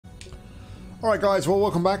Alright guys, well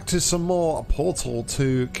welcome back to some more Portal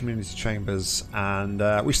 2 Community Chambers, and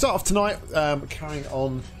we start off tonight carrying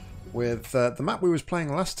on with the map we was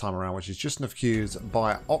playing last time around, which is Just Enough Cubes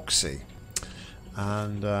by Oxy.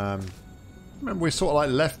 And remember we sort of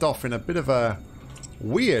like left off in a bit of a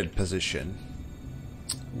weird position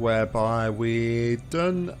whereby we'd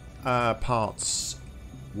done parts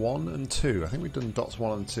 1 and 2. I think we've done dots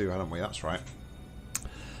 1 and 2, haven't we? That's right.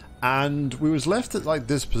 And we was left at like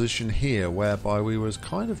this position here whereby we was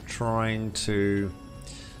kind of trying to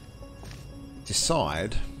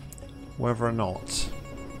decide whether or not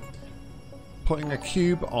putting a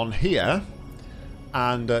cube on here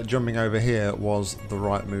and jumping over here was the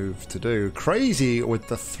right move to do. Crazy with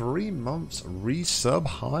the 3 months resub.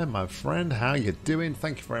 Hi my friend, how you doing?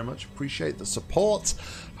 Thank you very much, appreciate the support.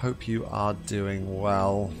 Hope you are doing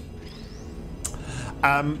well.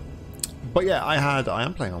 But yeah, I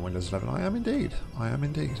am playing on Windows 11. I am indeed.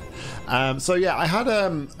 So yeah, I had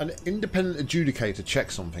an independent adjudicator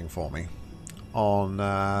check something for me on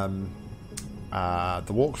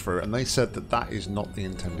the walkthrough, and they said that that is not the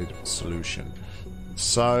intended solution.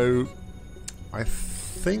 So I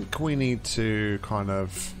think we need to kind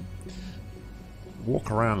of walk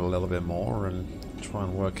around a little bit more and try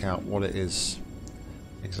and work out what it is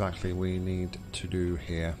exactly we need to do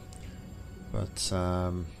here. But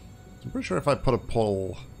I'm pretty sure if I put a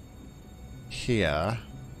pull here,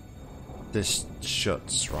 this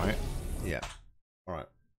shuts, right? Yeah. Alright.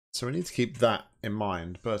 So we need to keep that in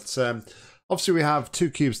mind. But obviously we have 2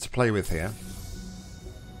 cubes to play with here.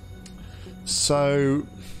 So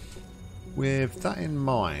with that in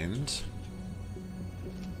mind,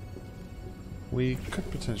 we could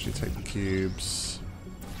potentially take the cubes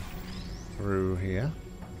through here.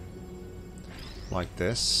 Like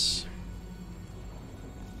this.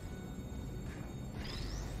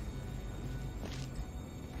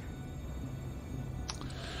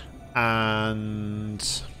 And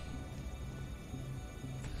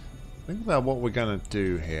think about what we're going to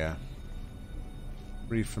do here.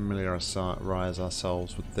 Refamiliarize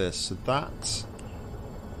ourselves with this. So that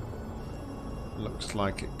looks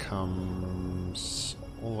like it comes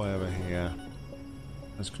all the way over here.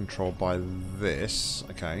 It's controlled by this.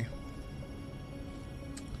 Okay.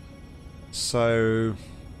 So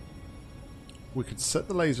we could set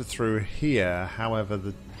the laser through here. However,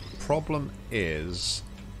 the problem is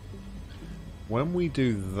when we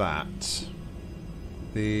do that,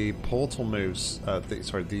 the portal moves.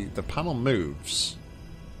 The panel moves,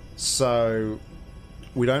 so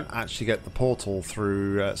we don't actually get the portal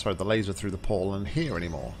through. The laser through the portal in here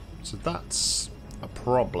anymore. So that's a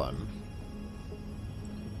problem.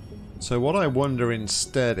 So what I wonder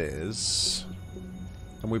instead is,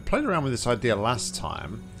 and we played around with this idea last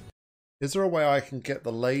time, is there a way I can get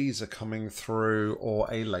the laser coming through, or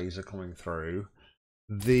a laser coming through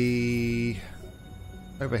the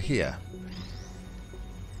over here?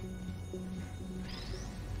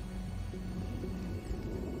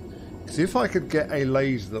 Because if I could get a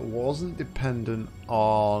laser that wasn't dependent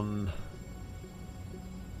on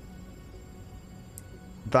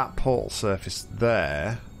that portal surface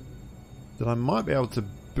there, then I might be able to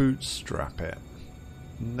bootstrap it.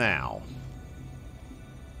 Now,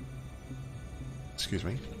 excuse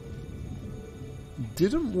me,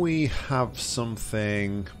 didn't we have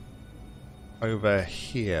something over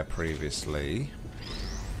here previously?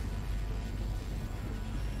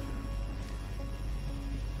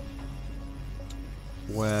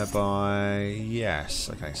 Whereby, yes,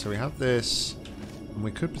 okay, so we have this, and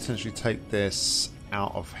we could potentially take this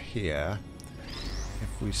out of here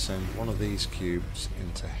if we send one of these cubes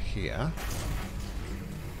into here.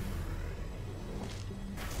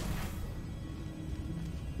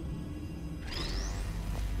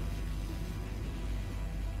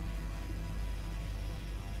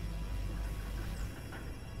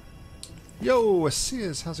 Yo,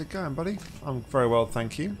 Sears, how's it going, buddy? I'm very well,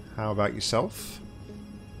 thank you. How about yourself?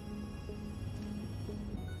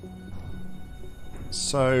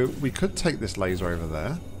 So, we could take this laser over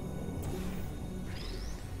there.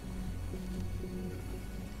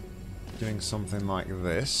 Doing something like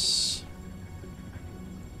this.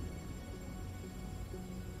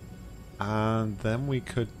 And then we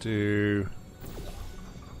could do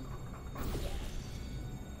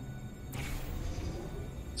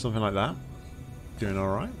something like that. Doing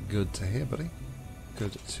alright. Good to hear, buddy.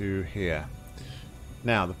 Good to hear.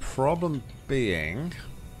 Now, the problem being,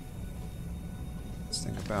 let's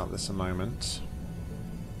think about this a moment.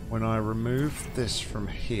 When I remove this from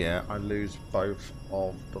here, I lose both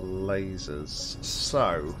of the lasers.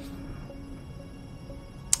 So,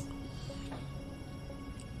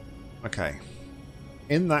 okay.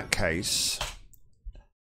 In that case,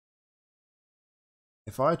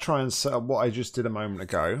 If I try and set up what I just did a moment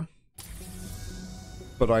ago,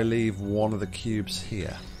 but I leave one of the cubes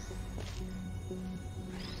here.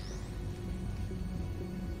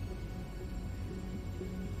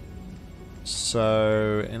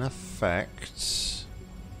 So, in effect,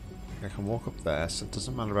 I can walk up there, so it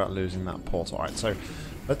doesn't matter about losing that portal. Alright, so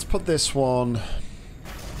let's put this one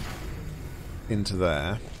into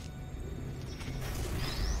there.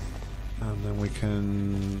 And then we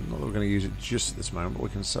can, not that we're going to use it just at this moment, but we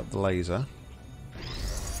can set up the laser.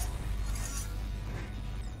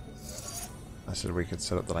 I said we could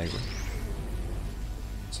set up the laser.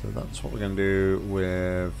 So that's what we're going to do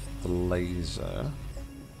with the laser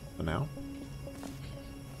for now.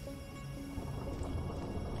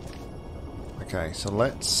 Okay, so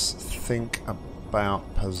let's think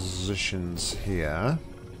about positions here.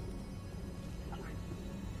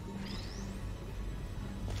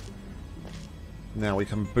 Now we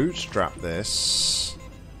can bootstrap this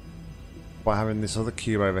by having this other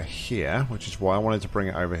cube over here, which is why I wanted to bring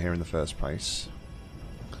it over here in the first place.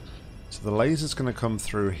 So the laser's going to come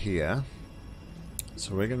through here.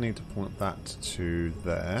 So we're going to need to point that to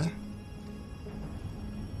there,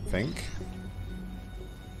 I think.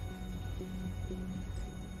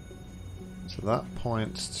 So that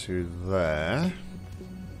points to there.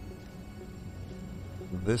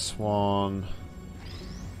 This one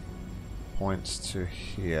points to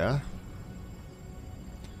here.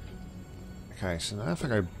 Okay, so now if I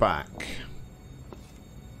go back,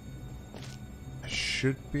 I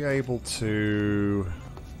should be able to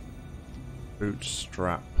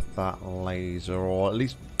bootstrap that laser, or at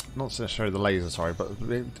least not necessarily the laser, sorry, but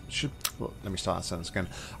it should, well, let me start that sentence again.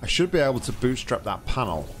 I should be able to bootstrap that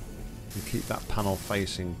panel and keep that panel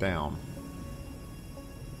facing down.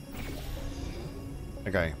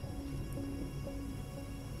 Okay.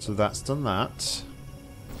 So that's done that.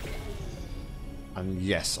 And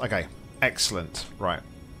yes, okay. Excellent. Right.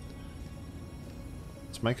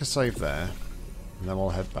 Let's make a save there. And then we'll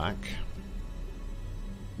head back.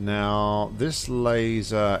 Now, this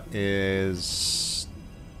laser is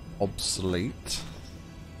obsolete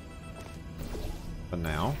for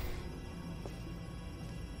now.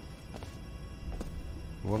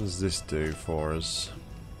 What does this do for us?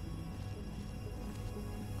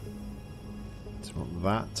 So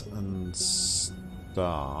that and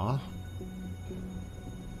star.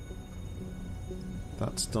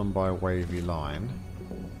 That's done by wavy line.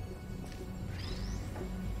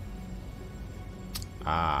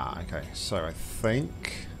 Ah, okay. So I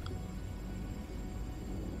think...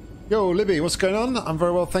 Yo, Libby, what's going on? I'm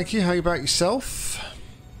very well, thank you. How about yourself?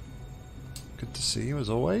 Good to see you, as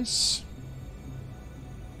always.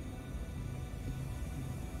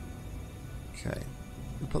 Okay.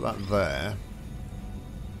 We'll put that there.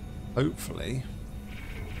 Hopefully.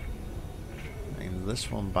 Bring this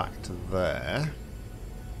one back to there.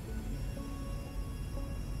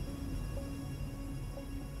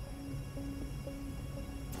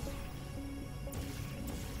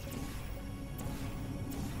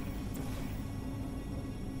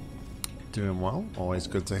 Doing well, always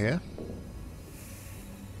good to hear.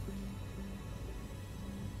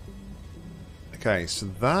 Okay, so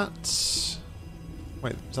that's...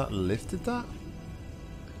 Wait, was that lifted that?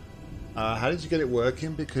 How did you get it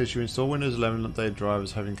working? Because you install Windows 11 updated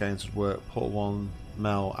drivers, having gains would work, port 1,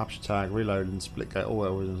 Mel, Aperture Tag, Reload and Splitgate, all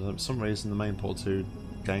well. For some reason the main port 2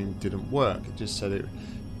 game didn't work. It just said it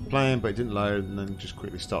playing, but it didn't load, and then just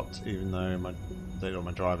quickly stopped, even though I did all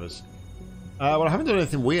my drivers. Well, I haven't done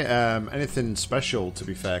anything weird, anything special, to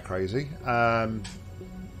be fair, Crazy. I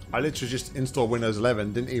literally just installed Windows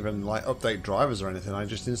 11, didn't even like update drivers or anything. I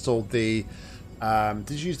just installed the,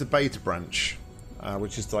 did you use the beta branch,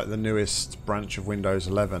 which is like the newest branch of Windows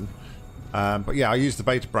 11. But yeah, I used the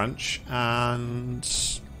beta branch and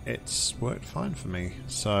it's worked fine for me.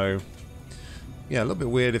 So yeah, a little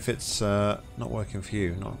bit weird if it's not working for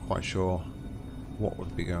you. Not quite sure what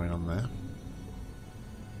would be going on there.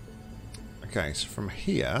 Okay, so from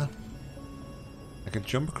here, I could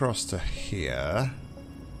jump across to here.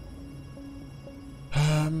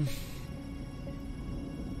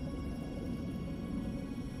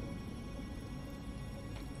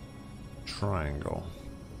 Triangle.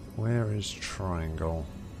 Where is triangle?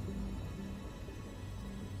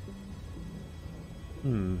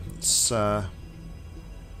 It's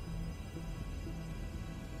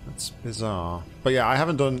that's bizarre. But yeah,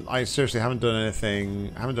 I seriously haven't done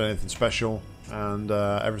anything special, and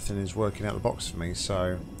everything is working out the box for me,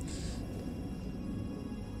 so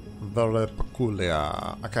very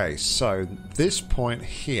peculiar. Okay, so this point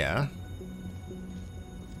here,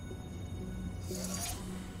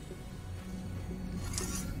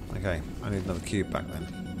 I Okay, I need another cube back then.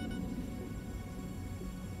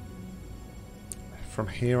 From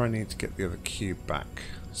here I need to get the other cube back.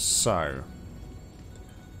 So,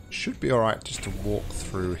 should be alright just to walk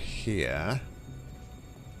through here.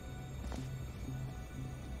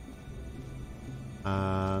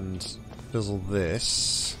 And fizzle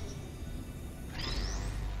this.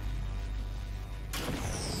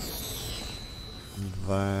 And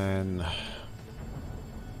then...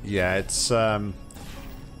 yeah, it's a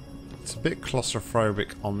bit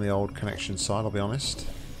claustrophobic on the old connection side, I'll be honest.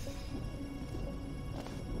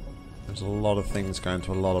 There's a lot of things going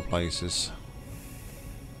to a lot of places.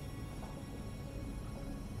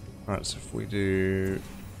 Alright, so if we do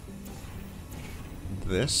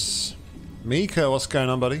this. Mika, what's going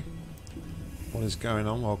on, buddy? What is going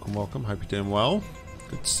on? Welcome, welcome. Hope you're doing well.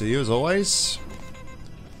 Good to see you as always.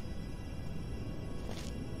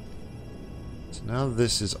 So now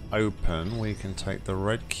this is open, we can take the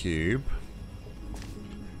red cube.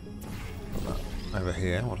 Put that over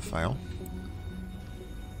here. What a fail.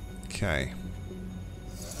 Okay.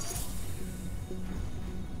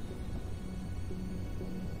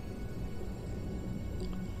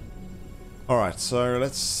 Alright, so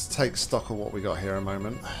let's take stock of what we got here a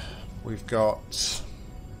moment. We've got...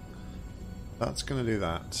 that's going to do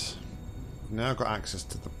that. We've now got access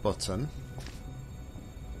to the button.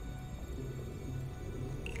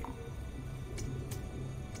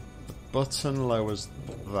 The button lowers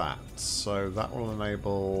that, so that will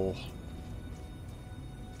enable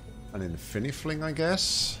an Infinifling, I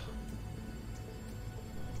guess.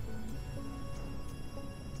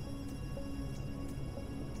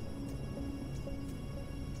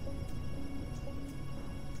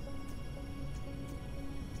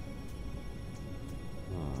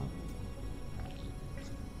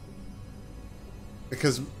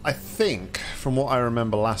 Because I think, from what I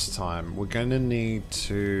remember last time, we're going to need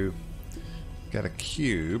to get a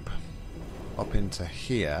cube up into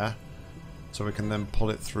here so we can then pull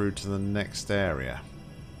it through to the next area.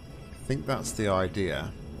 I think that's the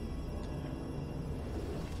idea.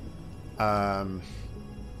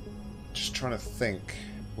 Just trying to think.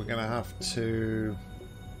 We're going to have to...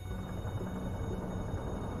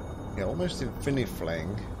 yeah, almost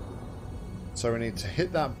Infinifling. So we need to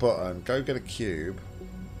hit that button, go get a cube,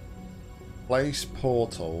 place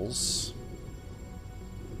portals,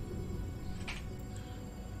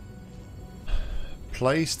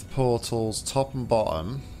 place the portals top and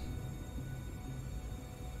bottom.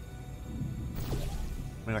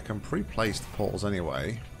 I mean, I can pre-place the portals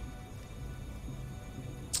anyway.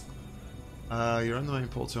 You're on the main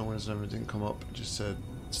portal on Wednesday, it didn't come up, it just said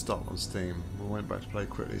stop on Steam. We went back to play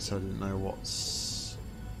quickly, so I didn't know what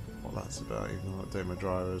that's about, even though I updated my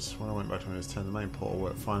drivers. When I went back to Windows 10, the main portal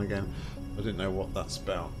worked fine again. I didn't know what that's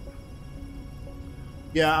about.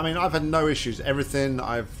 Yeah, I mean, I've had no issues. Everything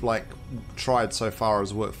I've like tried so far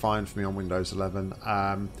has worked fine for me on Windows 11.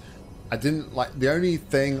 I didn't like, the only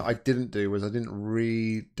thing I didn't do was haven't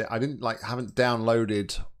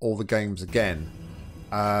downloaded all the games again.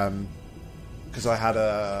 Because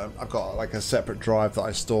I've got like a separate drive that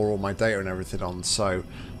I store all my data and everything on, so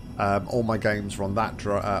all my games were on that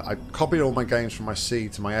drive. I copied all my games from my C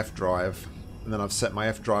to my F drive, and then I've set my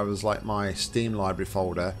F drive as like my Steam library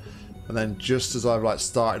folder. And then just as I've like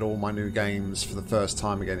started all my new games for the first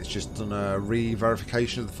time again, it's just done a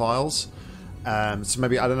re-verification of the files. So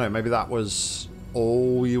maybe, I don't know, maybe that was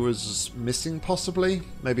all you was missing possibly.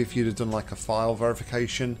 Maybe if you'd have done like a file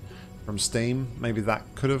verification from Steam, maybe that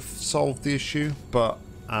could have solved the issue. But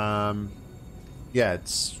yeah,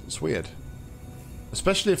 it's weird.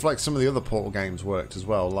 Especially if like some of the other Portal games worked as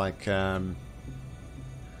well. Like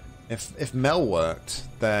if Mel worked,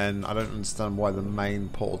 then I don't understand why the main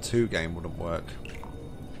Portal 2 game wouldn't work.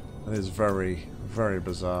 It is very, very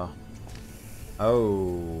bizarre.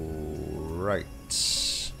 Oh, right.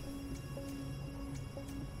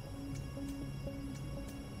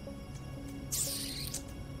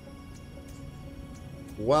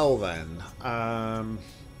 Well then,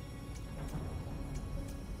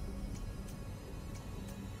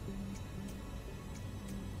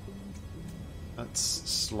 that's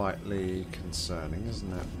slightly concerning,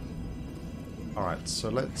 isn't it? Alright, so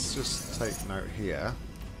let's just take note here.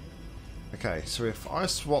 Okay, so if I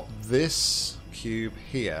swap this cube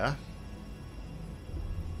here,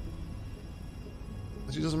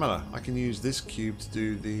 actually it doesn't matter. I can use this cube to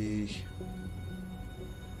do the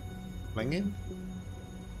flinging.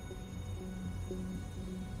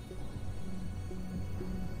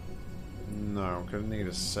 No, I'm going to need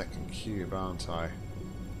a second cube, aren't I?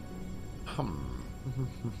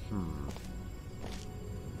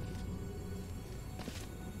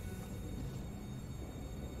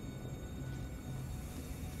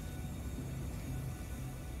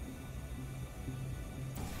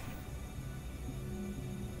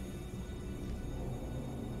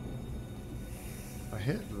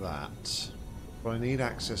 hit that, but I need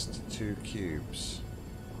access to 2 cubes.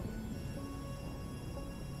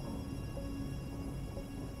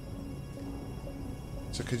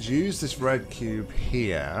 So I could use this red cube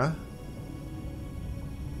here.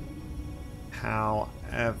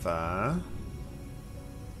 However...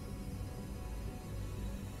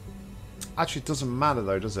 Actually, it doesn't matter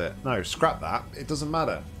though, does it? No, scrap that. It doesn't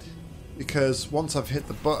matter. Because once I've hit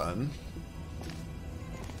the button,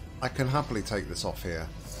 I can happily take this off here.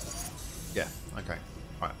 Yeah, okay.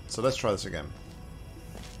 Right, so let's try this again.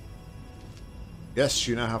 Yes,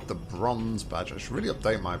 you now have the bronze badge. I should really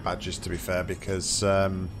update my badges, to be fair, because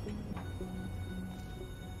that's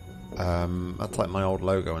like my old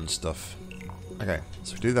logo and stuff. Okay,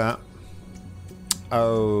 so we do that.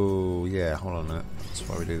 Oh, yeah, hold on a minute. That's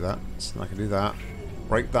why we do that. So I can do that.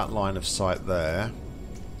 Break that line of sight there.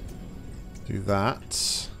 Do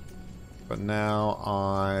that. But now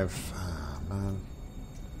I've... Oh, man.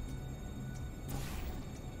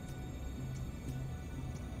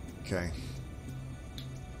 Okay.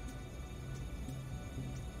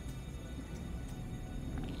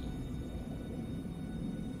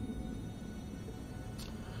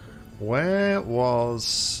 Where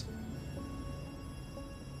was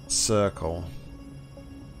circle?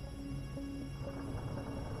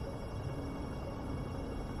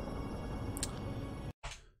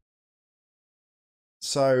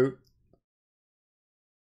 So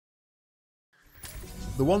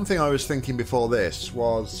the one thing I was thinking before this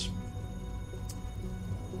was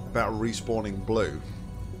about respawning blue.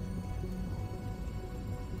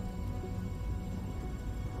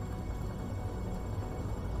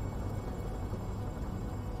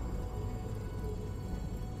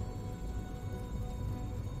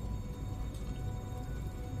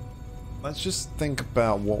 Let's just think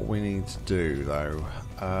about what we need to do, though.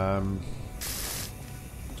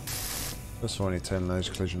 First of all, I need to turn nose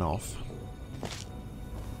collision off.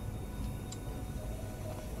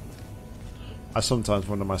 I sometimes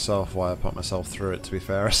wonder myself why I put myself through it, to be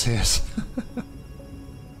fair, CS.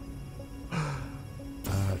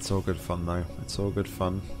 It's all good fun, though. It's all good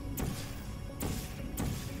fun.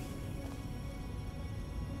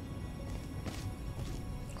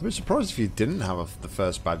 I'd be surprised if you didn't have the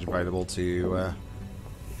first badge available to you,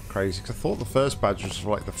 Crazy, because I thought the first badge was for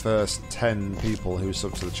like the first 10 people who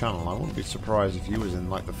subbed to the channel. I wouldn't be surprised if you was in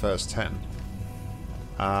like the first 10.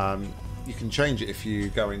 You can change it if you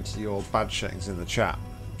go into your badge settings in the chat,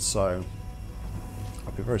 so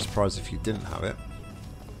I'd be very surprised if you didn't have it.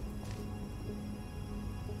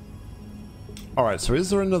 Alright, so is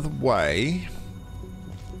there another way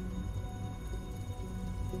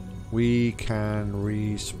we can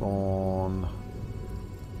respawn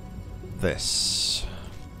this?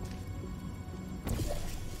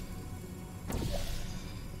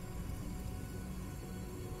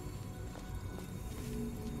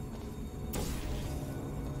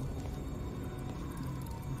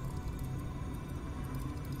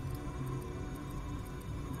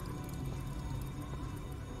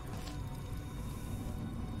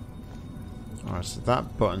 Alright, so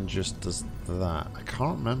that button just does that. I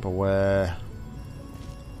can't remember where...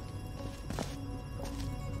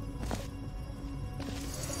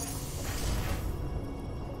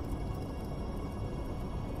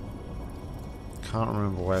 Can't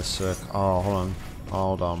remember where circle... Oh, hold on.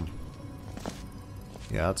 Hold on.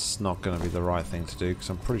 Yeah, that's not going to be the right thing to do, because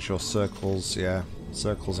I'm pretty sure circles... Yeah,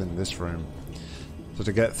 circles in this room. So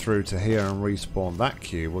to get through to here and respawn that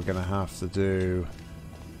cube, we're going to have to do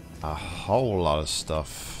a whole lot of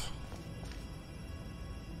stuff.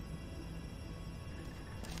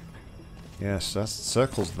 Yes, that's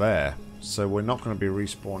circles there. So we're not going to be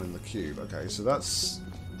respawning the cube. Okay, so that's...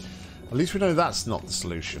 At least we know that's not the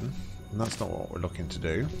solution. And that's not what we're looking to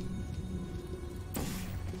do.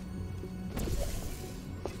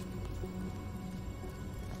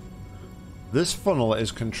 This funnel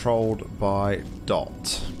is controlled by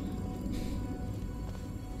dot.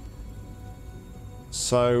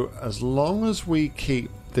 So as long as we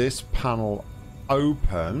keep this panel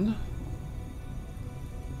open,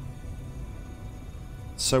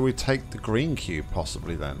 so we take the green cube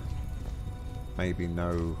possibly then. Maybe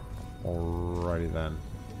no already then.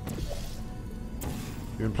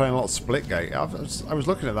 We've been playing a lot of Splitgate. I was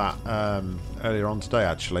looking at that earlier on today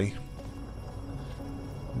actually.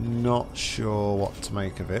 Not sure what to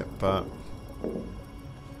make of it, but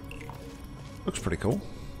looks pretty cool.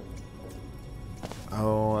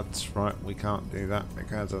 Oh, that's right, we can't do that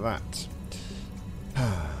because of that.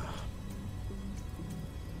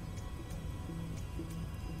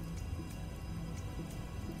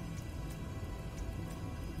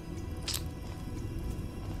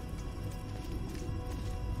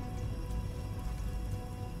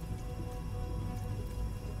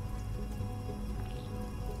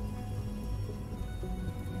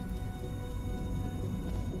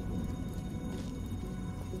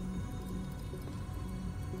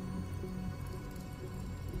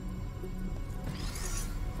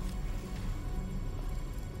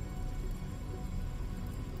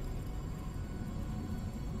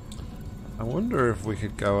 I wonder if we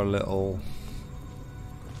could go a little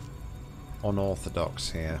unorthodox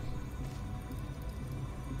here.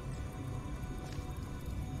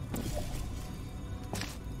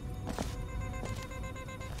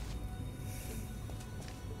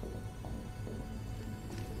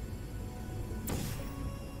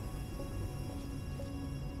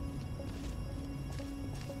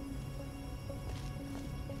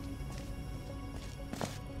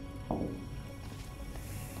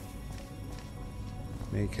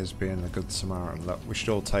 Mika's being a good Samaritan. Look, we should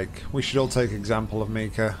all take example of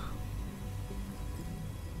Mika.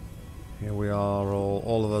 Here we are,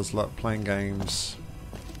 all of us, look, playing games.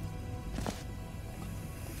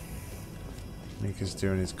 Mika's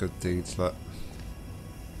doing his good deeds, look.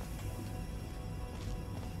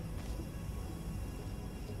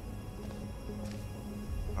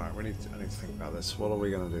 Alright, I need to think about this. What are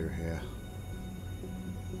we gonna do here?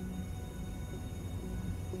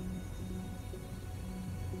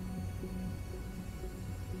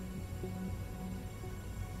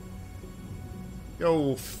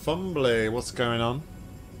 Yo, Fumbly, what's going on?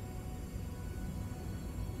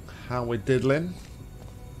 How we diddling?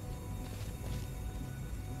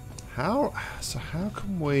 How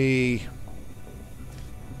can we...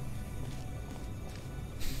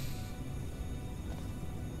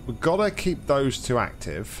 We've got to keep those two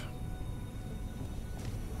active.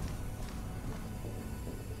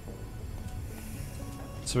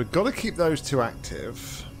 So we've got to keep those two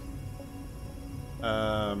active.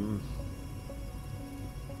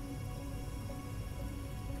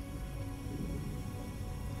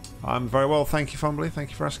 I'm very well, thank you, Fumbly.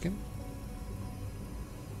 Thank you for asking.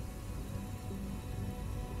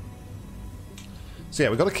 So yeah,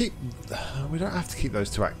 we've got to keep... We don't have to keep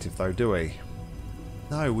those two active, though, do we?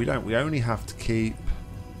 No, we don't. We only have to keep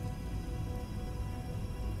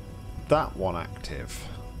that one active.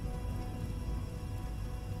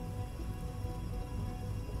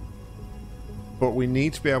 But we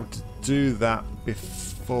need to be able to do that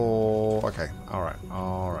before... Okay, alright,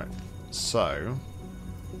 alright. So...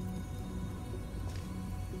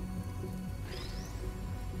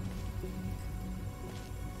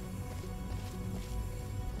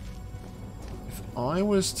 if I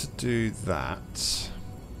was to do that...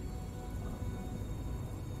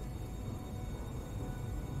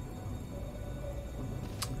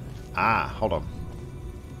 Ah, hold on.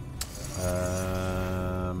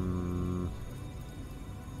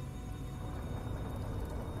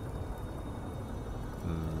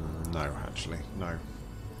 No, actually, no.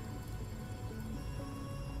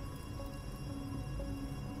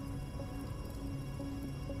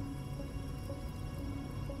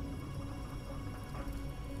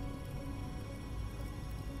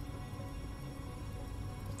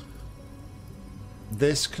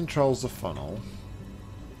 This controls the funnel.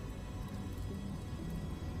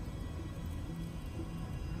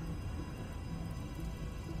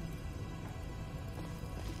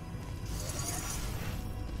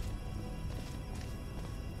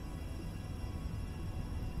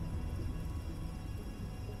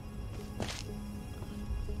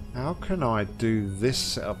 How can I do this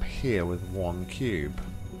setup here with one cube?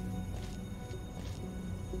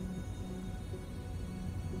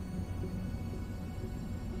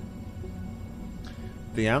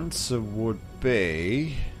 The answer would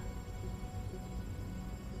be...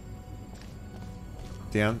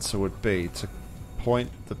 The answer would be to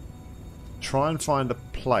point the... Try and find a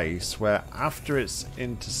place where after it's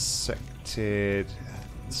intersected...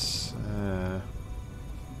 It's,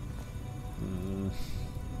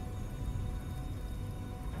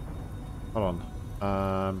 hold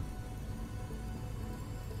on.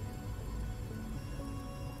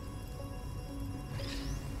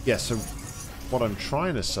 Yeah, so what I'm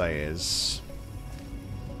trying to say is...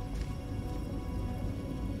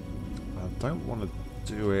 I don't want to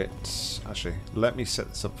do it... Actually, let me set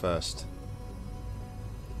this up first.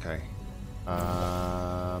 Okay.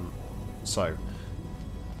 So...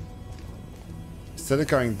 Instead of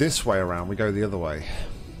going this way around, we go the other way.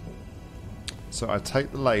 So I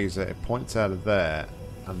take the laser, it points out of there,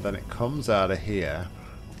 and then it comes out of here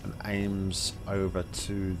and aims over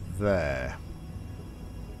to there.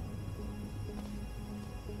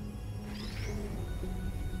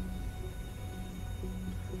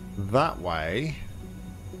 That way,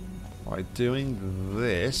 by doing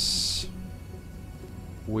this,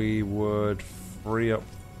 we would free up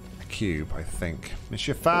a cube, I think.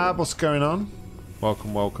 Mr. Fab, what's going on?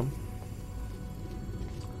 Welcome, welcome.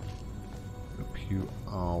 You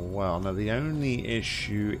are well. Now the only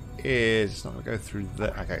issue is it's not going to go through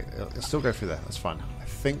there. Okay, it'll still go through there. That's fine. I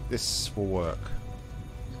think this will work.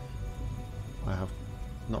 I have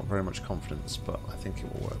not very much confidence, but I think it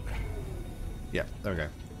will work. Yeah, there we go.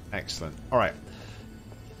 Excellent. Alright.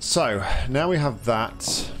 So, now we have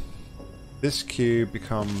that. This cube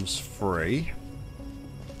becomes free.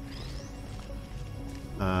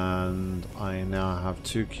 And I now have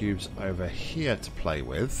 2 cubes over here to play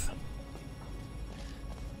with.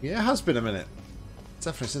 Yeah, it has been a minute.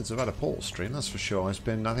 Definitely since I've had a Portal stream, that's for sure. It's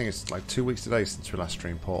been, I think it's like 2 weeks today since we last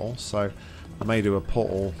streamed Portal. So, I may do a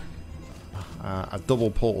Portal... a double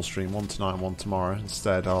Portal stream, one tonight and one tomorrow,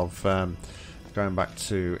 instead of going back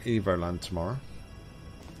to Evoland tomorrow.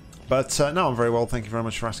 But no, I'm very well, thank you very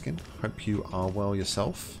much for asking. Hope you are well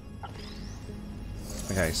yourself.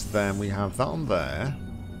 Okay, so then we have that on there,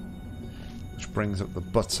 which brings up the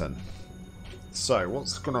button. So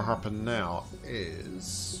what's going to happen now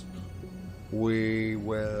is we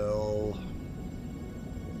will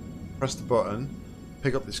press the button,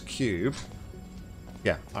 pick up this cube.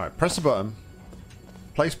 Yeah, alright, press the button,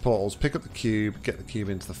 place portals, pick up the cube, get the cube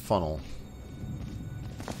into the funnel.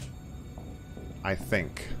 I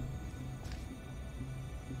think.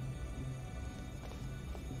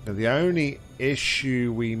 Now, the only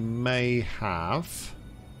issue we may have,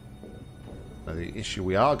 the issue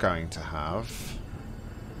we are going to have,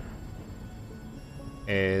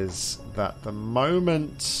 is that the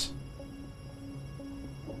moment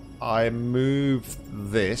I move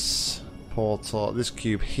this portal, this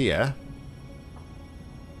cube here,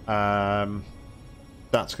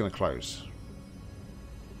 that's going to close.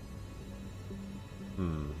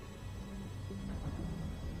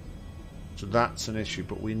 So that's an issue,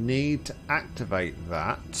 but we need to activate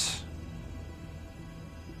that.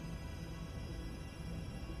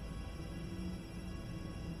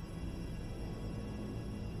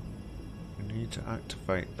 We need to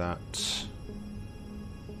activate that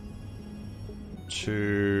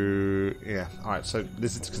to... Yeah, alright, so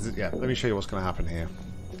this is... Cause, yeah, let me show you what's going to happen here.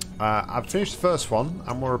 I've finished the first one,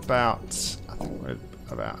 and we're about... I think we're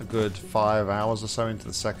about a good 5 hours or so into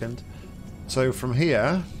the second. So from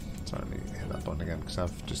here... Sorry, let me hit that button again, because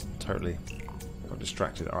I've just totally got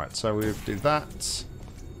distracted. Alright, so we would do that,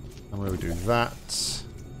 and we would do that.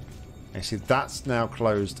 And you see, that's now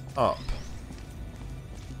closed up.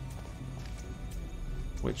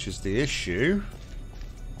 Which is the issue.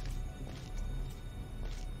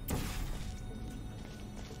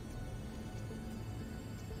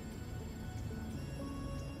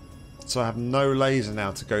 So I have no laser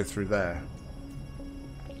now to go through there.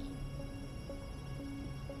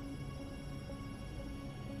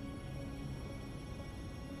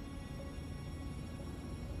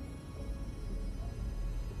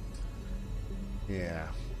 Yeah.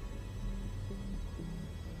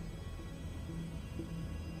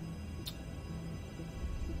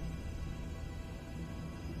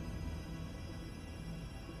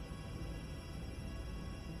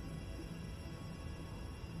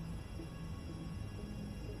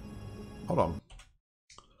 Hold on.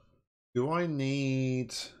 Do I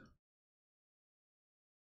need...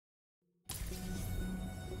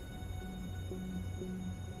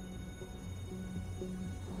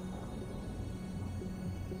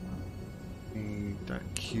 Need that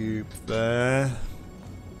cube there.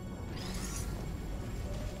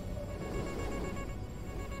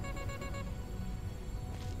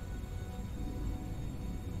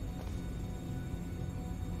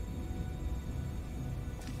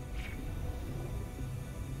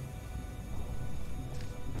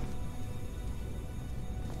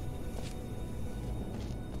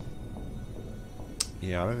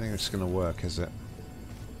 Yeah, I don't think it's going to work, is it?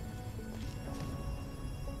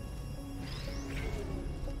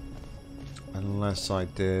 Unless I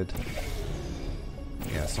did...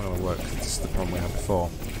 Yeah, it's not going to work. This is the problem we had before.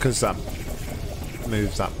 Because that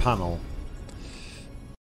moves that panel.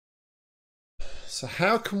 So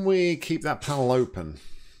how can we keep that panel open?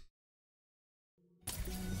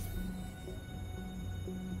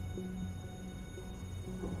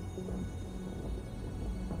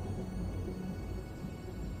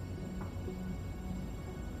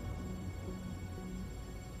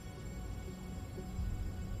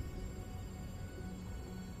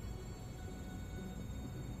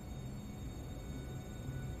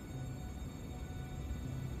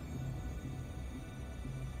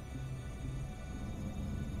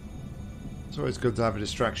 It's always good to have a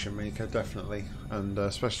distraction, Mika, definitely. And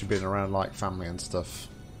especially being around like family and stuff.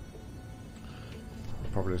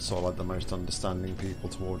 Probably sort of like the most understanding people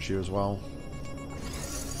towards you as well.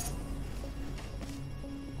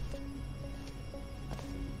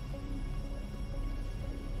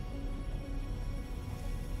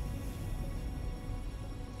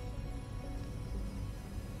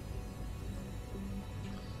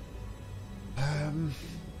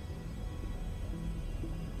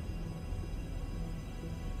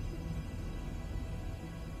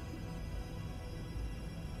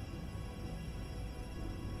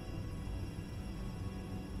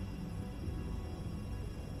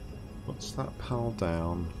 What's that panel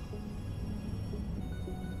down?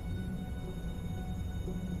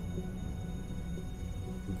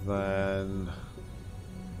 Then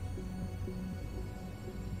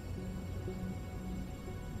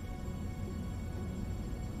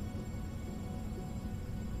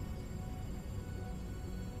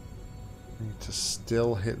need to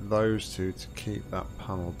still hit those two to keep that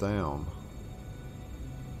panel down.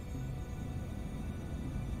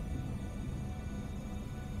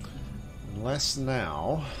 Unless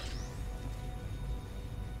now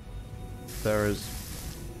there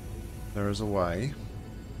is a way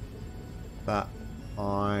that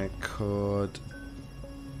I could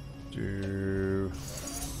do.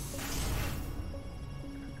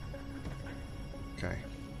 Okay.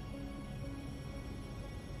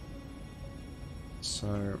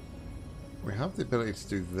 So we have the ability to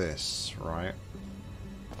do this, right?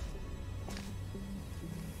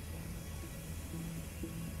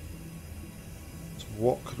 So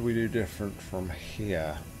what could we do different from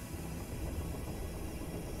here?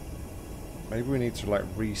 Maybe we need to like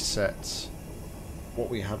reset what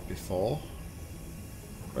we had before,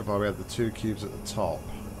 whereby we had the two cubes at the top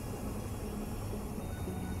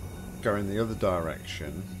go in the other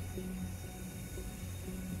direction.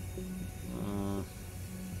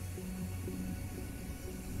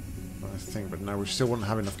 I think, but no, we still wouldn't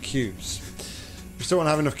have enough cubes. We still won't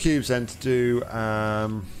have enough cubes then to do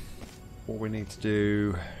what we need to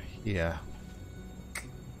do here,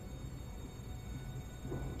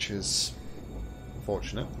 which is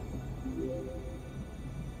unfortunate.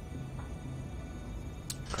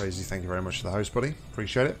 Crazy, thank you very much to the host, buddy.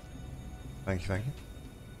 Appreciate it. Thank you, thank you.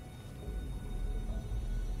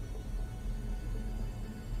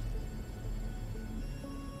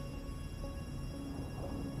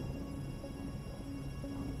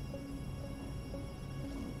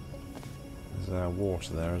 There's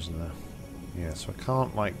water there, isn't there? Yeah, so I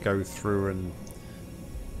can't like go through and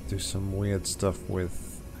do some weird stuff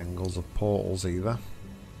with angles of portals either.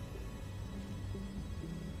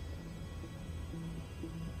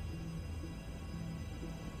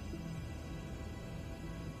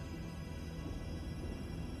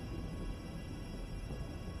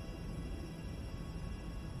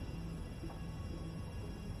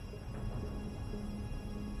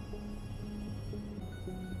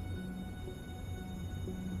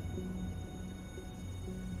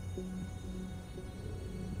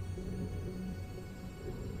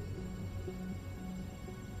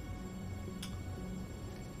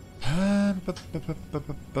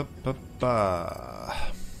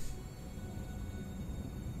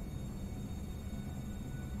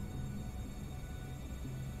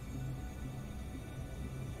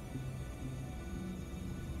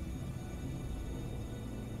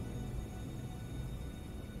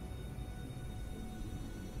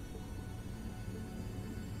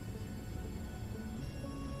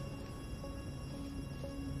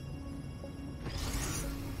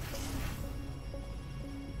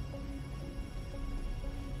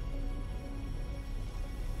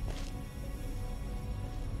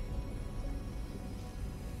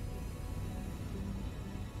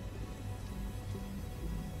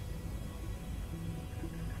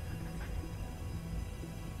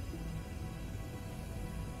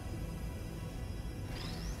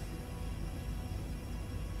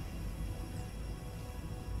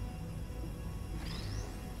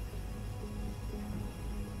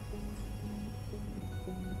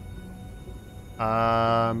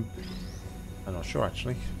 I'm not sure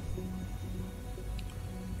actually.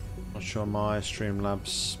 Not sure my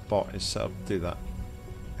Streamlabs bot is set up to do that,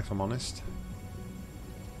 if I'm honest.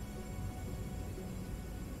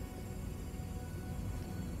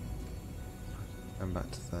 Going back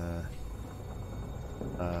to there.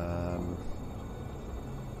 That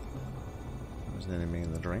was nearly me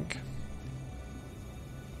in the drink.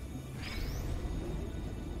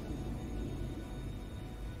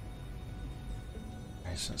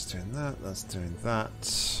 So that's doing that, that's doing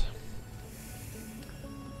that.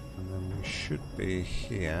 And then we should be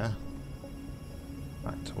here.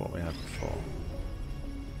 Back to what we had before.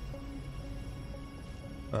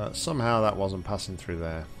 But somehow that wasn't passing through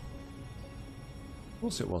there. Of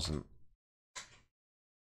course it wasn't.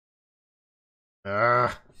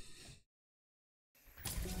 Ah!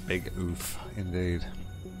 Big oof, indeed.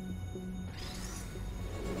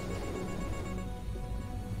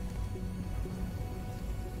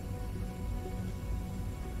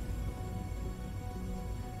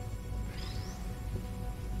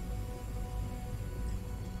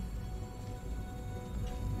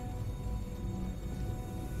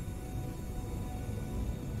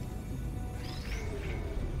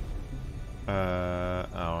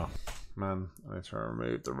 Oh man, I need to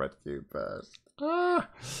remove the red cube first. Ah.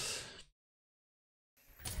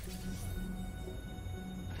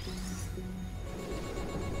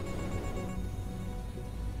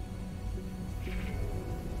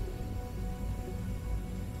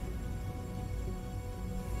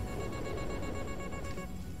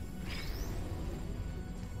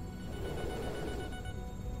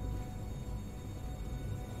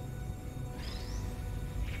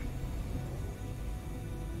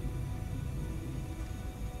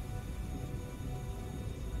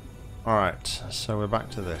 Alright, so we're back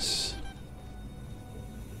to this.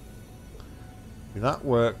 That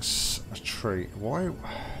works a treat. Why?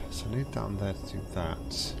 So I need down there to do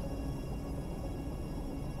that.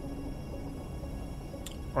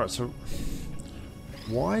 Alright, so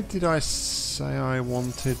why did I say I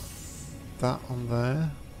wanted that on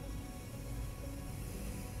there?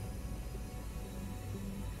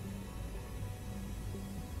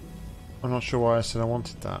 I'm not sure why I said I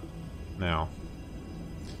wanted that now.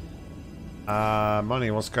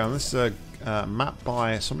 Money, what's going on? This is a map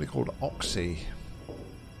by somebody called Oxy.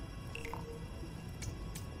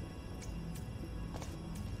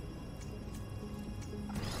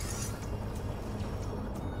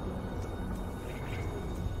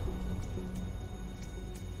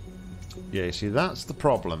 Yeah, you see, that's the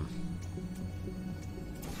problem.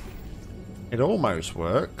 It almost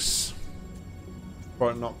works,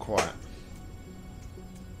 but not quite.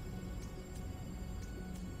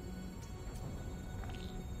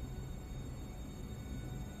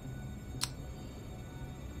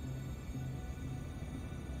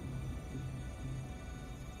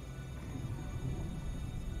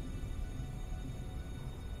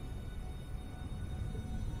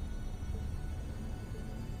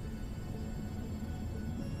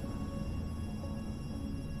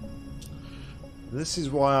 This is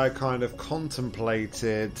why I kind of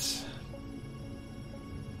contemplated the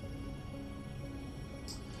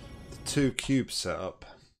 2 cube setup.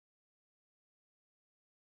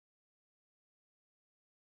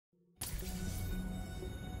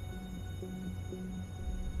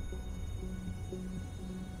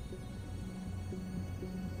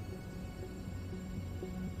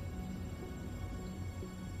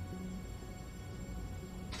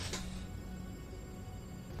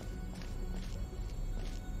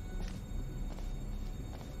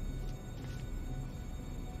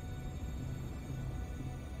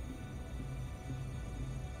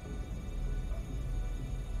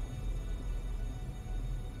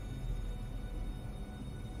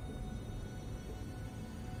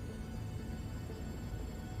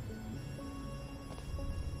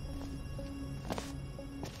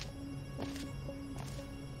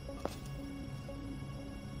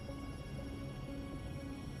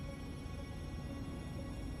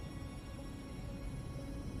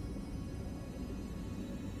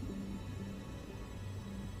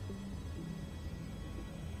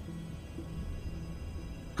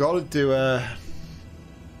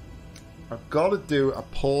 I've got to do a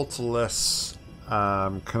portalless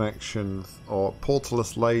connection or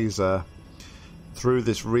portalless laser through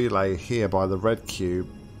this relay here by the red cube,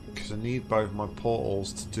 because I need both my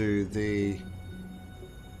portals to do the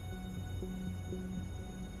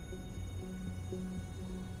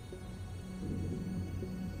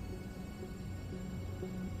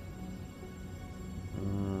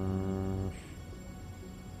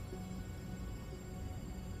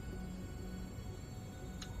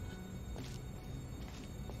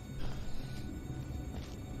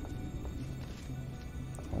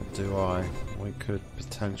we could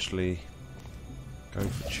potentially go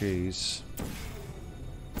for cheese.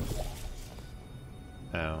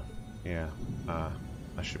 Oh, yeah. I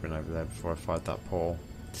should have been over there before I fired that portal.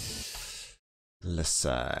 Let's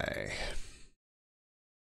say.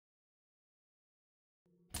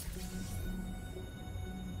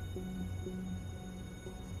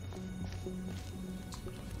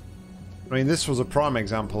 I mean, this was a prime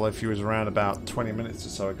example if you was around about 20 minutes or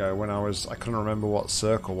so ago when I couldn't remember what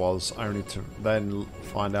circle was, only to then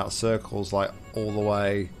find out circles like all the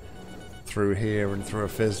way through here and through a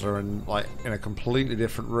fizzler and like in a completely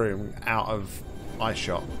different room out of eye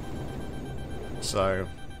shot. So,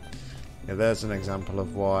 yeah, there's an example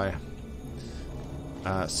of why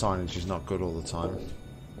signage is not good all the time.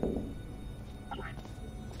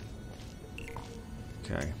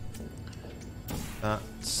 Okay.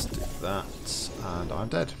 Let's do that, and I'm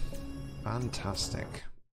dead. Fantastic.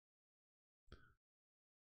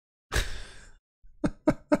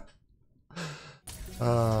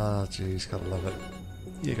 Ah, jeez, gotta love it.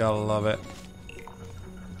 You gotta love it.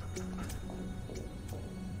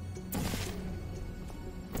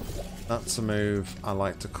 That's a move I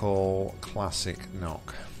like to call classic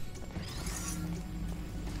Nock.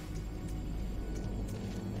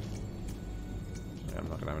 Yeah, I'm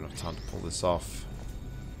not going to have enough time to pull this off.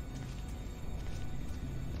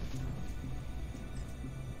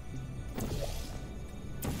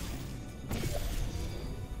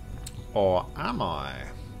 Or am I?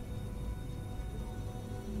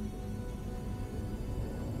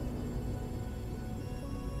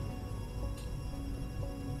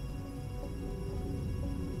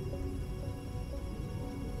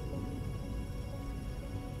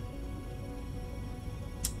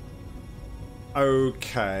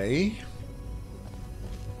 Okay.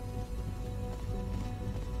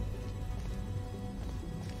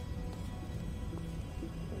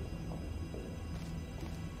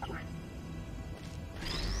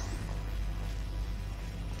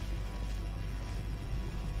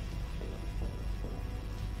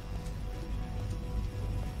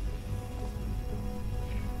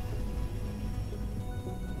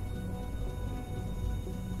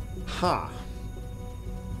 Huh.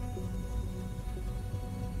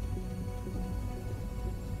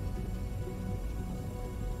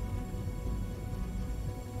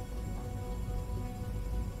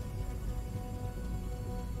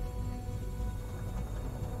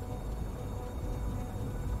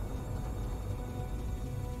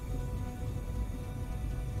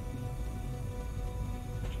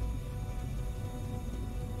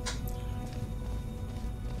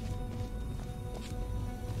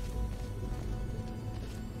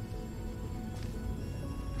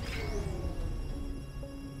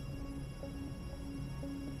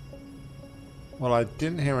 Well, I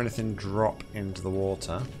didn't hear anything drop into the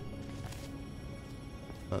water.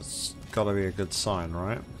 That's got to be a good sign,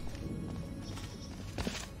 right?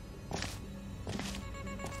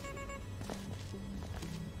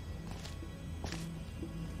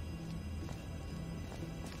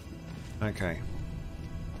 Okay.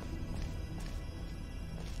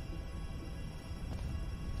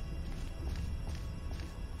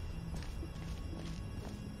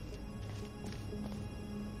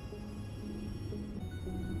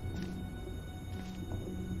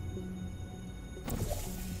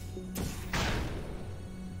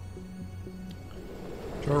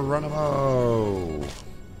 Geronimo!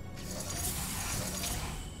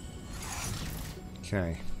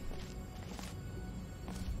 Okay.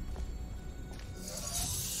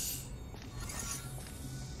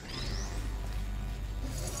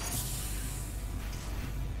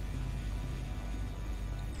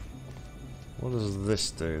 What does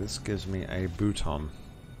this do? This gives me a bouton.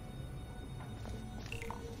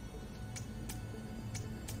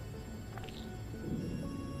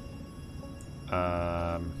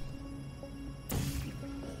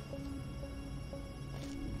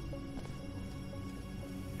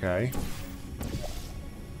 Okay.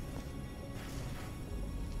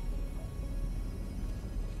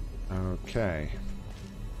 Okay.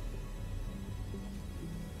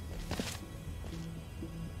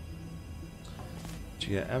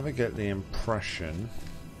 Do you ever get the impression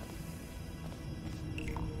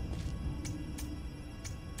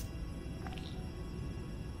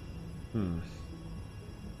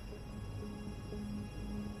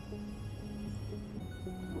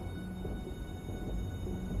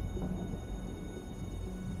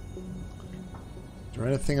is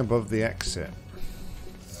there anything above the exit?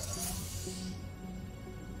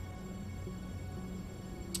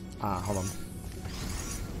 Ah, hold on.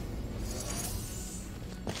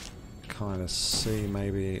 Kind of see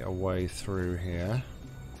maybe a way through here.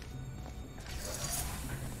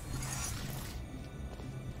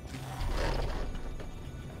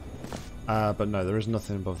 But no, there is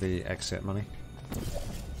nothing above the exit money.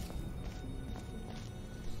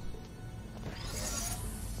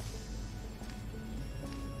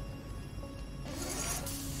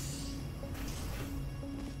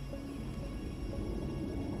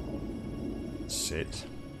 Sit.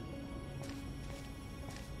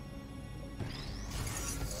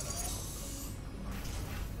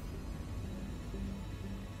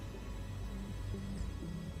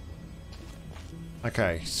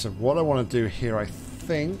 Okay, so what I want to do here, I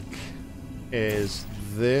think, is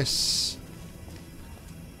this,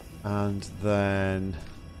 and then,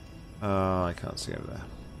 I can't see over there.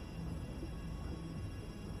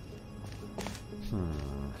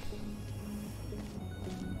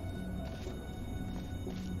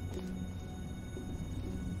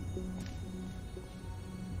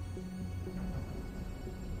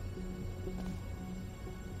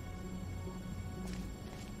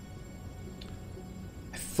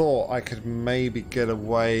 Thought I could maybe get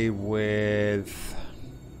away with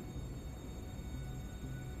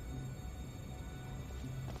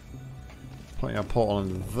putting a portal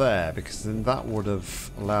in there, because then that would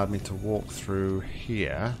have allowed me to walk through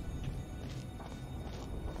here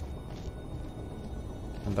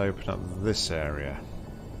and open up this area.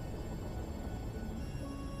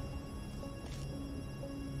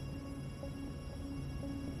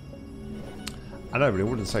 I know, but it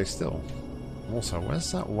wouldn't stay still. Also,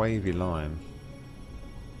 where's that wavy line?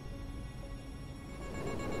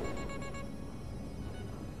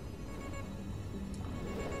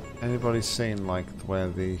 Anybody seen like where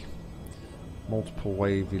the multiple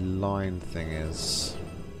wavy line thing is?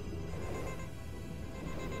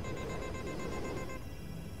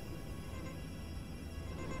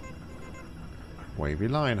 Wavy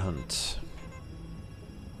line hunt.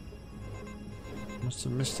 Must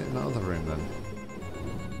have missed it in that other room then.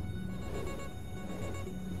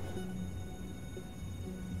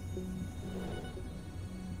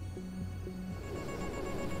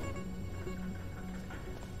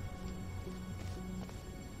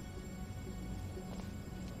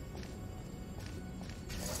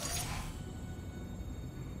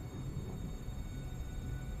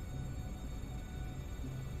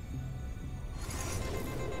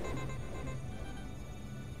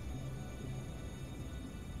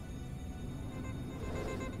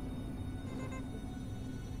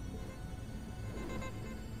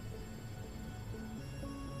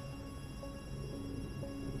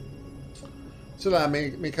 So there,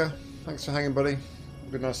 Mika. Thanks for hanging, buddy.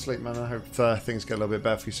 Good night's sleep, man. I hope things get a little bit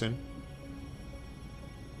better for you soon.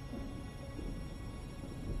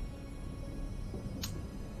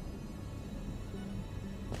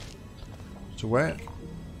 So where?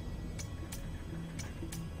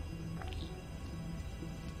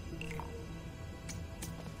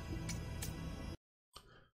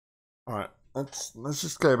 All right, let's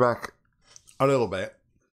just go back a little bit.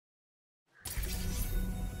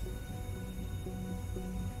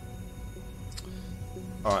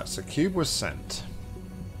 Alright, so cube was sent.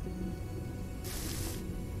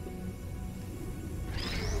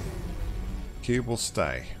 Cube will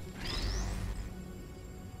stay.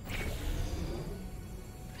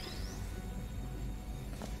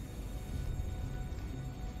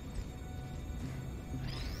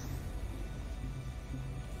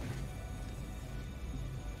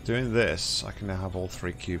 Doing this, I can now have all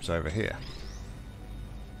 3 cubes over here.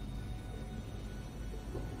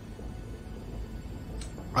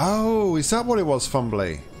 Oh, is that what it was,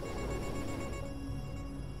 Fumbly?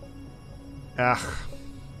 Ah,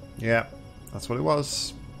 yeah, that's what it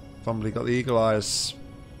was. Fumbly got the eagle eyes.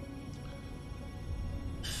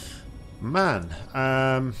 Man,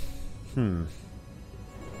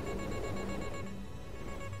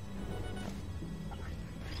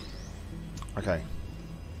 Okay.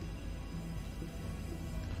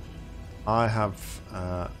 I have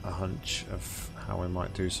a hunch of how we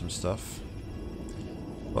might do some stuff.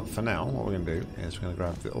 But for now, what we're going to do is we're going to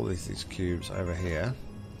grab all these cubes over here.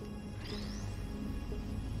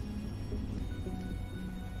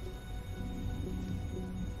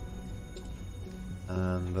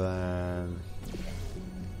 And then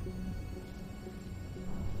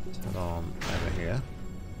head on over here.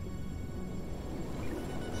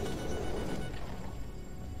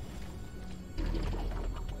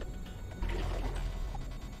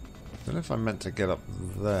 I don't know if I meant to get up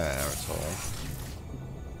there at all.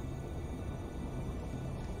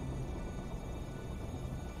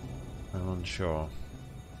 I'm unsure.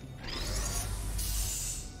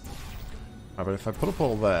 Right, but if I put a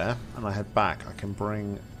ball there and I head back, I can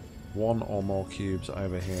bring 1 or more cubes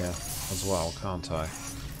over here as well, can't I?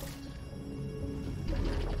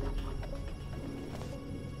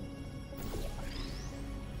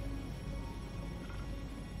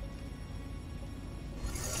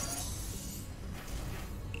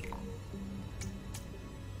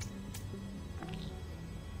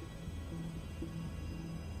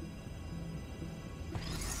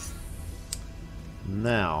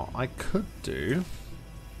 Now, I could do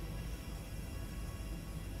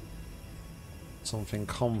something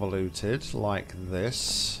convoluted like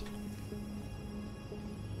this.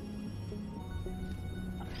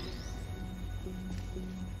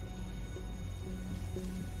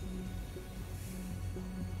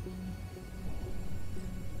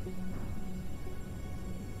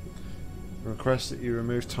 Request that you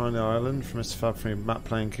remove Tiny Island from Mr. Fab from your map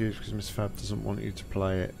playing cubes because Mr. Fab doesn't want you to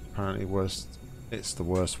play it. Apparently it's the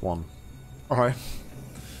worst one. Alright.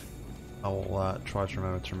 I'll try to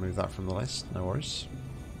remember to remove that from the list. No worries.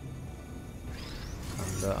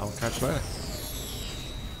 And I'll catch you later.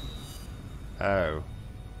 Oh.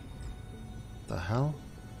 The hell?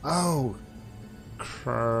 Oh!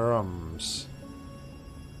 Crumbs.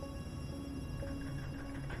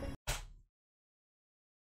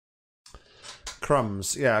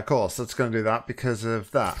 crumbs. Yeah, of course. That's going to do that because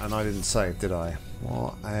of that. And I didn't save, did I?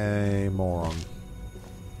 What a moron.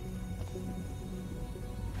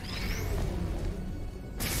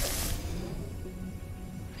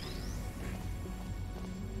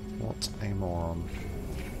 What a moron.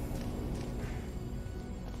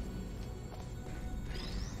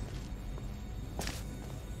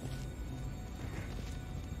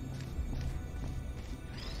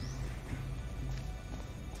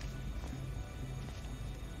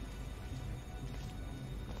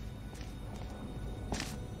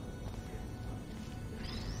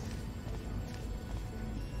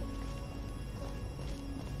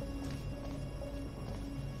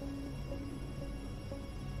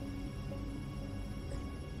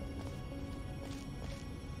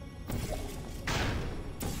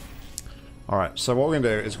 Alright, so what we're going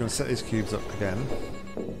to do is we're going to set these cubes up again.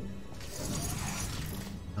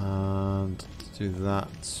 And to do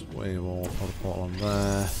that, we will put a portal on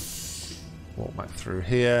there. Walk back through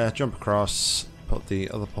here, jump across, put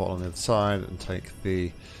the other portal on the other side, and take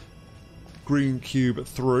the green cube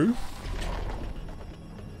through.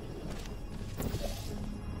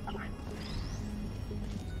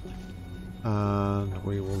 And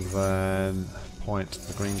we will then point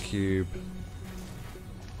the green cube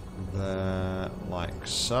there, like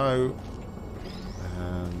so,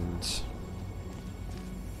 and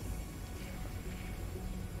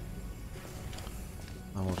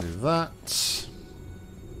I will do that.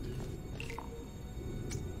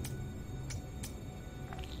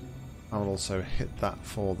 I will also hit that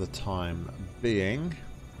for the time being.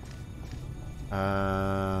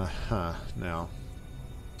 Now,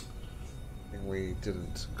 thing we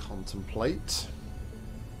didn't contemplate.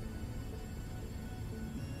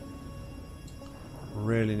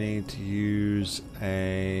 Really need to use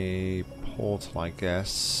a portal, I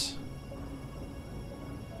guess.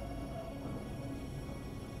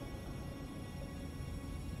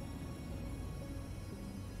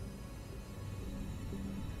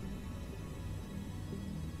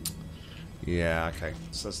 Yeah, okay.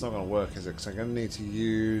 So it's not going to work, is it? Because I'm going to need to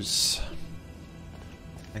use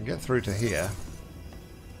and get through to here.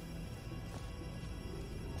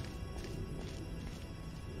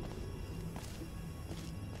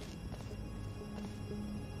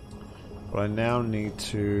 But I now need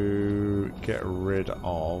to get rid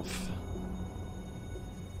of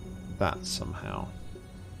that somehow.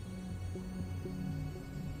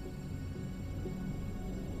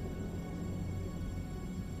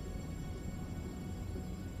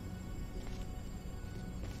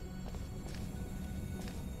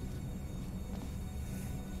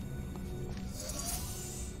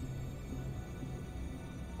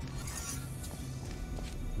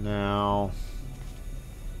 Now,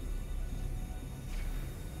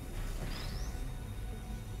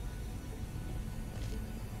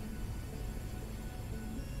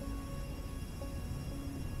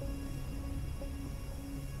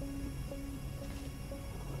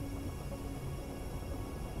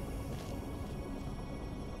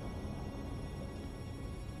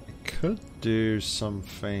 I could do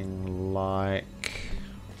something like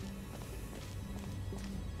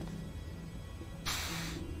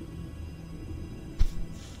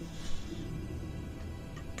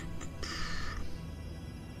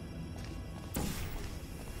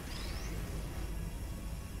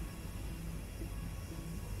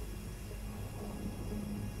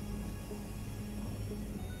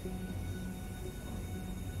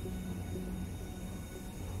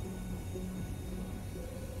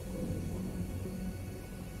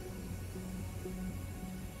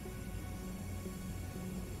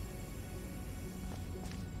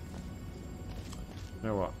you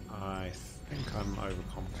know what? I think I'm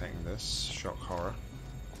overcomplicating this. Shock horror.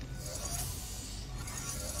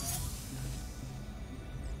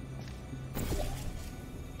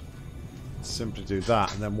 Simply do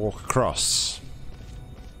that and then walk across.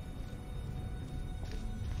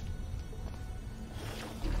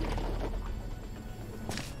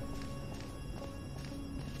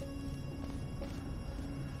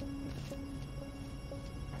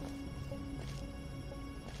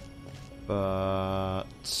 But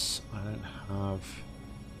I don't have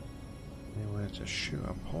anywhere to shoot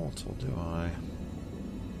a portal, do I?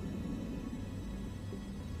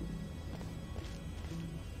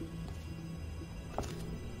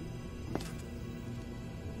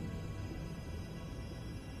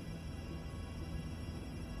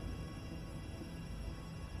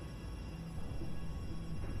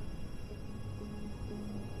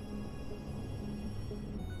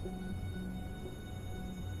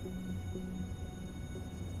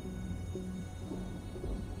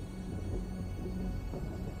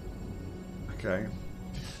 Okay.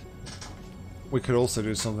 We could also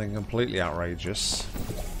do something completely outrageous.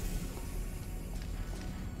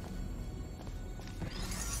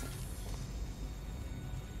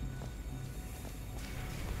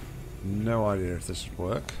 No idea if this would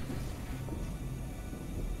work.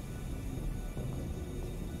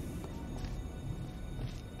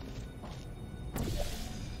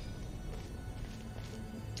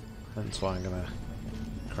 That's why I'm going to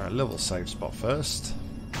create a little save spot first.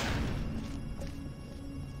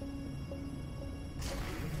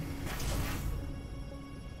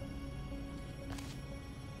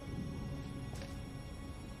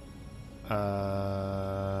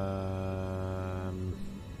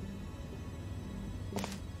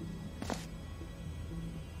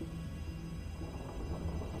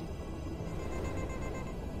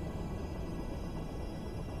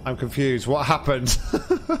 I'm confused. What happened?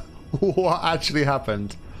 What actually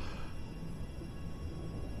happened?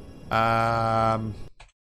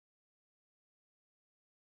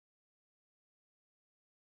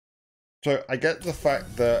 So I get the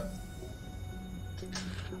fact that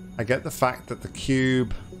the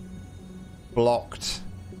cube blocked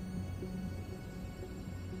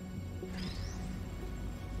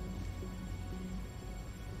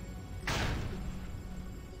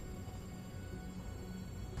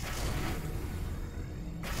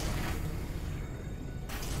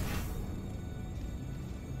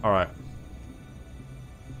all right.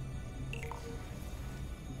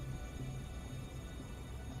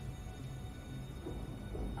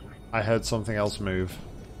 I heard something else move.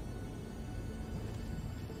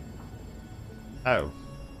 Oh.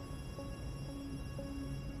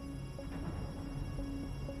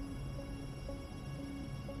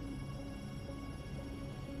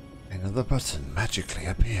 Another button magically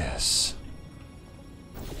appears.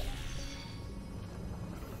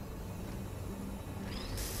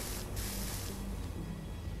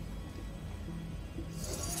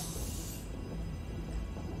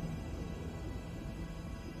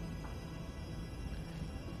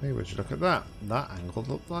 Hey, would you look at that? That angle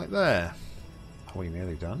looked like there. Are we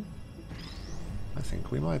nearly done? I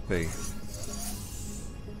think we might be.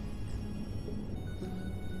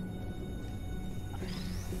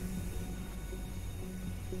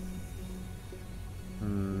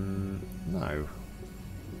 No.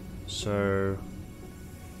 So...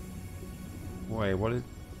 Wait, what did...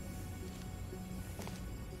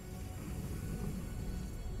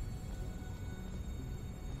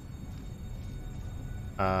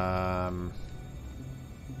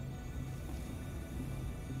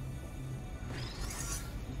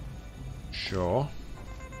 Sure.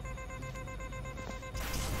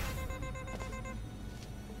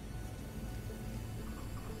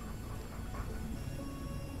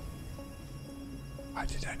 Why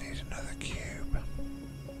did I need another cube?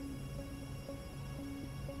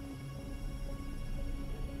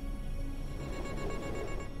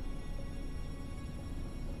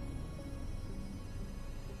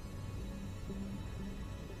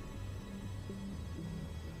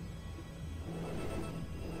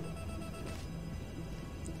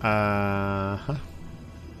 Huh.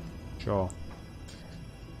 Sure.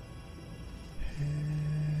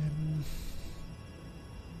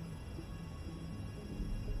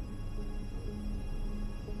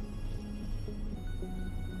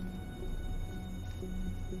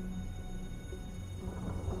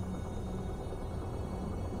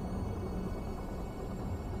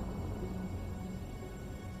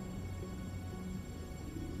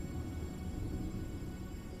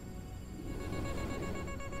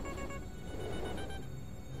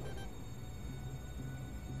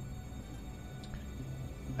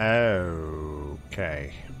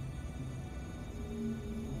 Okay.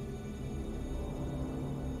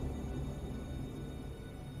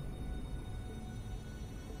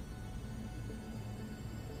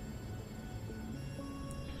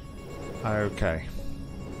 Okay.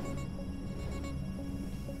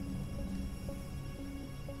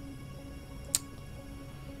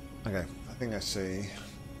 Okay, I think I see.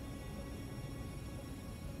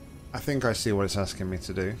 I think I see what it's asking me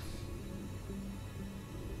to do.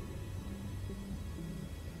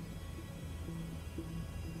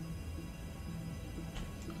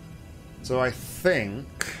 So I think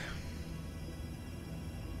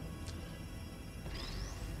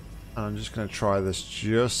I'm just going to try this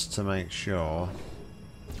just to make sure.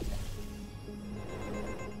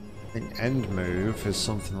 I think end move is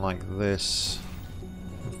something like this.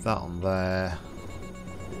 With that on there.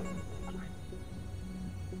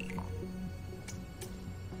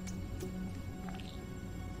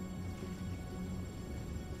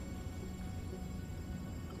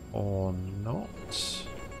 Or not.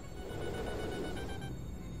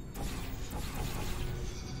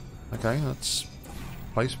 Okay, that's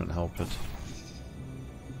placement helped.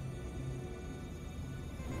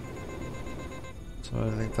 So I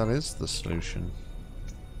think that is the solution.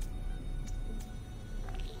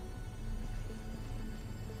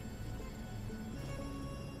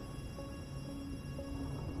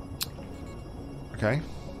 Okay.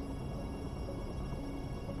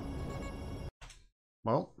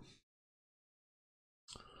 Well.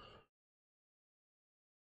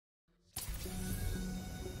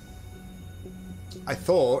 I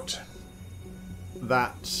thought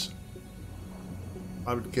that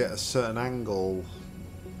I would get a certain angle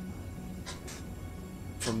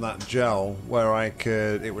from that gel where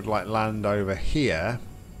it would like land over here,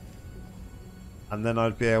 and then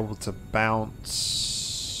I'd be able to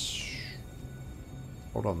bounce.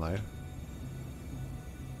 Hold on though.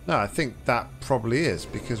 No, I think that probably is,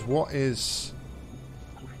 because what is...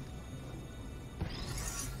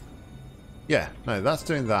 Yeah, no, that's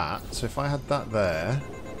doing that. So if I had that there,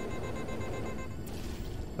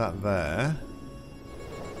 that there,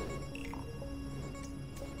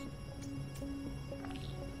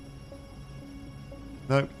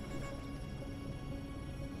 nope.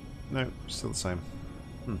 Nope, still the same.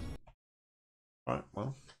 Right,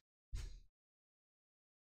 well.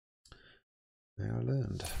 Now I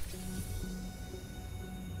learned.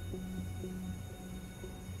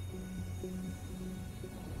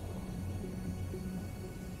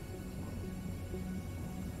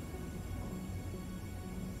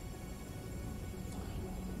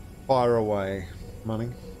 Fire away, money.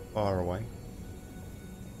 Fire away.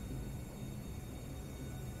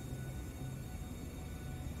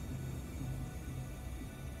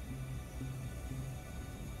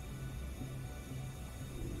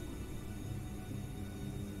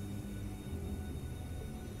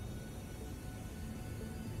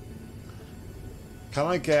 Can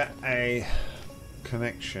I get a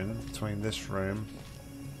connection between this room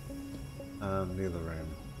and the other room?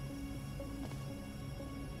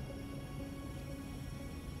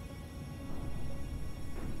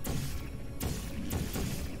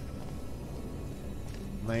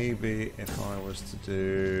 Maybe if I was to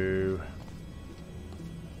do...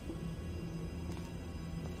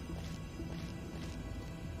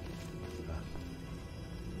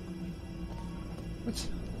 What?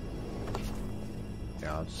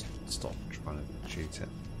 Yeah, I'll just stop trying to cheat it.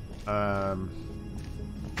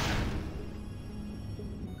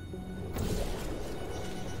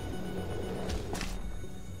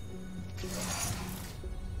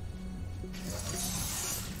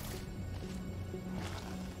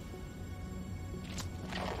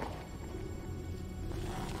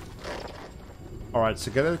 Alright,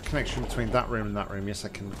 so get a connection between that room and that room. Yes, I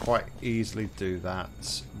can quite easily do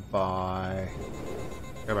that by...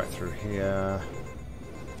 Go back through here.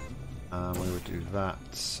 We would do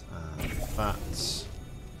that and that.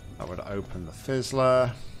 That would open the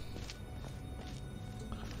fizzler.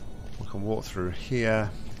 We can walk through here.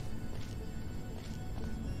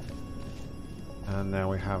 And now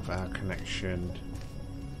we have our connection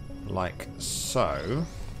like so.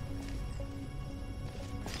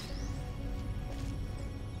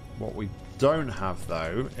 What we don't have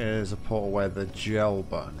though is a portal where the gel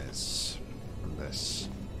button is from this.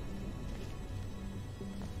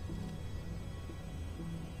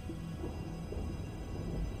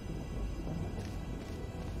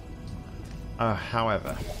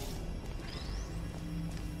 However,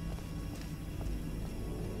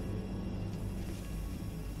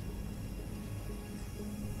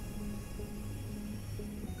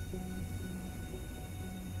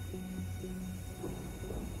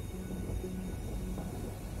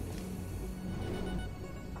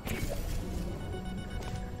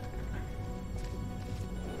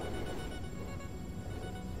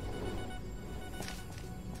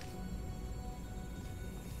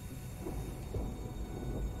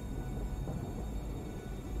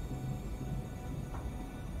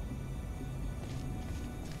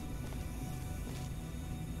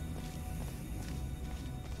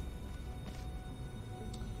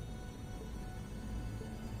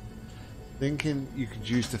 thinking you could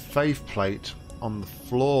use the faith plate on the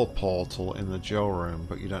floor portal in the gel room,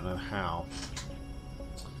 but you don't know how.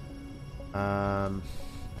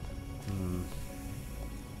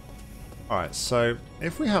 Alright, so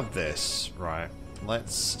if we have this, right,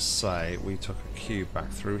 let's say we took a cube back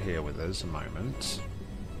through here with us a moment.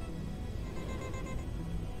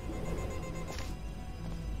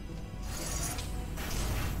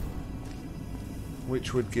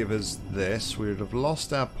 Which would give us this. We would have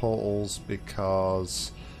lost our portals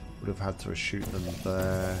because we would have had to shoot them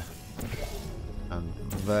there and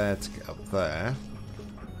there to get up there.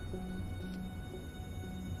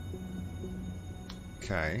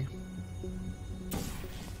 Okay.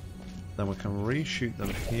 Then we can reshoot them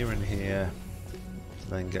here and here,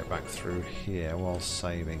 then get back through here while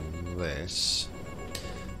saving this.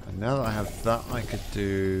 And now that I have that, I could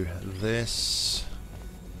do this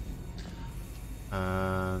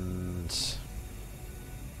and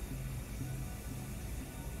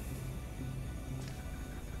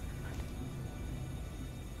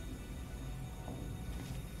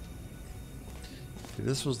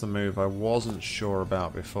this was the move I wasn't sure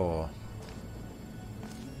about before.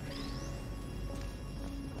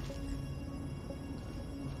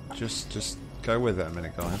 Just go with it a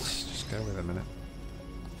minute, guys. Just go with it a minute.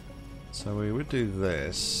 So we would do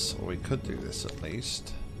this, or we could do this at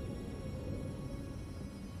least.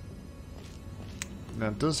 Now,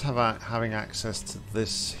 does having access to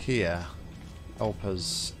this here help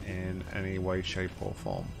us in any way, shape, or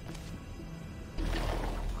form?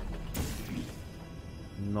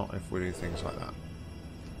 Not if we do things like that.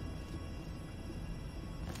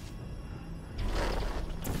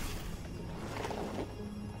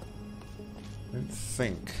 I don't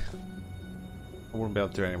think I wouldn't be able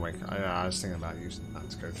to do it anyway. I was thinking about using that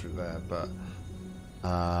to go through there, but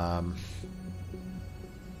I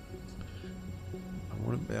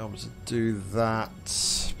wouldn't be able to do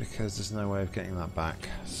that because there's no way of getting that back.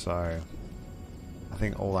 So I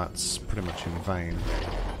think all that's pretty much in vain.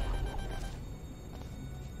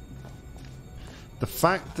 The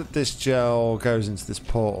fact that this gel goes into this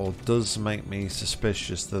portal does make me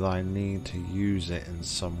suspicious that I need to use it in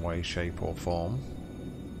some way, shape or form.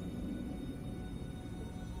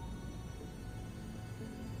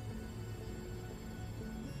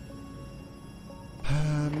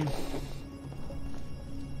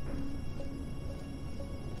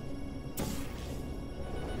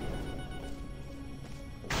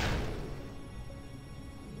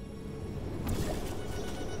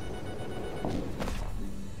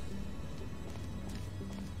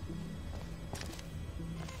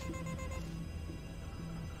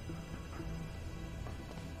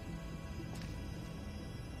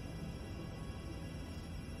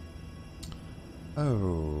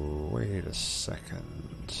 Oh, wait a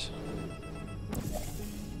second.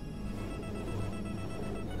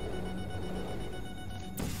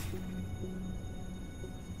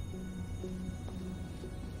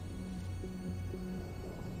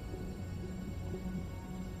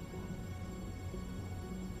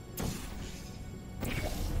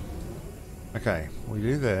 Okay, we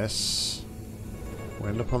do this. We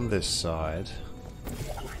end up on this side.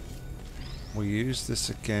 We use this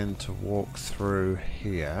again to walk through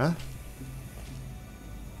here.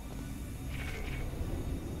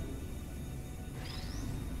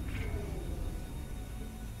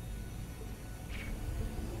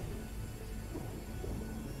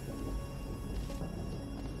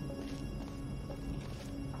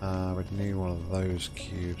 We'd need one of those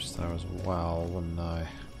cubes though as well, wouldn't I?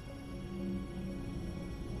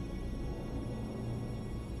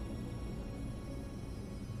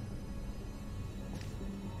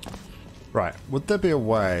 Right, would there be a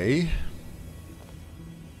way?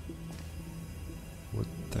 Would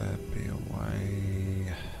there be a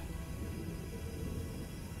way?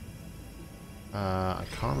 I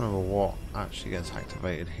can't remember what actually gets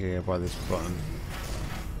activated here by this button.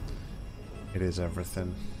 It is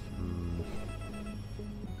everything.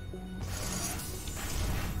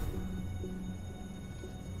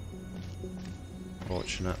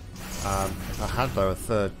 Fortunate. If I had though a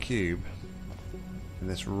third cube in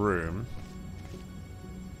this room,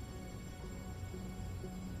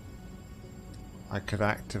 I could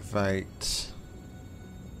activate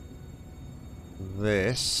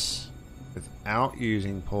this without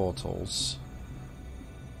using portals.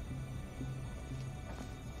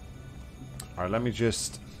 Alright, let's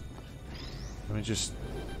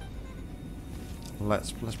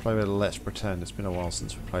play a bit of Let's Pretend. It's been a while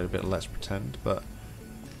since we played a bit of Let's Pretend, but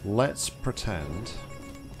let's pretend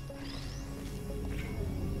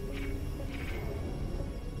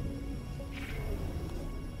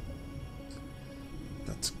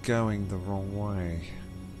that's going the wrong way.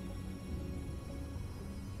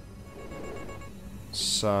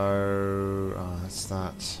 So that's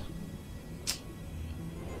that.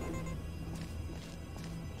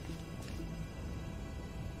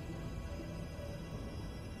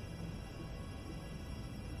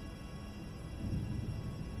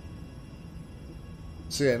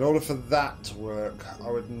 So yeah, in order for that to work,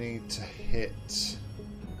 I would need to hit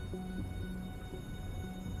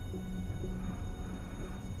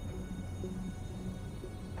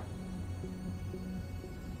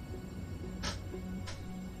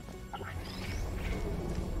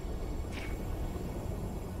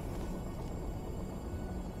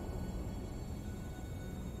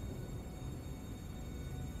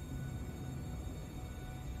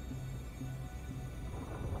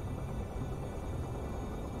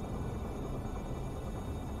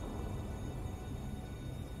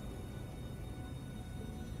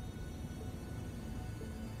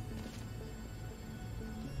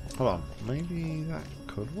Hold on. Maybe that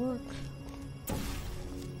could work?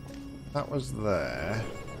 That was there.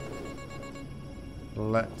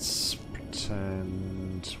 Let's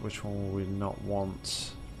pretend... Which one will we not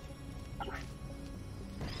want?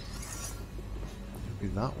 Be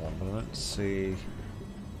that one, but I don't see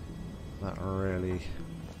that really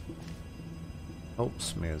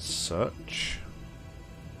helps me as such.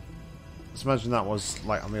 Let's imagine that was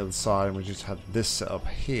like on the other side and we just had this set up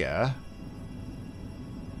here.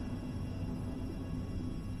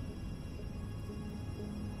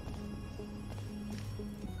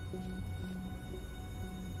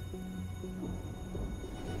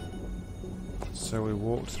 So we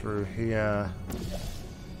walked through here.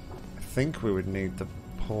 I think we would need the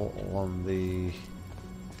portal on the...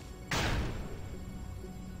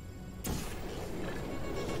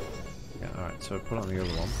 Yeah, alright, so put on the other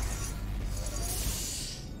one.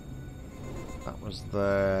 That was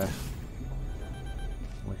there.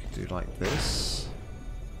 We could do like this.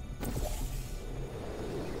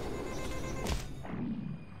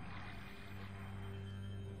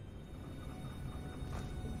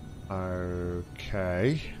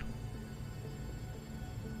 Okay.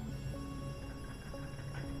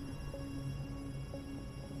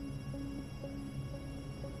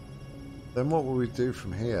 Then what will we do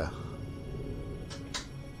from here?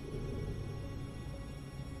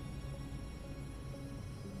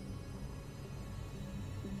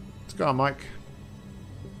 Let's go on, Mike.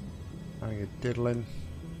 How are you diddling?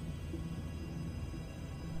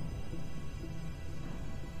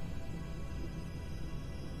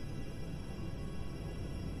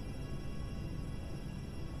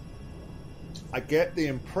 I get the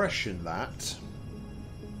impression that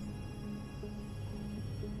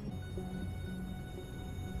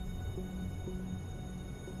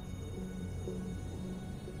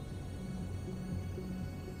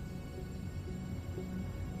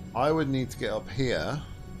I would need to get up here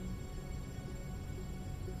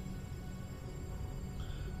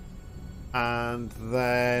and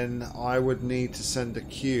then I would need to send a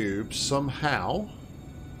cube somehow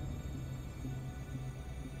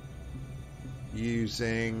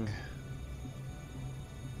using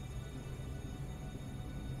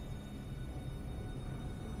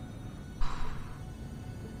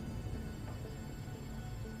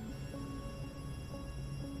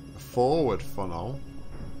a forward funnel.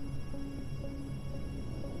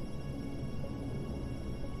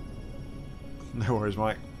 No worries,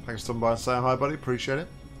 Mike. Thanks for stopping by and saying hi, buddy. Appreciate it.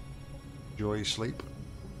 Enjoy your sleep.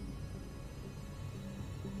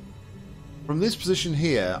 From this position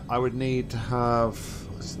here, I would need to have...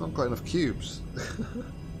 It's not got enough cubes.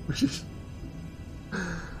 Which is...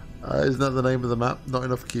 isn't that the name of the map? Not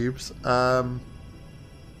enough cubes.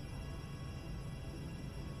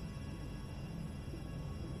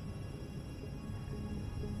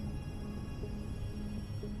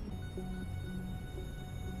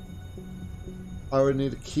 I would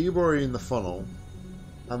need a cube already in the funnel,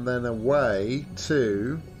 and then a way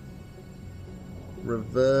to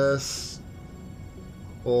reverse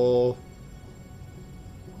or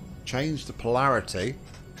change the polarity.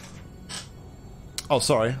 Oh,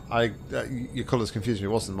 sorry, your colours confused me.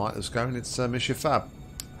 It wasn't Mike that was going. It's Mr. Fab.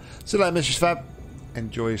 See you later, Mr. Fab.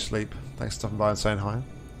 Enjoy your sleep. Thanks for stopping by and saying hi.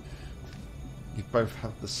 You both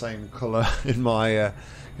have the same colour in my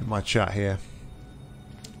chat here.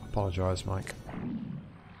 Apologise, Mike.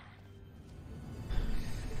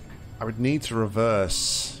 I would need to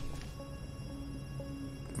reverse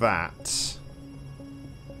that.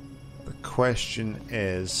 The question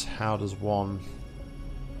is, how does one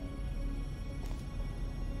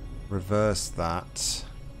reverse that?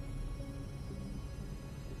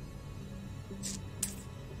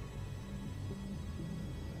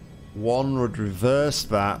 One would reverse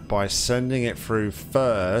that by sending it through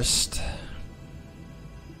first.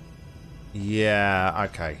 Yeah,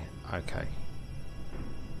 okay, okay.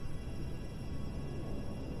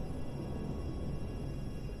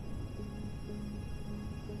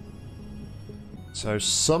 So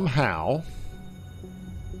somehow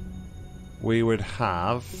we would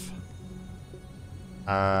have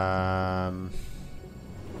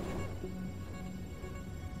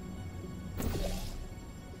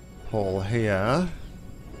Paul here.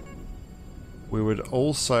 We would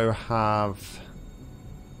also have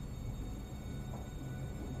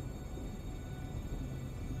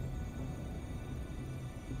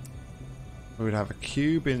a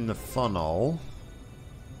cube in the funnel.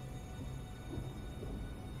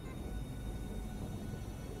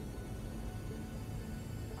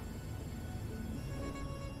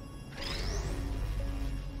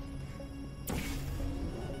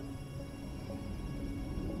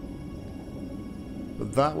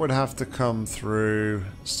 that would have to come through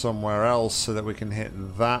somewhere else so that we can hit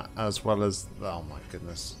that as well as... Oh my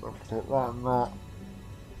goodness. Put that not.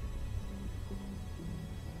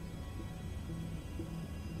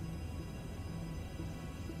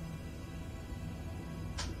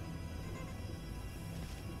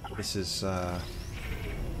 This is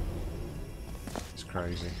it's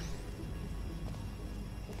crazy.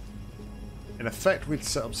 In effect, we'd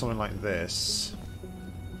set up something like this.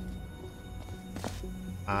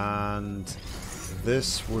 And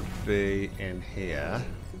this would be in here.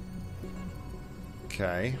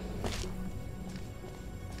 Okay.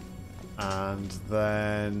 And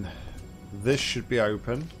then this should be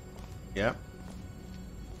open. Yep.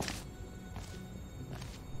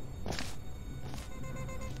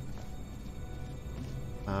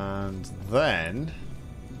 And then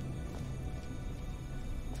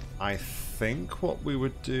I think what we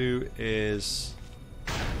would do is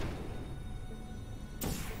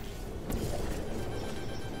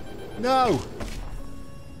no.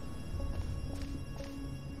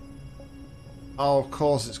 Oh, of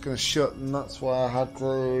course it's going to shut, and that's why I had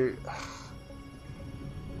to.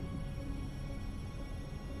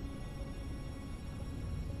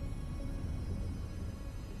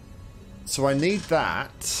 So I need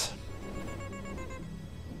that.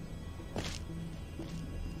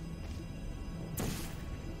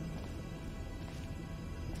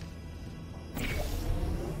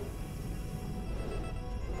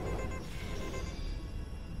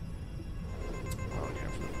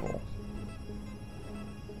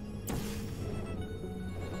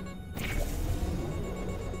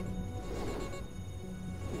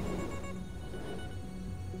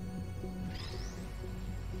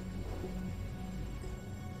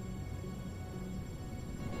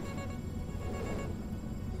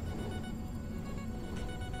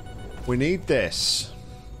 We need this.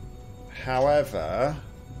 However,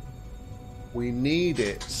 we need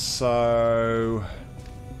it so...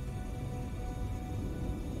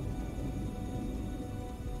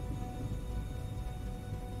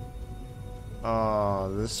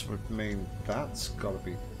 this would mean that's got to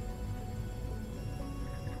be...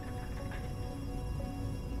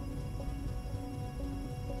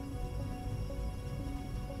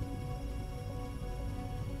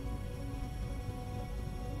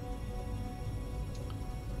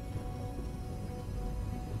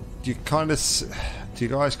 Do you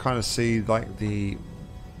guys kind of see like the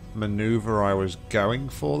maneuver I was going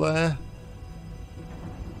for there?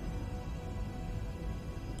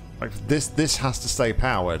 Like this has to stay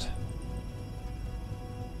powered.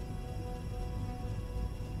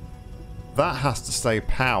 That has to stay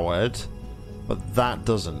powered, but that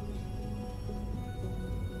doesn't.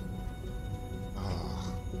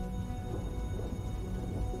 Oh.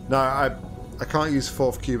 No, I can't use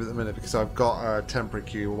fourth cube at the minute because I've got a temporary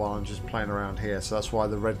cube while I'm just playing around here, so that's why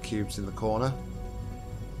the red cube's in the corner.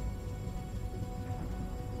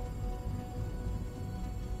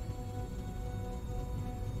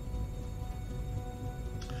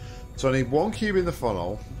 So I need one cube in the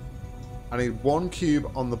funnel, I need one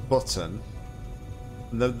cube on the button,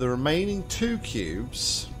 and the remaining two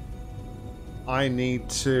cubes I need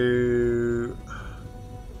to...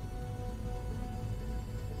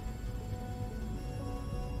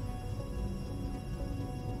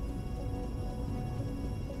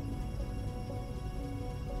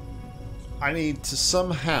 I need to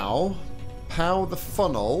somehow power the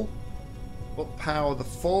funnel, but power the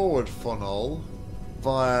forward funnel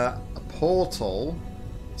via a portal,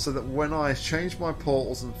 so that when I change my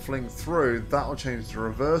portals and fling through, that will change the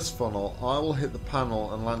reverse funnel. I will hit the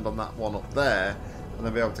panel and land on that one up there, and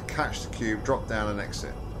then be able to catch the cube, drop down and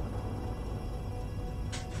exit.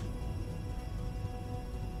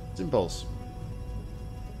 Impulse.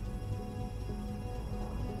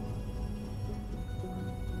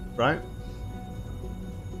 Right?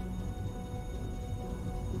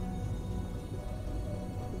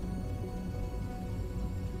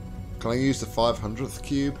 Can I use the 500th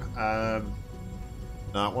cube? No,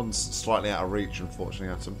 that one's slightly out of reach, unfortunately,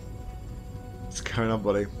 Atom. What's going on,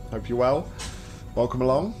 buddy? Hope you're well. Welcome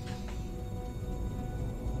along.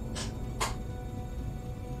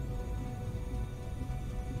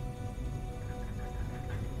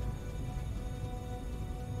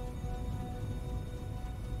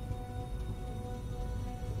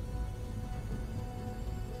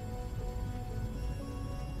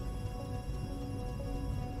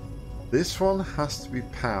 This one has to be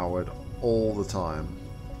powered all the time.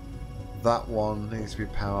 That one needs to be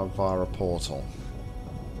powered via a portal.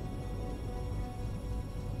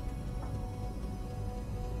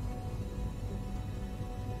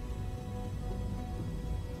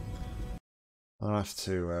 I have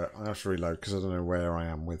to reload because I don't know where I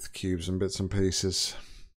am with cubes and bits and pieces.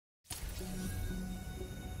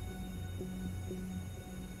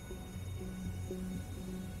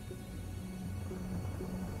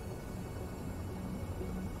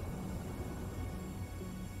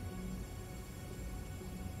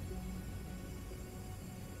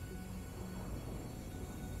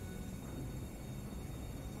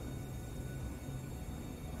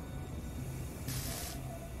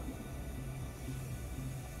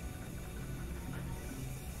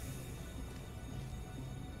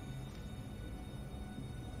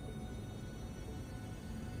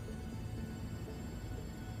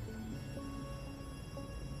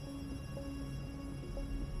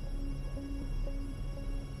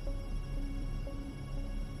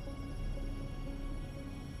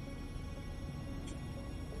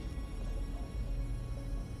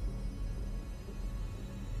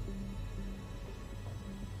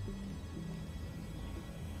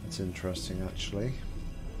 It's interesting, actually.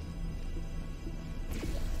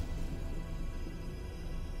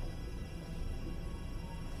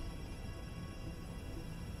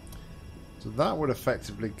 So that would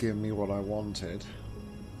effectively give me what I wanted.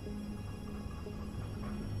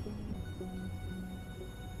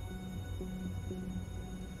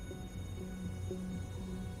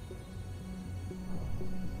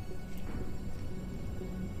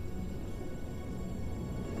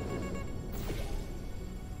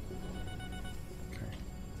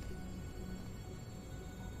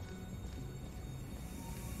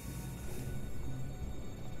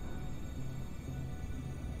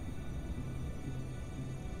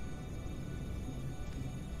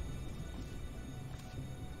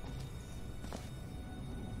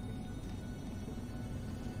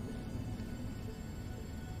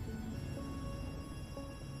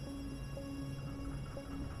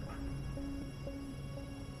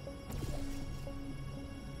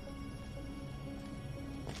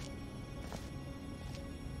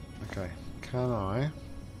 Okay, can I?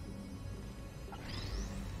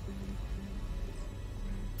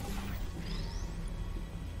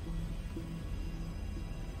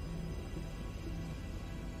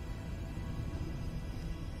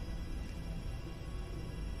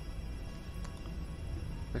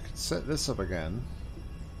 I could set this up again,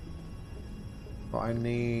 but I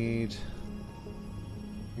need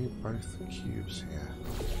both the cubes here.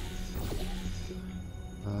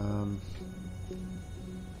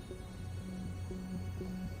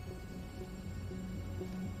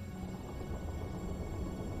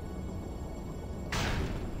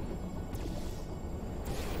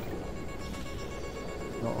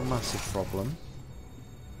 Not a massive problem.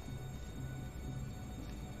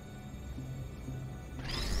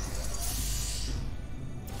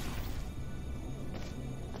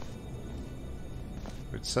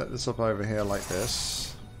 We'd set this up over here like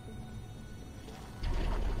this.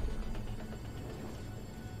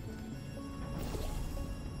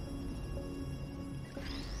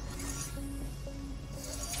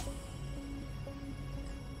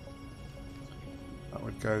 That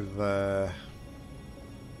would go there.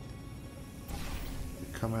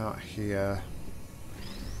 Come out here.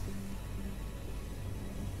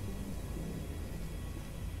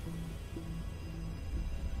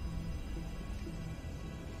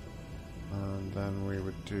 And then we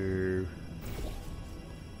would do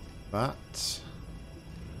that.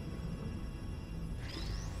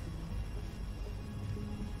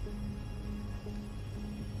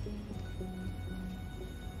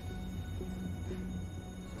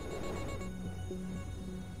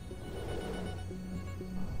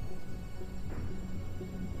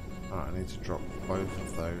 I need to drop both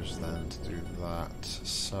of those then to do that.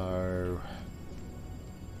 So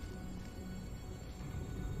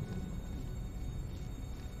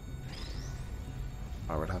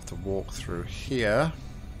I would have to walk through here.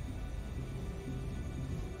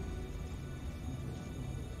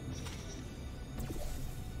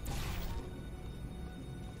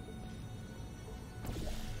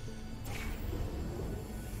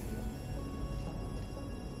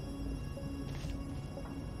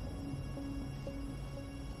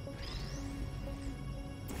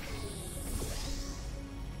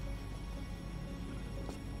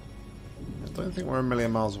 I don't think we're a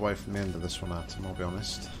million miles away from the end of this one, Atom, I'll be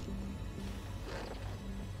honest.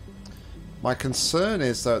 My concern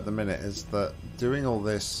is, though, at the minute, is that doing all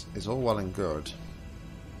this is all well and good,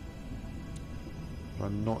 but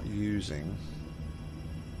I'm not using...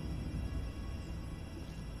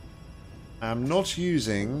 I'm not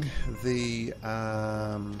using the...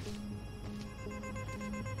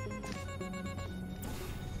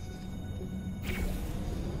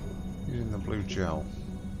 using the blue gel.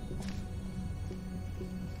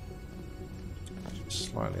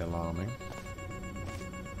 slightly alarming.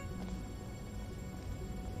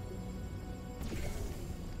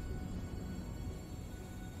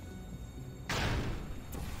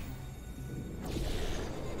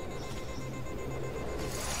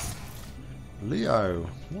 Leo,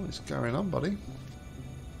 what is going on, buddy?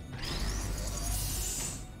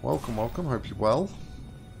 Welcome, welcome. Hope you're well.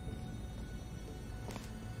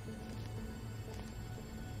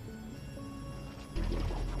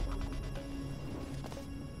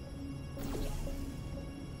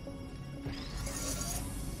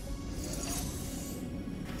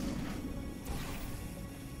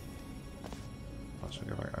 Let's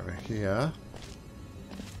go back over here.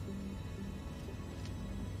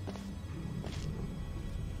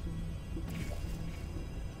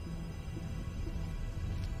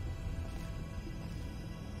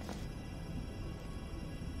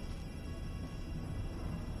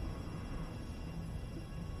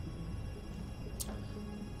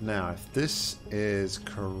 Now, if this is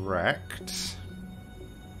correct,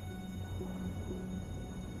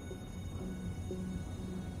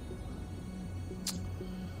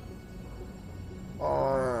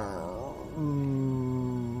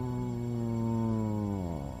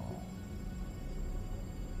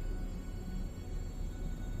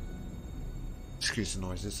 excuse the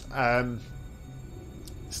noises.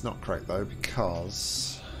 It's not correct though,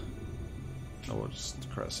 because we'll just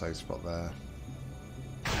create a save spot there.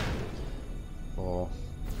 Or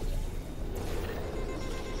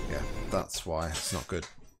yeah, that's why it's not good.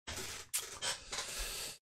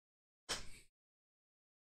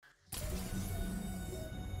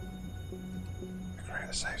 Create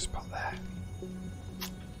a save spot there.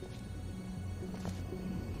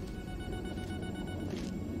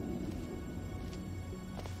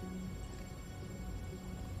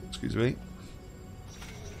 Excuse me.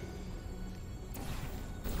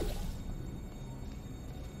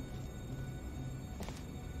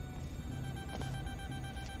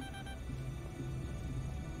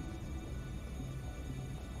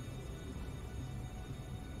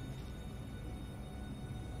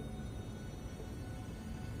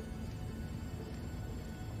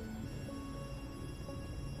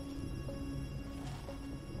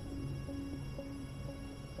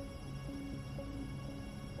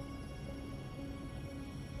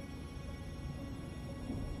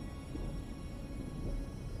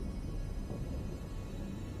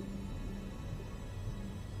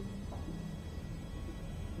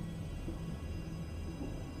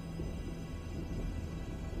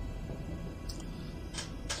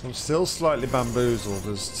 I'm still slightly bamboozled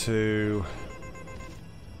as to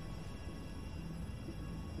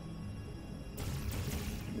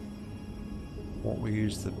what we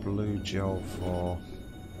use the blue gel for.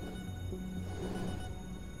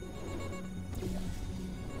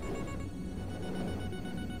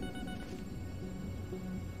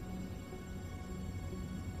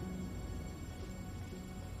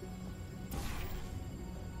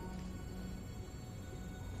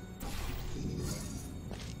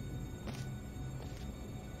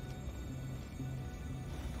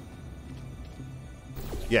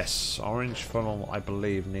 Yes, orange funnel I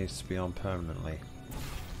believe needs to be on permanently.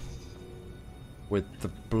 With the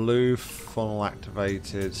blue funnel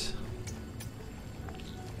activated.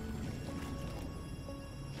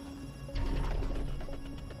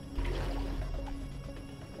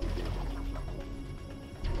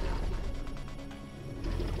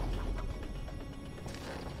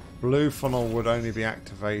 Blue funnel would only be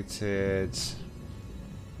activated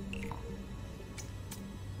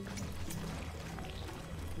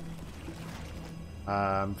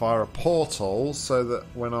via a portal, so that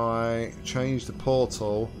when I change the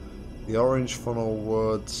portal, the orange funnel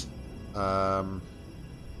would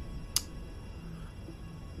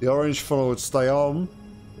stay on,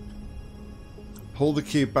 pull the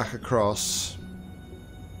cube back across,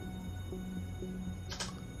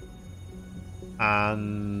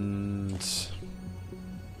 and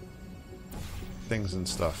things and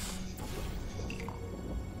stuff.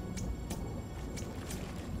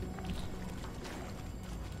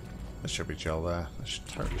 There should be gel there. There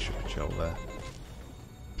totally should be gel there.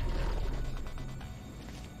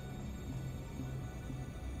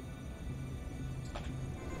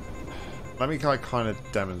 Let me kind of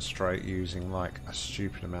demonstrate using like a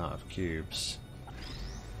stupid amount of cubes.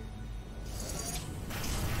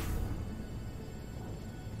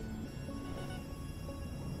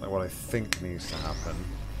 Like what I think needs to happen.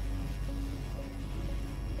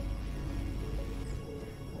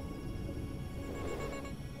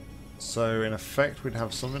 So in effect we'd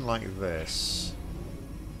have something like this,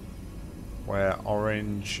 where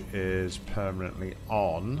orange is permanently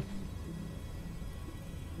on,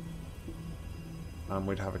 And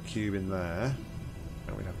we'd have a cube in there.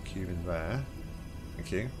 And we'd have a cube in there.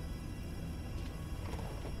 Thank you.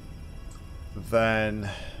 Then,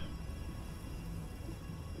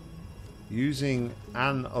 using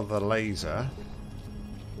another laser,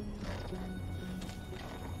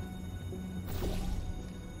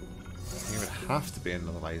 it would have to be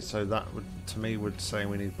another laser. So that would, to me, would say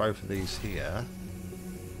we need both of these here.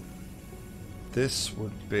 This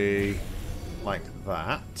would be like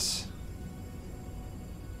that.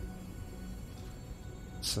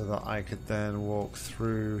 So that I could then walk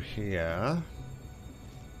through here.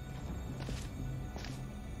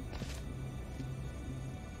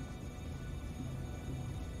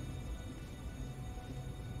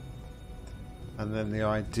 And then the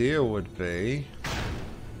idea would be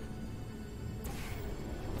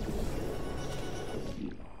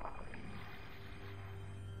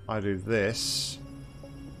I do this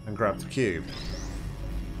and grab the cube.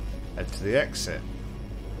 Head to the exit.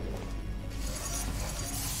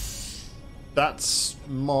 That's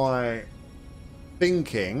my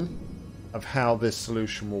thinking of how this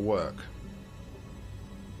solution will work.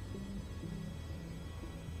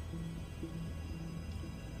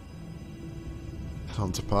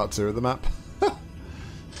 On to part 2 of the map.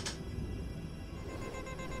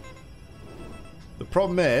 The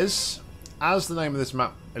problem is, as the name of this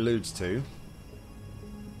map alludes to,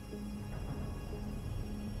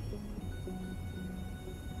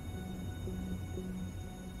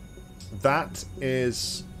 that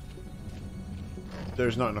is,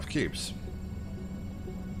 there's not enough cubes.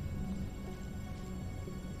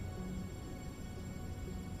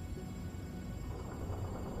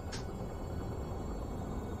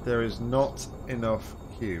 There is not enough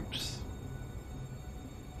cubes.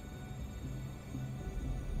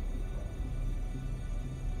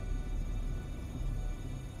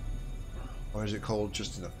 Or is it called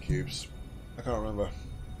just enough cubes? I can't remember.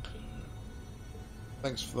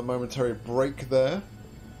 Thanks for the momentary break there.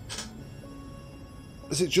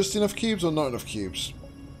 Is it just enough cubes or not enough cubes?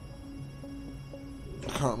 I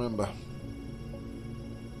can't remember.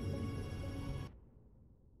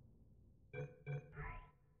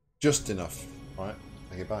 Just enough. Right,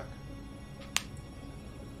 take it back.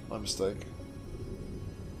 My mistake.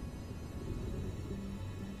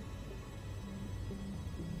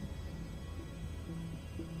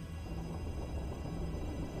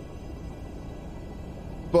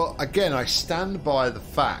 But again, I stand by the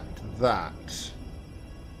fact that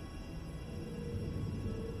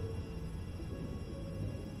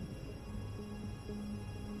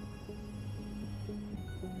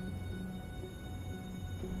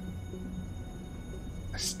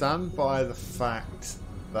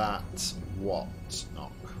what,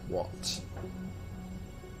 Nock, what?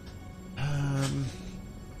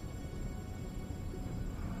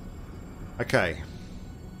 Okay.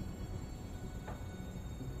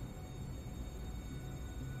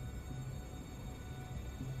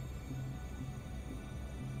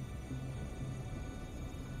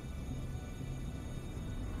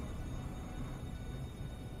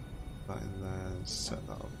 That in there, set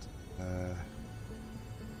that up there.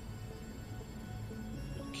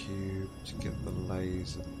 Cube to get the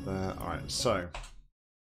laser there. Alright, so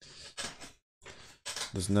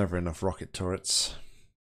there's never enough rocket turrets.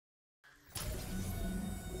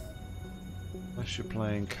 Unless you're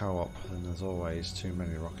playing co-op, then there's always too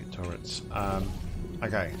many rocket turrets.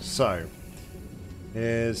 Okay, so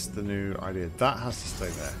here's the new idea. That has to stay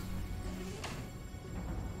there.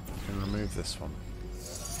 You can remove this one.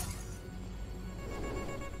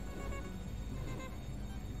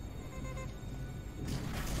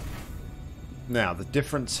 Now, the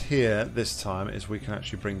difference here this time is we can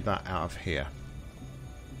actually bring that out of here.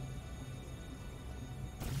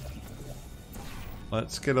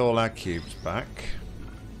 Let's get all our cubes back.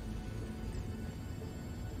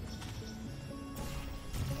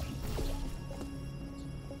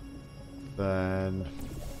 Then...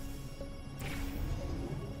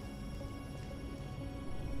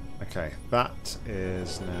 okay, that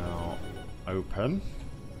is now open.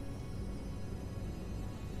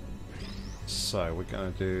 So we're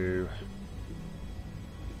going to do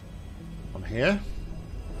on here.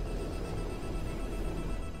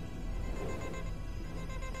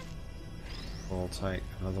 We'll take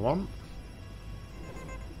another one.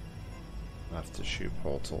 I have to shoot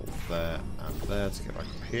portal there and there to get back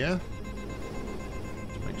up here.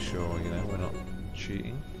 To make sure, you know, we're not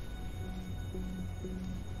cheating.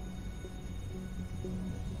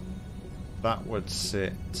 That would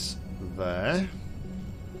sit there.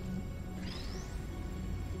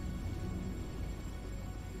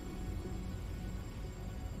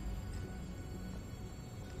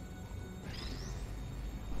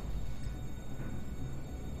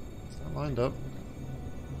 lined up.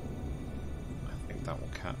 I think that will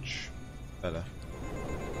catch better.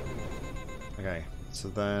 Okay, so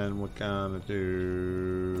then we're gonna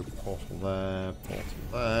do portal there,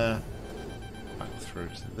 back through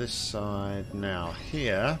to this side. Now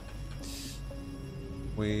here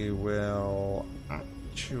we will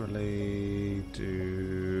actually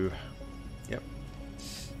do, yep,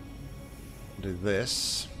 do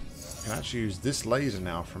this. I can actually use this laser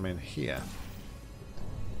now from in here.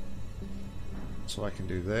 So I can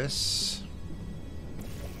do this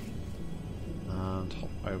and hop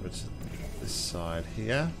over to this side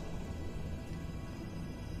here.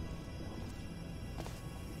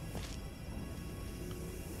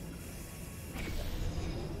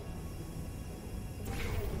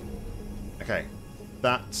 Okay,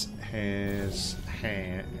 that has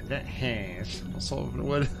what sort of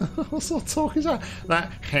word? What sort of talk is that?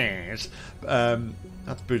 That has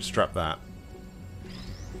let's bootstrap that.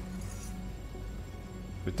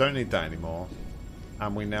 We don't need that anymore,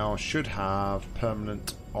 and we now should have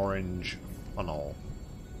permanent orange funnel.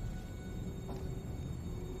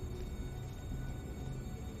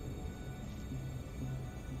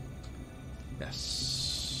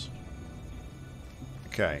 Yes.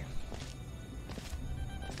 Okay.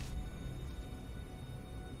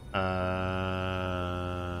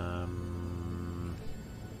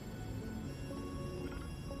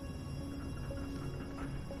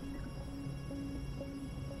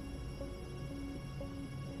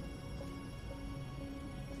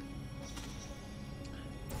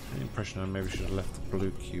 Any impression I maybe should have left the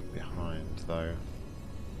blue cube behind, though.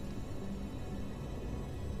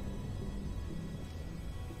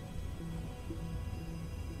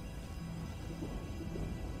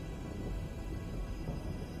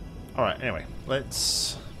 Alright, anyway,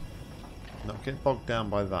 let's not get bogged down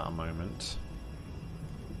by that a moment.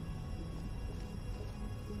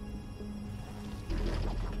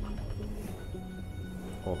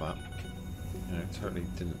 Or that. You know, totally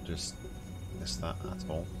didn't just miss that at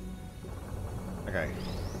all. Okay.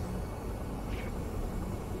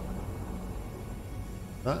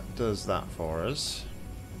 That does that for us.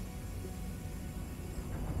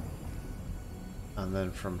 And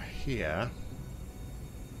then from here,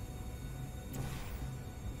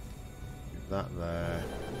 that there,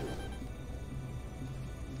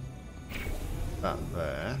 that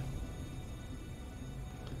there.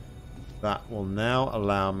 That will now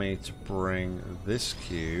allow me to bring this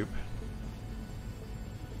cube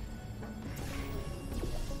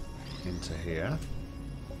into here.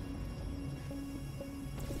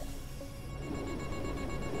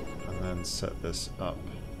 And then set this up.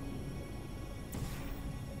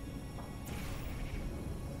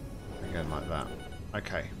 Again like that.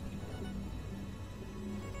 Okay.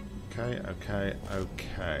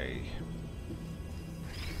 Okay.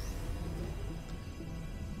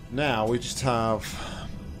 Now we just have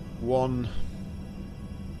one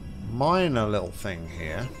minor little thing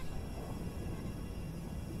here.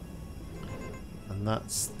 And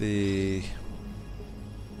that's the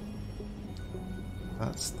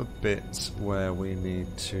bit where we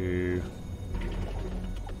need to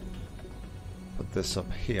put this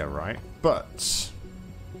up here, right? But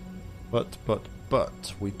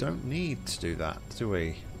we don't need to do that, do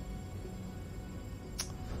we?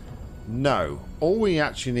 No. All we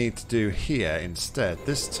actually need to do here instead,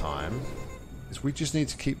 this time, is we just need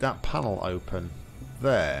to keep that panel open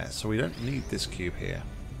there. So we don't need this cube here.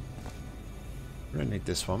 We don't need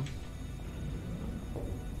this one.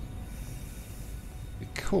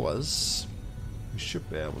 Because we should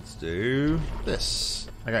be able to do this.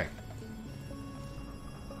 Okay.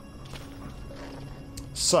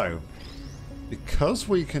 So, because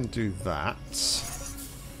we can do that,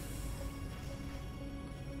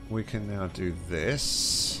 we can now do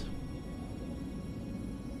this.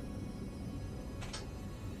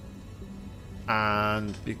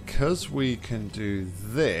 And because we can do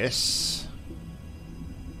this,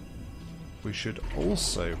 we should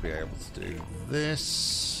also be able to do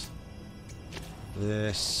this,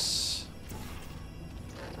 this,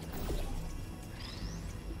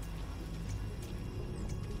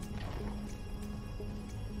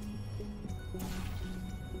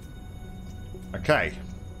 okay.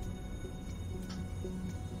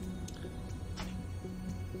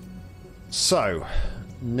 So,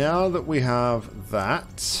 now that we have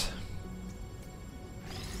that,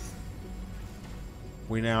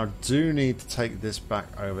 we now do need to take this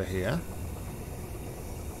back over here.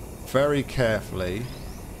 Very carefully.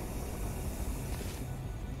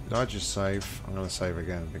 Did I just save? I'm going to save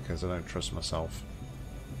again because I don't trust myself.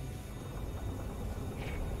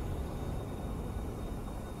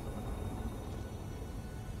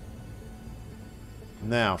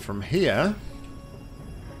 Now, from here,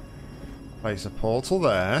 place a portal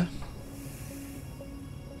there.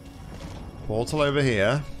 Portal over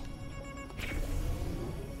here.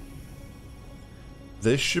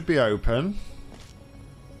 This should be open.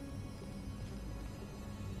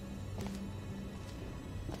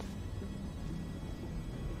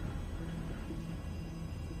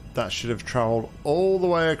 That should have travelled all the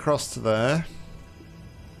way across to there.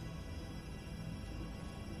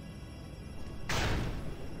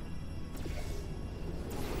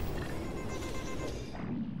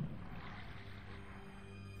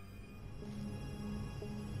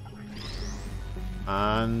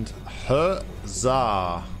 And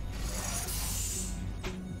huzzah!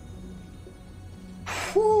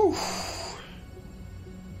 Whew.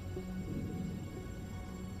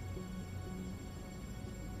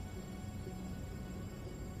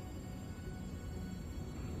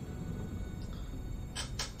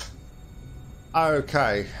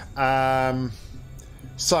 Okay,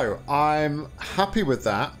 so I'm happy with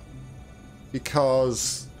that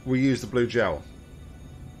because we use the blue gel.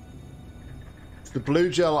 The blue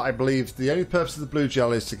gel, I believe, the only purpose of the blue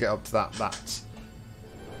gel is to get up to that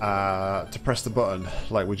to press the button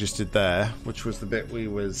like we just did there, which was the bit we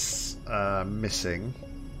was missing.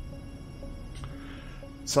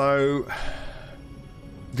 So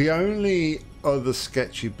the only other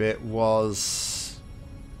sketchy bit was,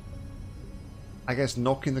 I guess,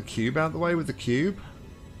 knocking the cube out of the way with the cube.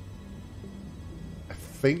 I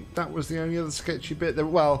think that was the only other sketchy bit.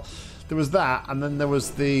 Well, there was that, and then there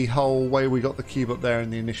was the whole way we got the cube up there in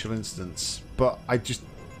the initial instance. But I just,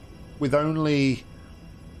 with only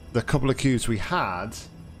the couple of cubes we had,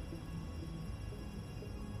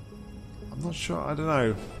 I'm not sure. I don't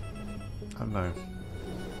know. I don't know.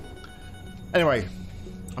 Anyway,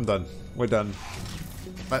 I'm done. We're done.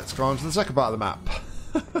 Let's go on to the second part of the map.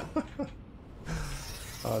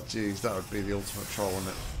 Oh, jeez, that would be the ultimate troll, wouldn't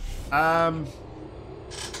it?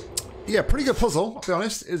 Yeah, pretty good puzzle, I'll be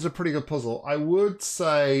honest. It's a pretty good puzzle. I would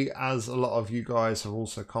say, as a lot of you guys have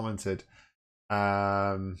also commented,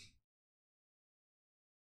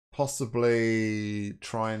 possibly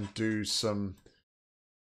try and do some,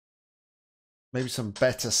 maybe some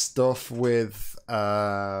better stuff with,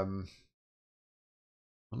 well,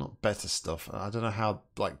 not better stuff, I don't know how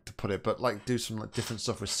like to put it, but like do some like different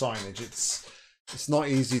stuff with signage. It's not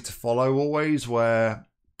easy to follow always where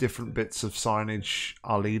different bits of signage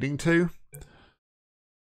are leading to.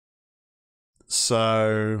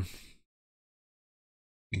 So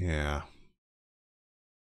yeah.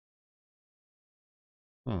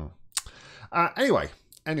 Anyway,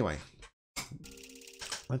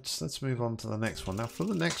 let's move on to the next one. Now for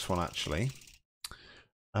the next one, actually,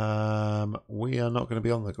 we are not going to be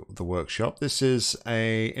on the workshop. This is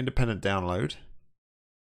a independent download,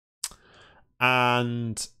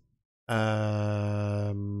 and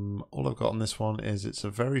all I've got on this one is it's a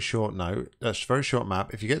very short note. That's a very short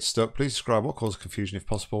map. If you get stuck, please describe what caused confusion if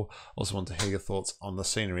possible. Also want to hear your thoughts on the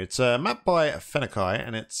scenery. It's a map by Fennecai,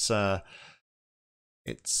 and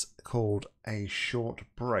it's called A Short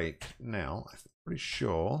Break. Now, I'm pretty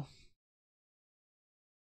sure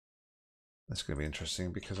that's going to be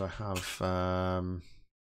interesting because I have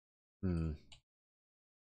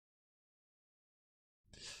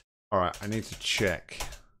Alright, I need to check.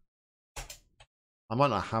 I might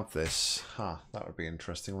not have this. That would be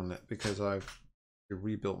interesting, wouldn't it? Because I've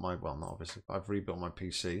rebuilt my, well, not obviously, I've rebuilt my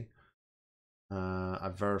PC.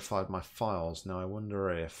 I've verified my files. Now I wonder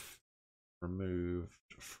if removed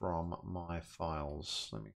from my files.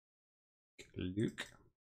 Let me look.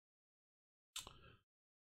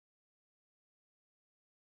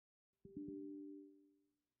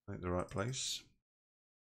 Make the right place.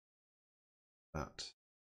 That.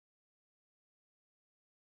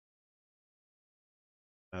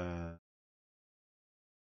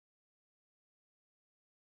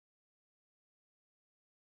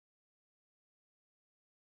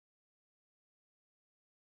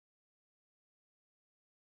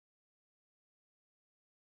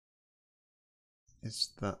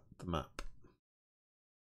 Is that the map?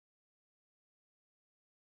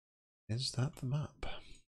 Is that the map?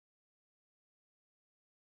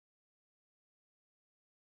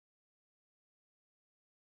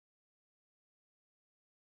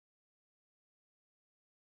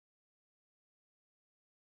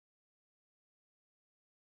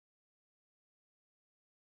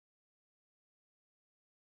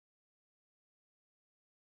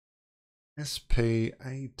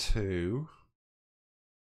 SPA2.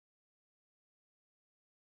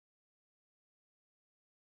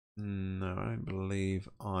 No, I don't believe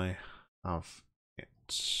I have it.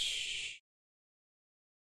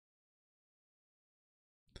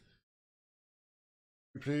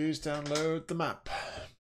 Please download the map.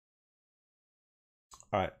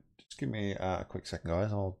 Alright, just give me a quick second,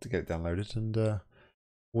 guys. I'll get it downloaded and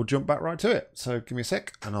we'll jump back right to it. So give me a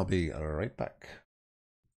sec and I'll be right back.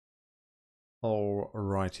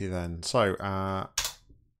 Alrighty then. So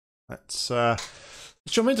let's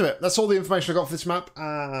jump into it. That's all the information I got for this map.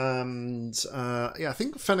 And yeah, I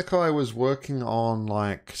think Fennecai was working on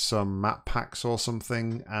like some map packs or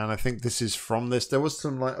something, and I think this is from this. There was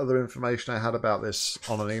some like other information I had about this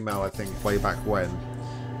on an email, I think, way back when.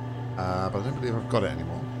 But I don't believe I've got it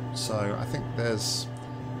anymore. So I think there's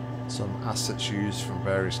some assets used from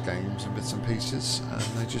various games and bits and pieces, and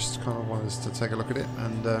they just kind of want us to take a look at it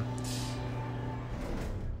and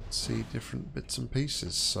see different bits and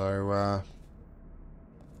pieces. So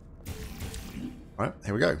right,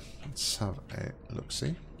 here we go. Let's have a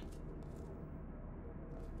look-see.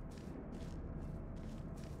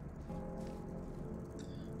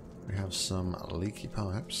 We have some leaky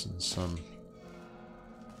pipes and some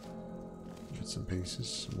bits and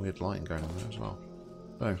pieces. Some weird lighting going on there as well.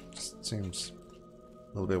 So, it seems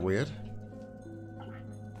a little bit weird.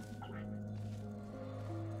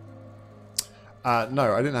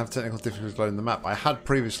 No, I didn't have technical difficulties loading the map. I had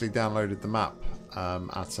previously downloaded the map,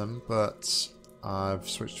 Atom, but I've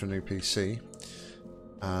switched to a new PC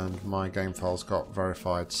and my game files got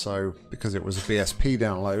verified. So, because it was a BSP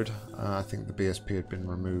download, I think the BSP had been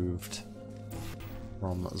removed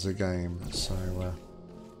from the game. So,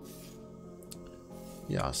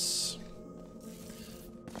 yes.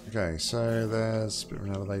 Okay, so there's a bit of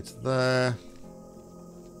an elevator there.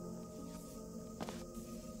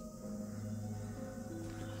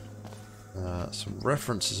 Some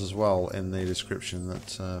references as well in the description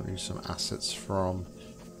that use some assets from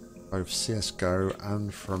both CSGO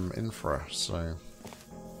and from Infra. So,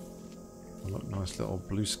 look, nice little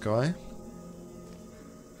blue sky.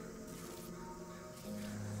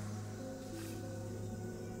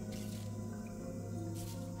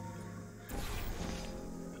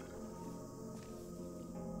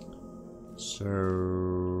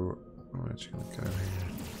 So, where's it going to go here?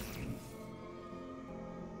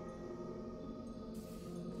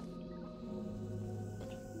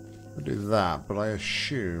 I'll do that, but I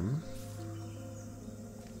assume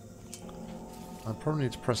I probably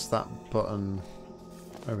need to press that button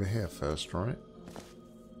over here first, right?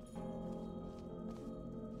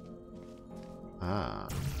 Ah.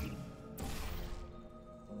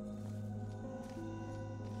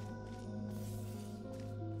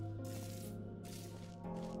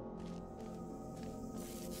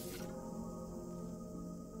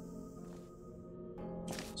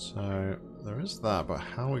 So there is that, but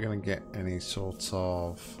how are we going to get any sort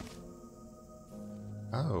of...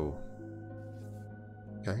 Oh.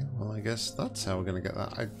 Okay, well I guess that's how we're going to get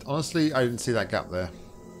that. Honestly, I didn't see that gap there.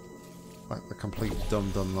 Like the complete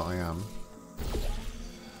dum-dum that I am.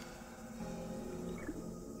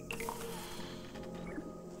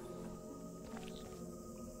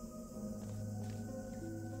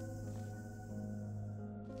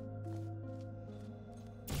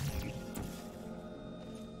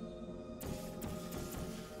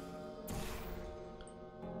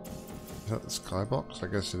 Is that the skybox? I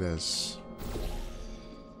guess it is.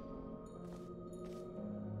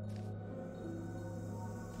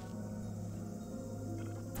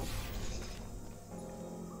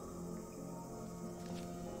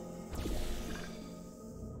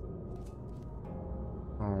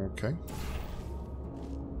 Okay.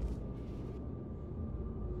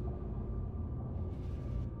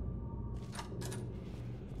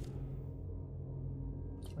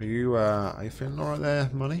 Are you feeling alright there,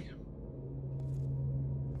 Money?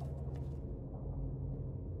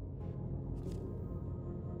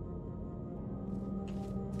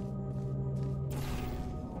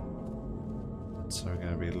 So we're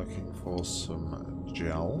going to be looking for some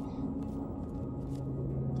gel.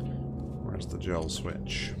 Where's the gel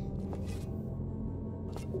switch?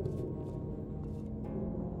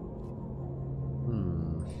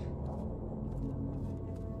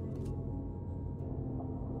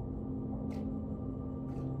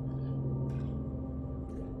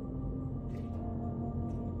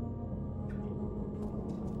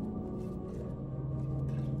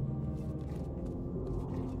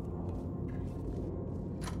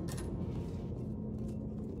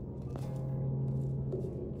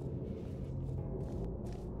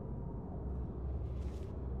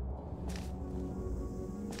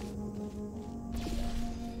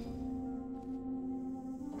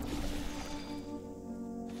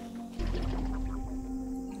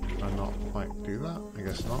 Do that? I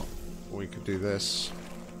guess not. We could do this,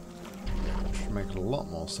 which would make a lot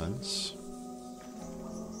more sense.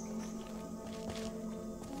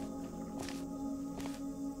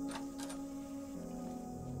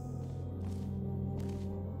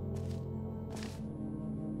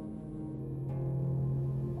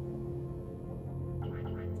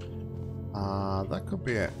 could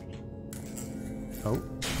be it. Oh.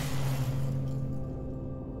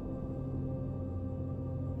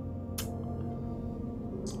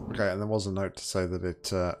 Okay, and there was a note to say that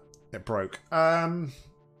it broke.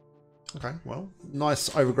 Okay, well,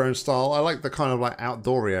 nice overgrown style. I like the kind of like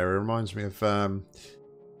outdoory area. It reminds me of I don't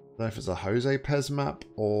know if it's a Jose Pez map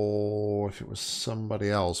or if it was somebody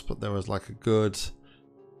else, but there was like a good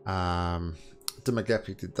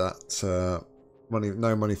Demagepi did that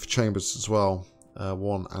No Money for Chambers as well,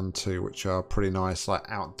 1 and 2, which are pretty nice, like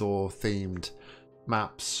outdoor themed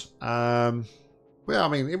maps. But yeah, I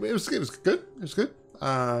mean, it was good. It was good.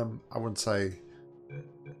 I wouldn't say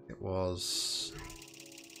it was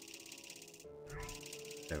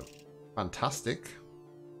fantastic,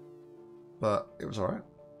 but it was alright.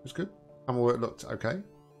 It was good. And it looked okay.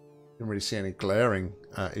 Didn't really see any glaring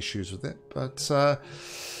issues with it, but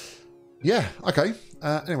yeah, okay.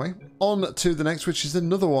 Anyway, on to the next, which is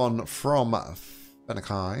another one from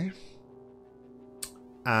Fennecai.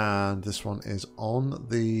 And this one is on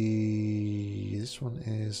the... This one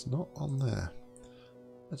is not on there.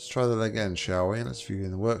 Let's try that again, shall we? Let's view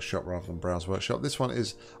in the workshop rather than browse workshop. This one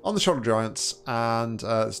is on the Shoulder Giants, and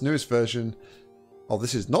it's newest version. Oh,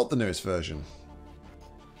 this is not the newest version.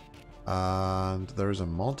 And there is a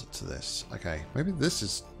mod to this. Okay, maybe this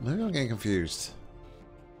is... Maybe I'm getting confused.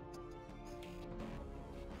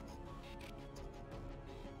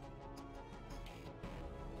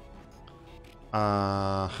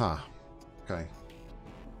 Okay.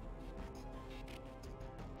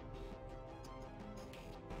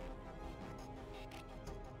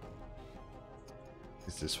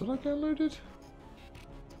 Is this what I downloaded?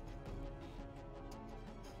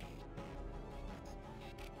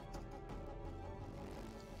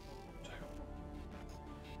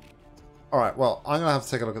 Alright, well, I'm going to have to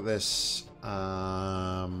take a look at this.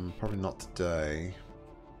 Probably not today.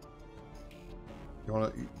 You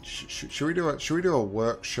want to? Should we do a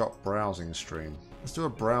workshop browsing stream? Let's do a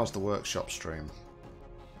browse the workshop stream.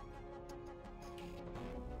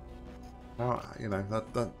 Oh, you know,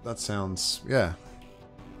 that sounds, yeah.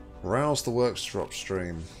 Browse the workshop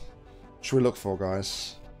stream. What should we look for,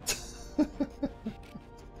 guys?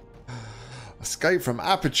 Escape from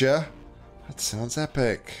Aperture. That sounds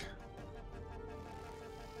epic.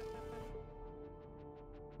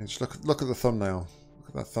 Just look at the thumbnail. Look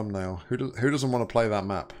at that thumbnail. Who doesn't want to play that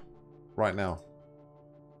map right now?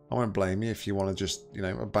 I won't blame you if you want to just, you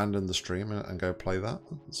know, abandon the stream and go play that.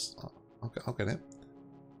 I'll get it.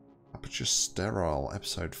 Aperture Sterile,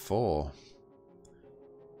 episode 4.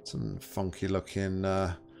 Some funky looking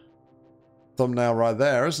thumbnail right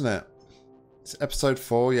there, isn't it? It's episode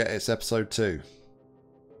 4, yeah, it's episode 2.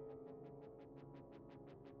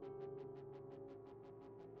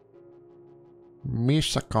 Me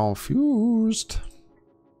so confused.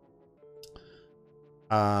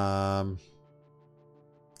 Oh,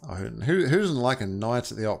 who doesn't like a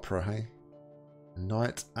night at the opera, hey? A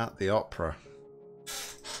night at the opera.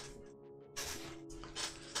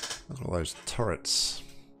 Look at all those turrets.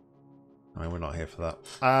 I mean, we're not here for that.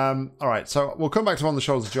 Alright, so we'll come back to On the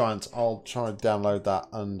Shoulders of Giants. I'll try and download that,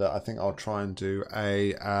 and I think I'll try and do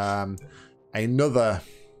a another...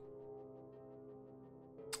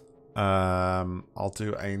 I'll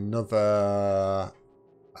do another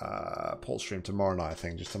port stream tomorrow night, I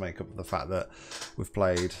think, just to make up for the fact that we've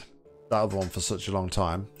played that other one for such a long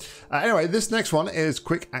time. Anyway, this next one is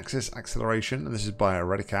Quick Access Acceleration, and this is by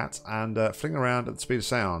NeoKat, and fling around at the speed of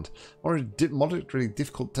sound. Moderately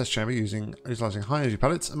difficult test chamber utilizing high energy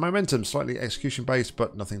pellets and momentum, slightly execution based,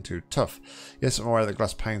 but nothing too tough. Yes, I'm aware that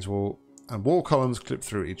glass panes and wall columns clip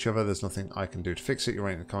through each other. There's nothing I can do to fix it. Your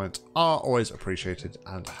rating and comments are always appreciated,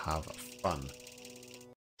 and have fun.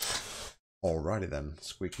 Alrighty then,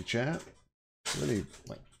 squeaky chair. Really,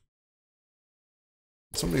 like,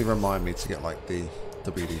 somebody remind me to get like the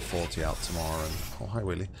WD-40 out tomorrow, and oh hi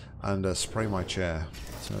Willie, and spray my chair.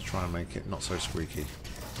 So I'll try and make it not so squeaky.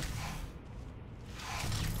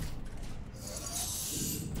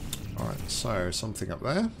 Alright, so something up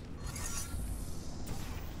there.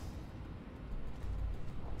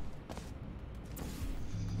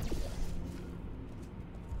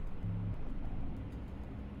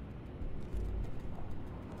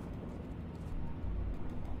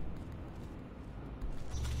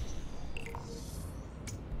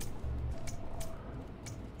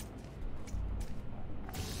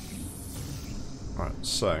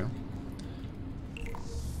 So,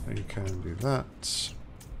 we can do that,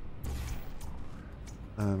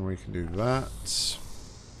 and we can do that,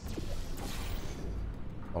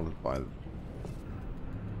 followed by...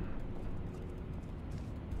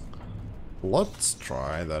 Let's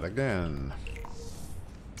try that again.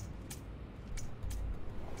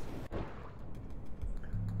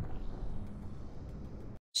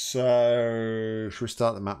 So, should we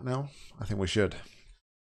start the map now? I think we should.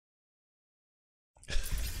 I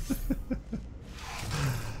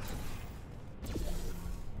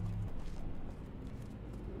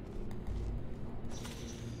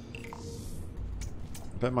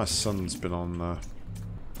bet my son's been on. I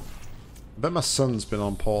bet my son's been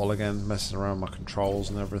on Portal again, messing around with my controls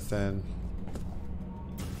and everything.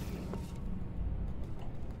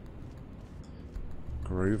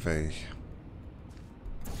 Groovy.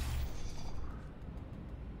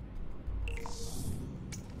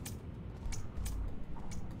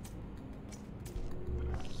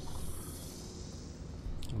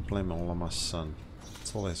 I blame it all on my son.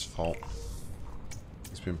 It's all his fault.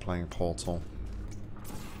 He's been playing Portal.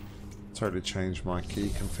 Totally changed my key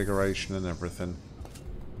configuration and everything.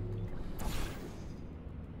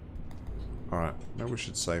 Alright, maybe we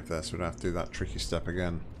should save this. We don't have to do that tricky step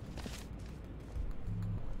again.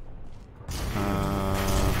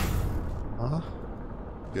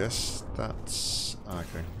 Yes, that's...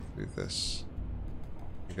 okay, do this.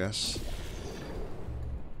 I guess.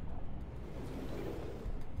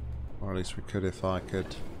 Or at least we could if I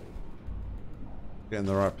could get in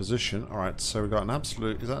the right position. Alright, so we've got an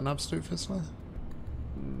absolute... is that an absolute fizzler?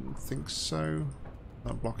 I think so.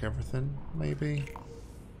 That block everything, maybe?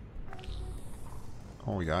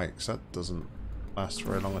 Oh yikes, that doesn't last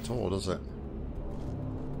very long at all, does it?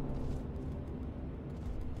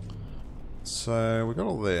 So we got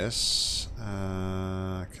all this.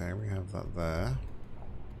 Okay, we have that there.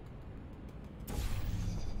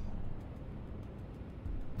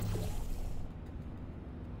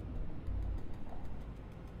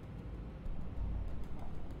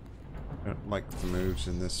 I don't like the moves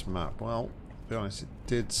in this map. Well, to be honest, it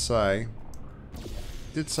did say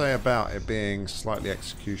about it being slightly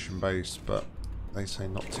execution based, but they say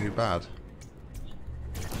not too bad.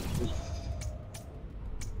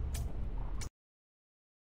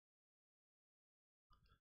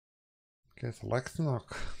 Get like the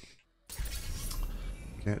Nock.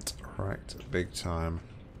 Get wrecked big time.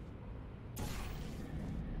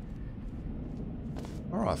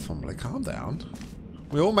 Alright, Fumbly, calm down.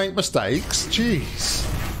 We all make mistakes. Jeez.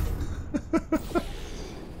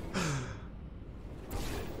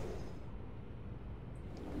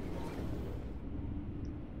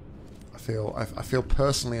 I feel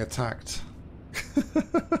personally attacked.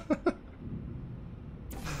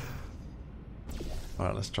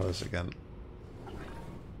 Alright, let's try this again.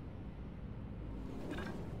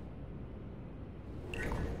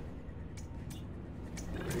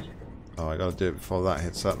 Oh, I gotta do it before that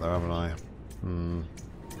hits that though, haven't I? Hmm.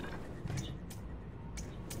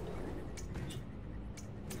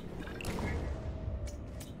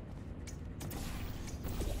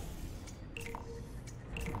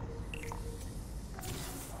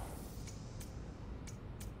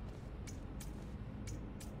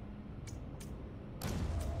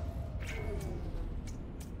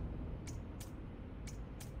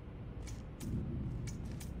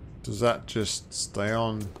 Does that just stay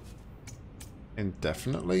on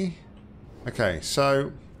indefinitely? Okay,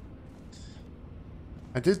 so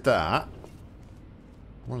I did that.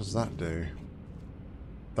 What does that do?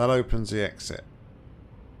 That opens the exit.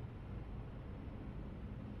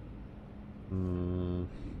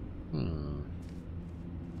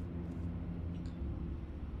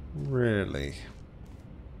 Really?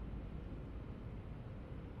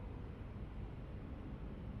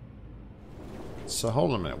 So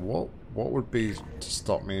hold on a minute, what would be to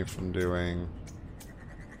stop me from doing...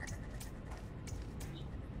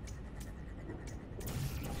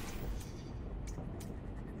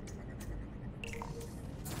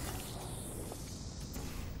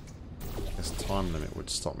 This time limit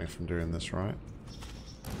would stop me from doing this, right?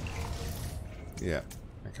 Yeah,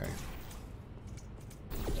 okay.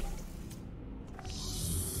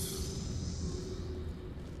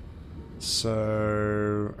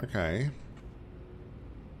 So, okay.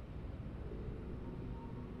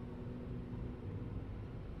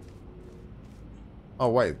 Oh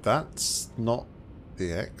wait, that's not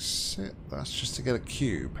the exit. That's just to get a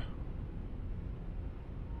cube.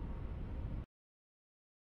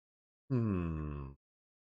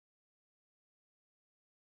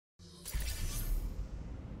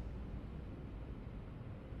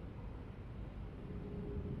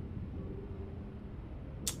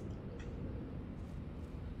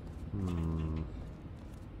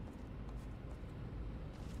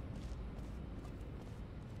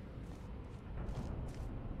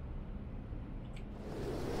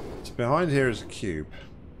 So behind here is a cube.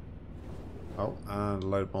 Oh, and a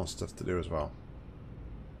load more stuff to do as well.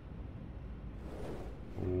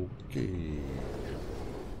 Okay.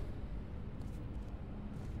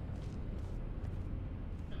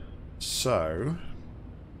 So...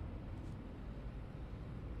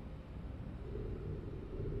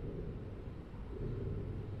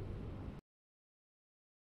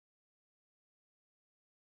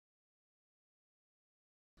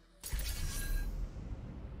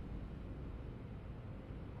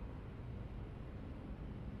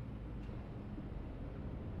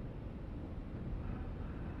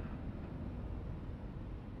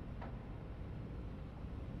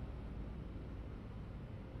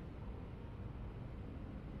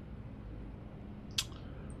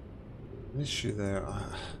 issue there. I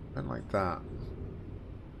don't like that.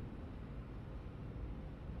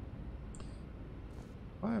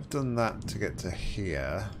 I have done that to get to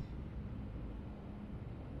here.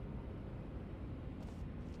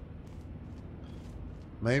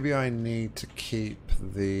 Maybe I need to keep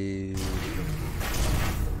the...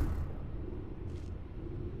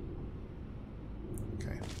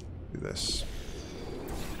 Okay, do this.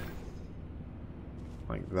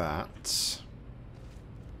 Like that.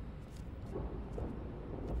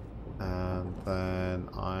 And then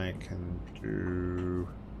I can do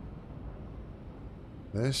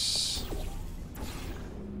this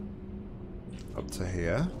up to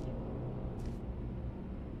here.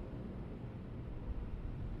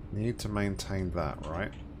 Need to maintain that,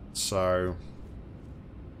 right? So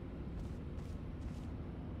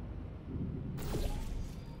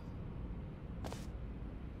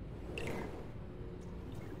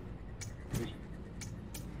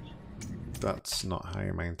that's not how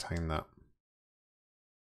you maintain that.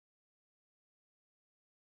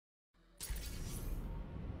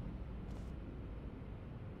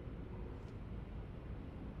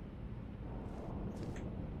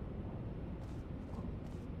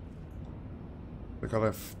 We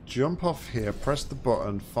gotta jump off here, press the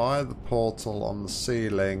button, fire the portal on the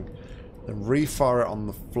ceiling, then refire it on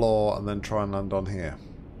the floor, and then try and land on here.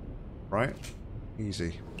 Right?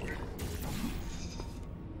 Easy.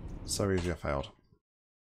 So easy I failed.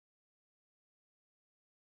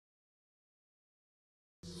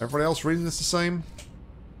 Everybody else reading this the same?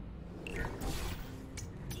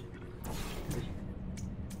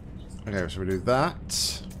 Okay, so we do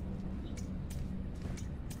that.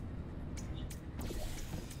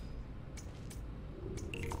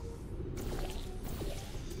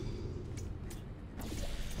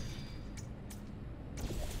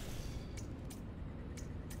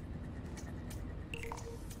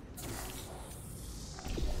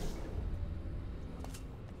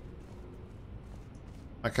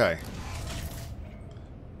 Okay.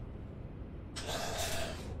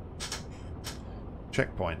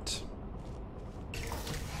 Checkpoint.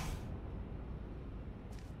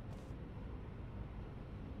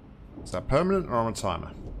 Is that permanent or on a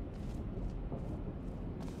timer?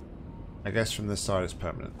 I guess from this side it's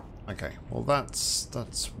permanent. Okay, well that's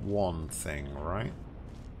one thing, right?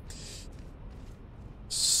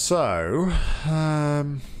 So,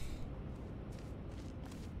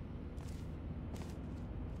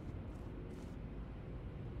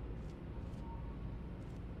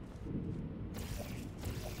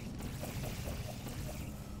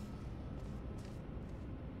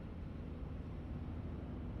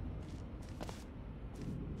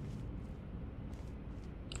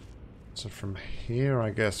 so from here,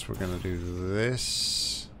 I guess we're going to do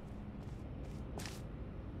this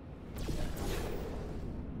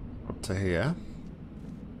up to here.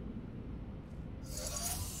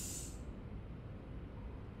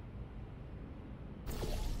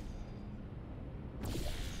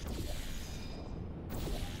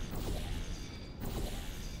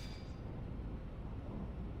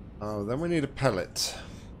 Oh, then we need a pellet.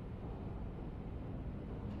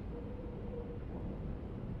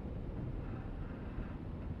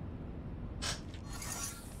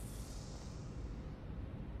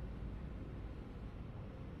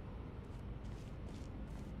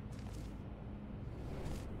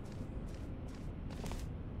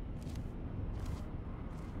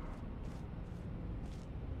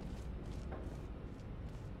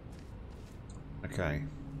 Okay.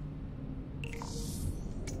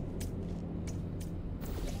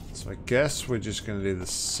 So I guess we're just going to do the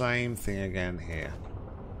same thing again here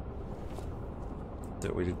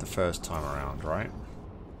that we did the first time around, right?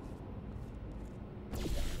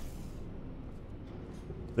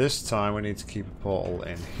 This time we need to keep a portal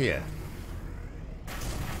in here.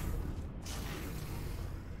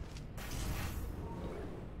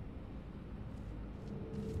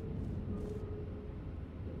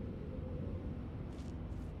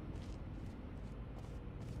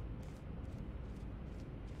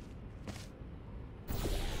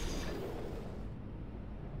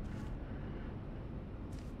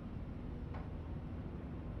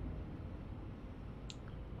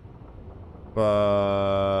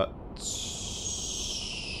 But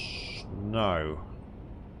no.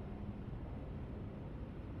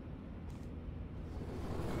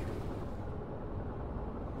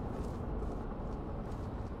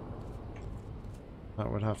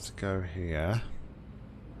 That would have to go here.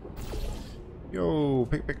 Yo,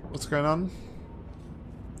 Pick, what's going on?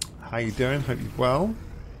 How you doing? Hope you're well.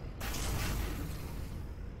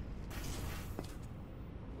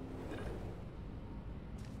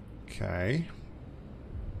 Okay.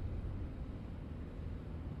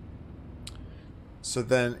 So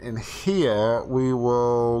then in here we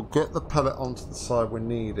will get the pellet onto the side we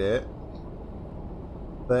need it.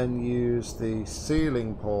 Then use the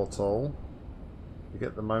ceiling portal to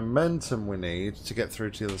get the momentum we need to get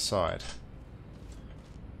through to the other side.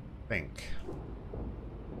 I think.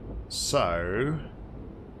 So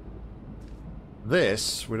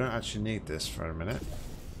this, we don't actually need this for a minute.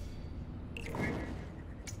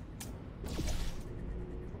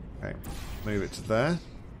 Okay, move it to there.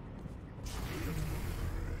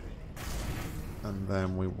 And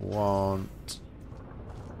then we want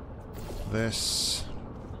this.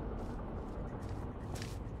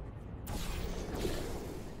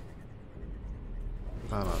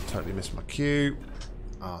 Oh, I totally missed my cue.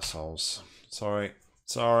 Arseholes. Sorry.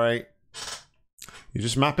 Sorry. You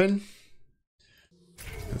just mapping?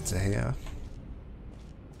 Good to hear.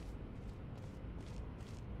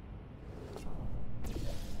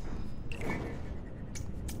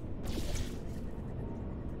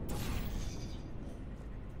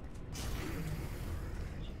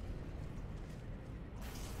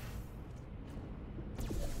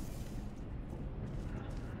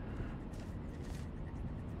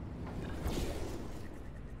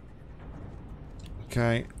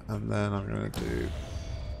 Okay, and then I'm going to do...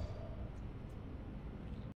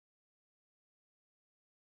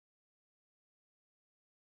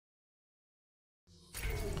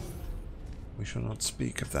 We shall not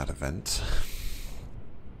speak of that event.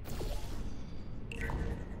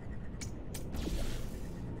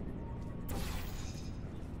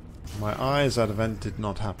 My eyes, that event did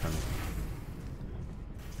not happen.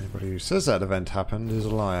 Anybody who says that event happened is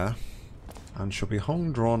a liar and shall be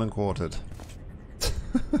hung, drawn and quartered.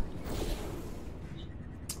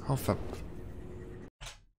 Oh, for...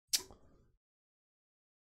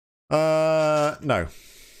 no.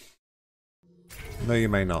 No, you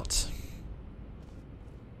may not.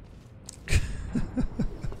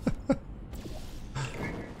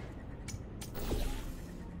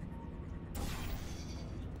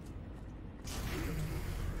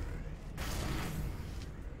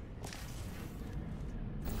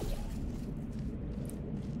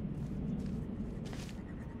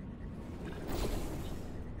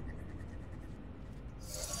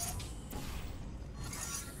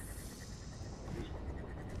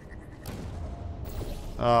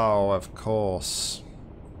 Oh, of course.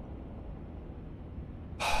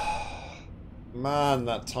 Man,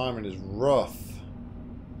 that timing is rough.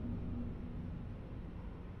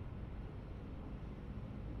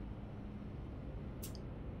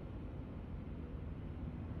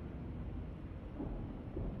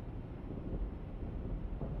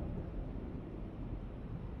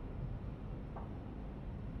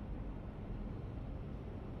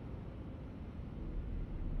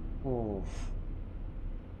 Oof.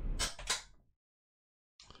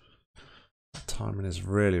 Timing is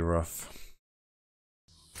really rough.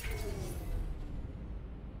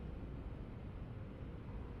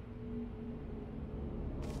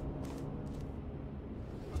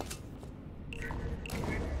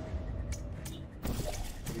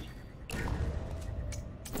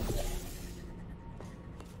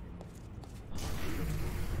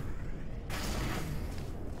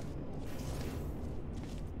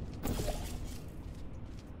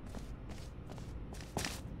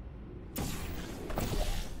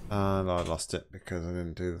 And I lost it because I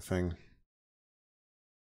didn't do the thing.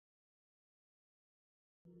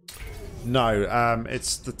 No,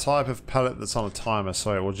 it's the type of pellet that's on a timer,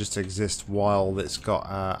 so it will just exist while it's got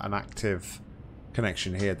an active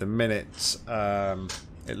connection here. The minute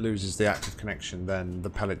it loses the active connection, then the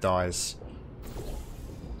pellet dies.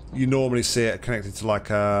 You normally see it connected to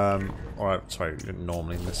like or sorry, not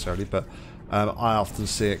normally necessarily, but I often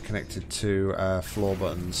see it connected to floor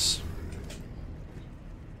buttons.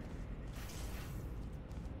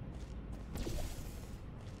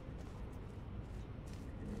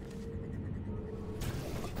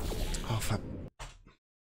 Oh, for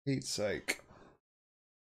Pete's sake.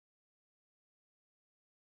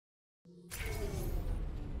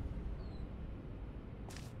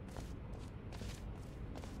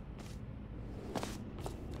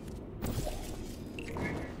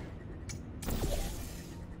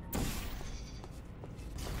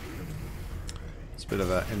 Bit of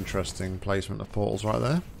an interesting placement of portals right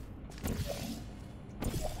there.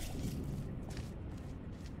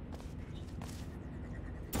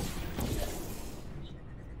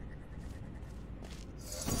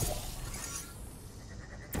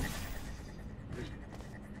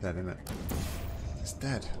 Dead, isn't it? It's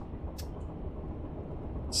dead.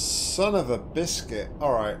 Son of a biscuit.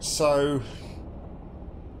 Alright, so...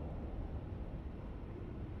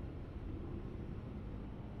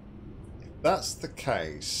 if that's the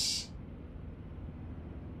case,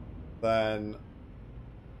 then...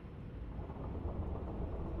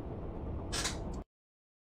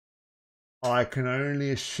 I can only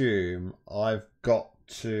assume I've got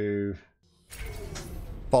to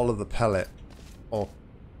follow the pellet, or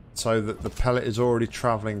so that the pellet is already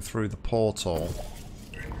travelling through the portal.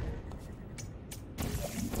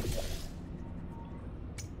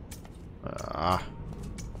 Ah.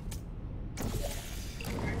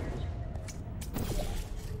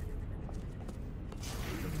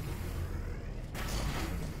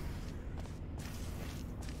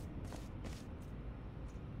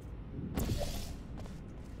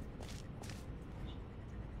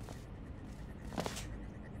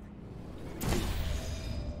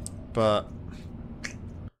 But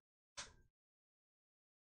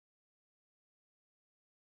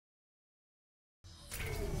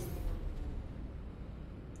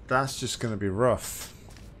that's just going to be rough.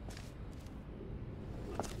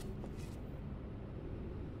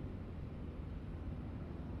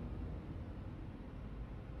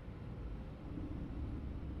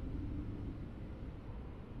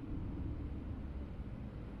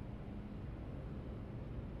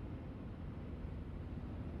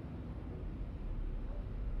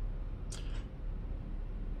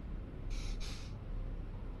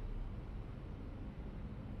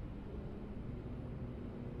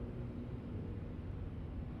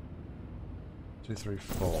 Two, three,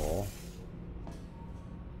 four.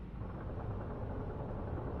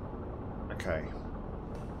 Okay.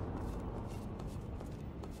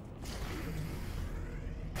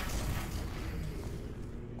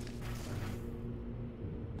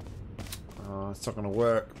 It's not going to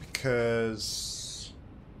work because...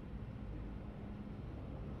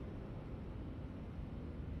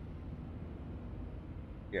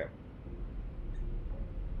 yeah.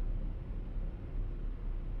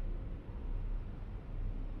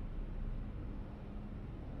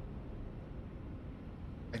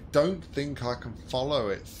 I don't think I can follow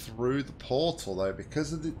it through the portal though,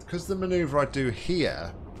 because of the maneuver I do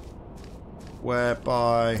here,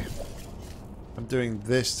 whereby I'm doing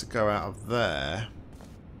this to go out of there.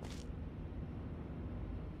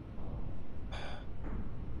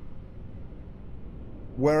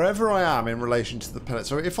 Wherever I am in relation to the pellet.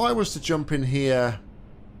 So if I was to jump in here,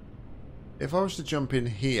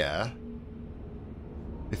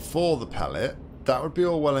 before the pellet, that would be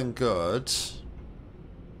all well and good.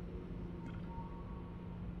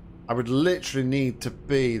 I would literally need to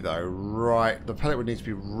be, though, right... the pellet would need to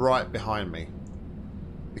be right behind me.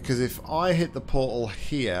 Because if I hit the portal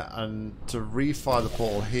here and to refire the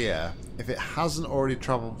portal here, if it hasn't already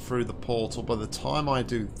travelled through the portal by the time I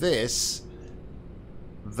do this,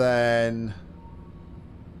 then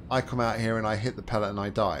I come out here and I hit the pellet and I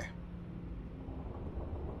die.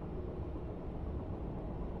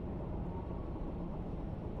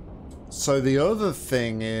 So the other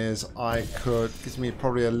thing is gives me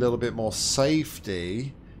probably a little bit more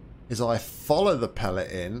safety, is I follow the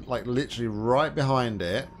pellet in, like literally right behind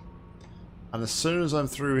it, and as soon as I'm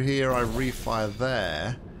through here I refire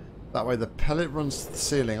there. That way the pellet runs to the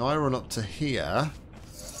ceiling, I run up to here,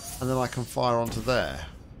 and then I can fire onto there.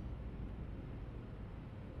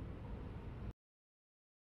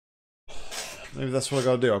 Maybe that's what I've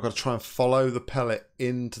got to do. I've got to try and follow the pellet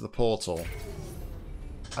into the portal.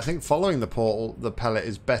 I think following the pellet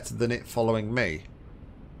is better than it following me.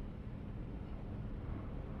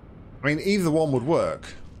 I mean, either one would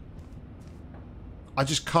work. I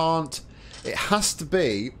just can't... it has to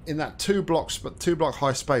be in that two block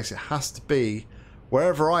high space. It has to be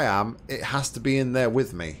wherever I am. It has to be in there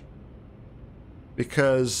with me.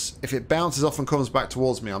 Because if it bounces off and comes back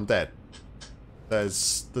towards me, I'm dead.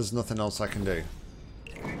 There's nothing else I can do.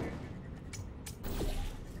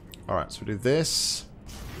 Alright, so we do this.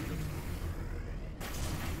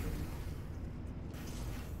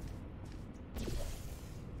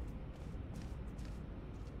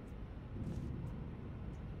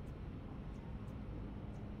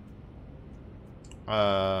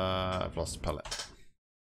 I've lost a pellet.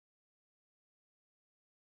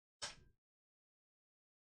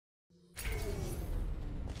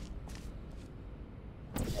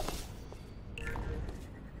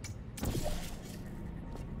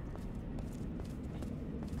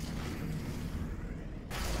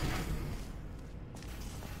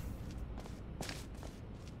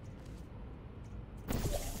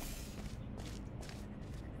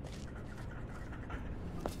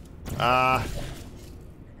 I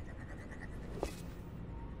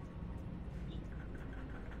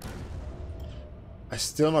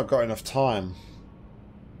still not got enough time.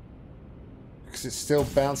 Because it's still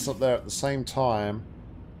bouncing up there at the same time.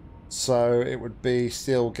 So it would be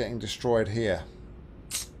still getting destroyed here.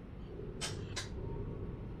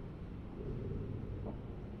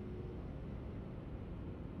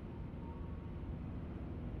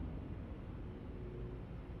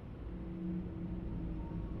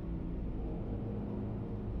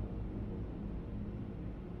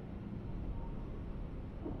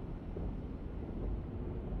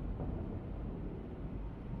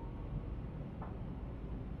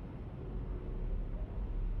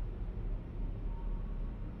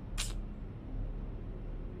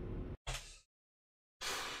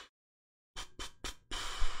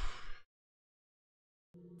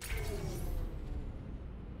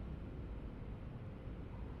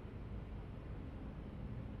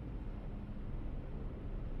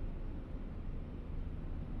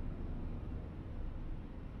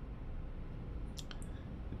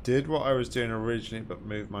 Did what I was doing originally, but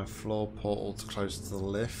moved my floor portal to close to the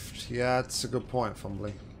lift. Yeah, it's a good point,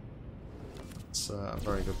 Fumbly. It's a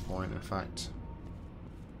very good point, in fact.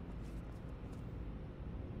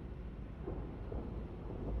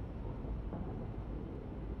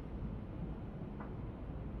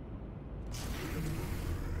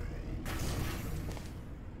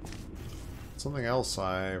 Something else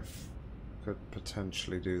I could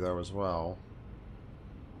potentially do there as well.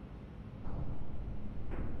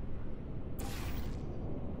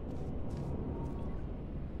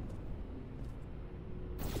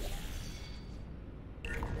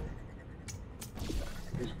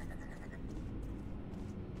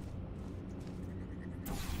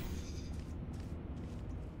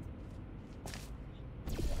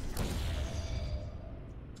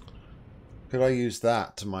 Could I use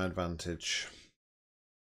that to my advantage?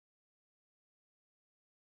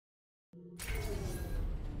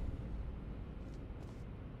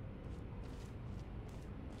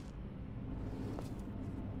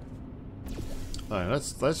 Right,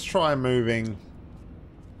 let's try moving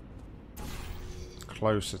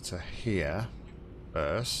closer to here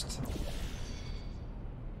first.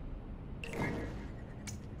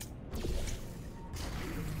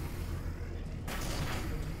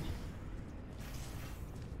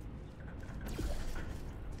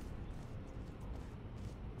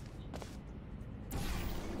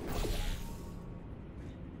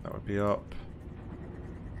 That would be up.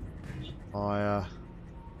 Fire.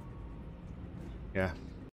 Yeah,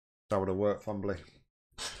 that would have worked, Fumbly.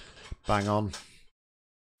 Bang on.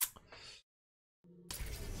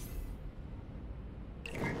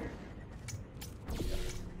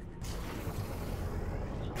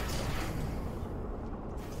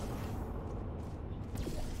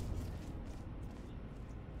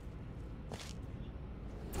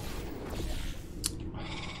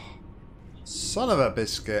 Son of a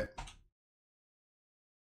biscuit.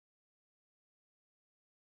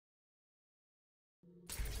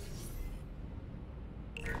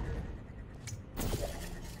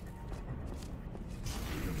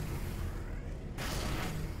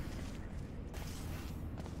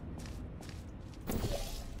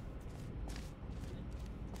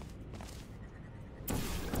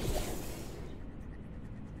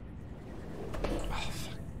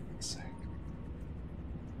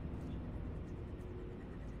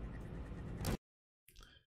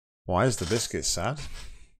 Why is the biscuit sad?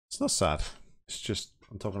 It's not sad. It's just,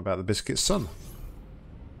 I'm talking about the biscuit's son.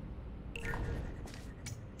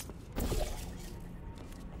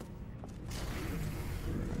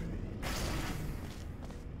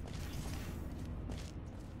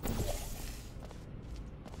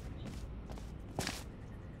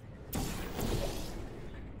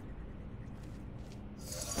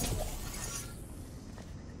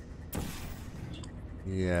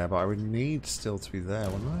 Yeah, but I would need still to be there,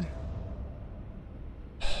 wouldn't I?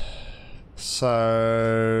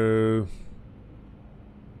 So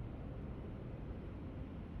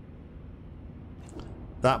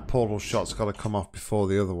that portal shot's got to come off before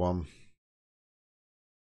the other one.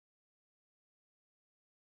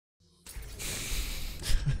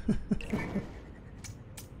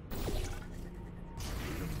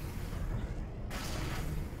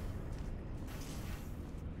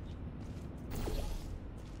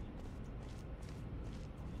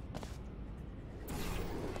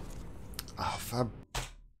 Oh, fab.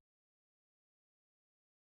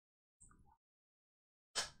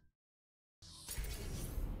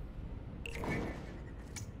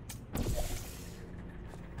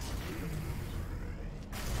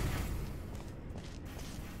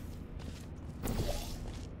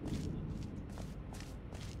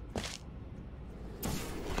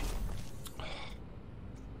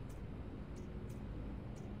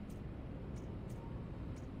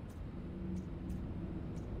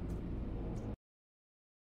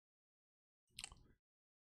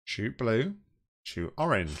 Shoot blue. Shoot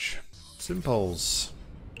orange. Simples.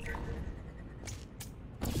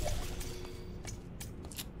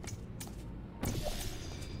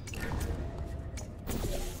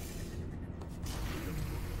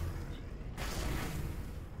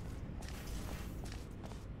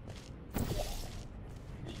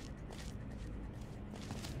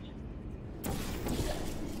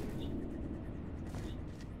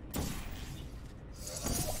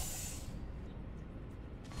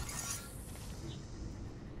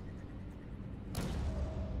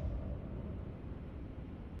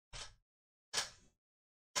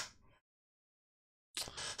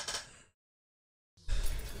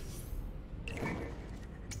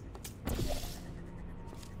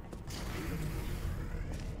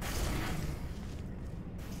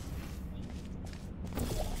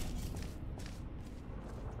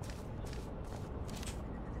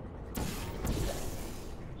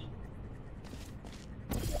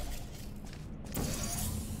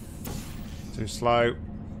 Too slow.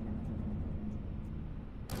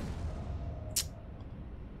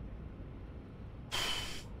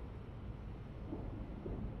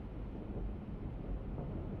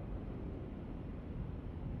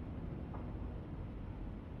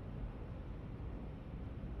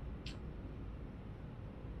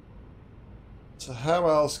 So how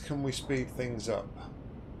else can we speed things up?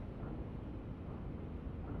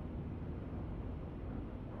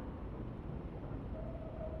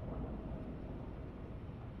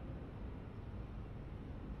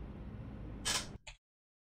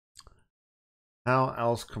 How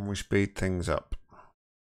else can we speed things up?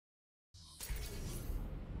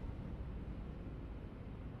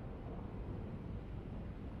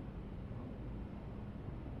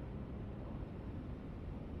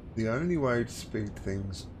 The only way to speed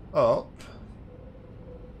things up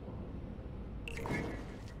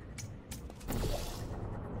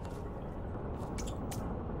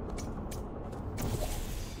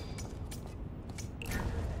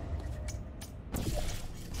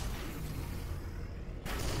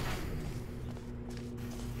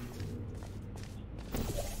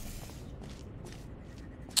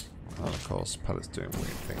course, pellets doing weird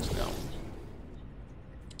things now.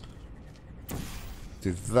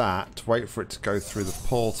 Do that, wait for it to go through the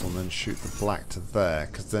portal and then shoot the black to there,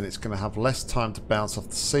 because then it's going to have less time to bounce off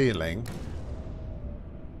the ceiling.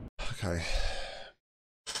 Okay.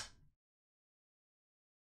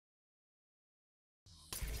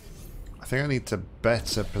 I think I need to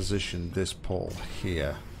better position this portal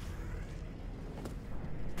here.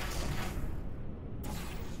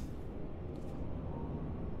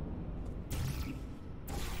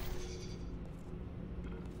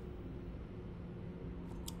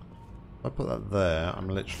 If I put that there, I'm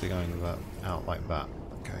literally going that out like that.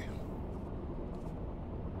 Okay.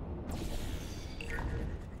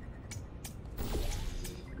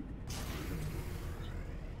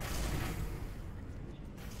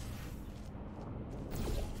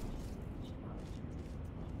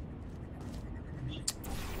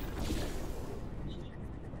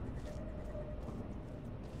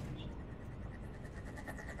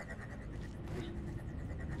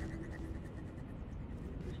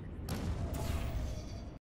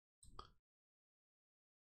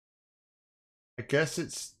 I guess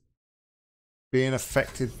it's being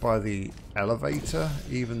affected by the elevator,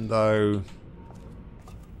 even though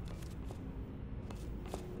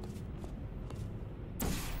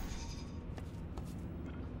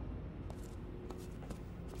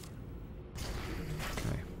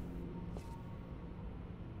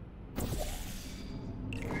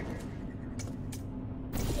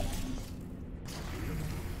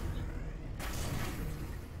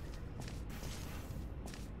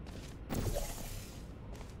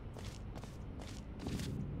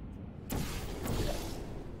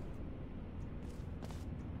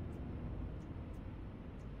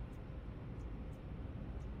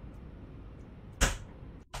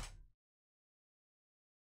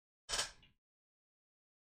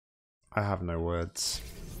I have no words.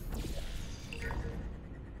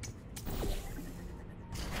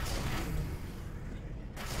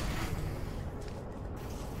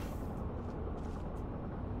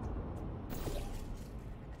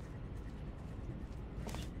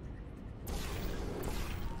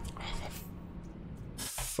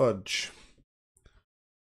 Fudge.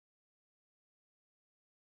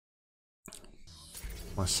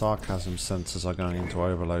 My sarcasm sensors are going into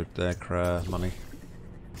overload their money.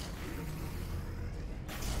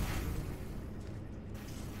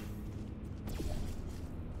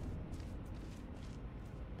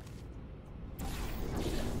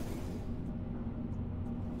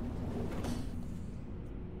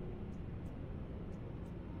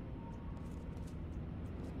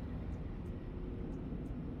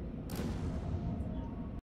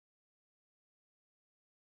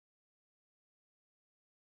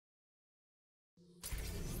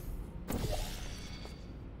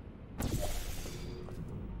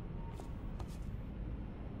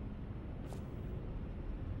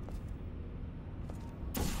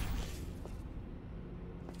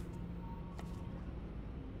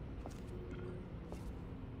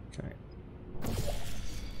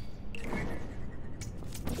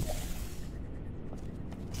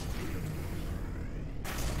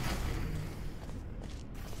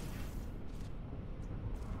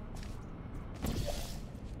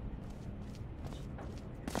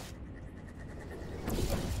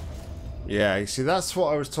 Yeah, you see, that's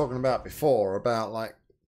what I was talking about before, about like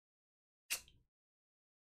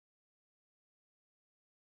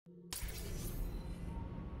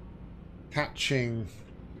catching.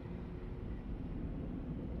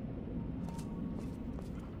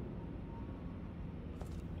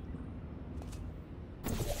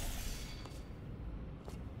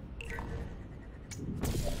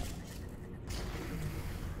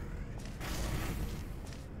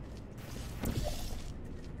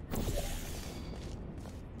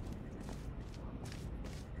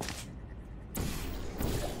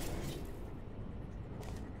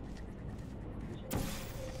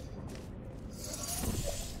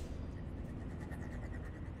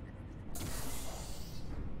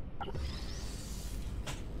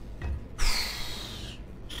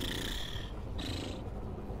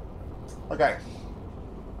 Okay.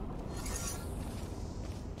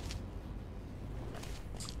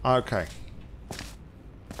 Okay.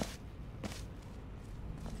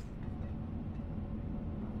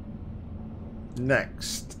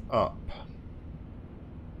 Next up.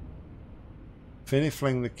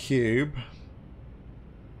 Finifling the cube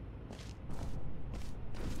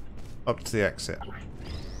up to the exit.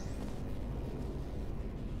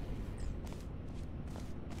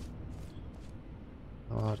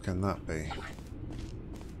 How hard can that be?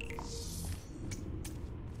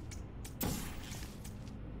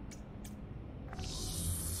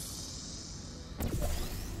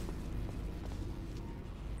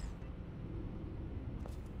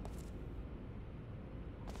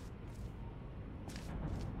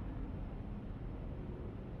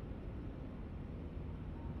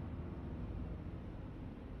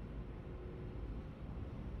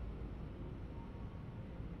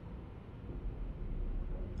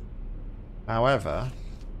 However,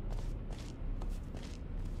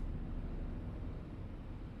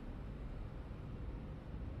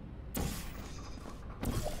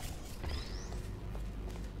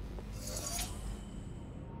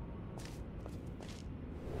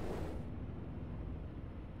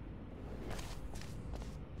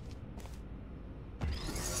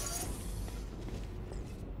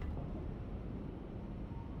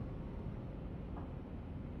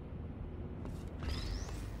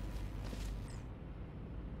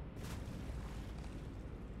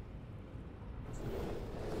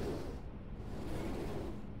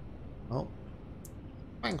 oh,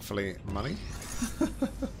 thankfully, money.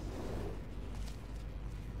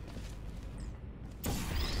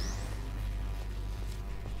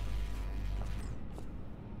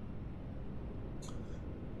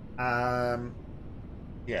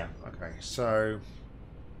 Yeah, okay, so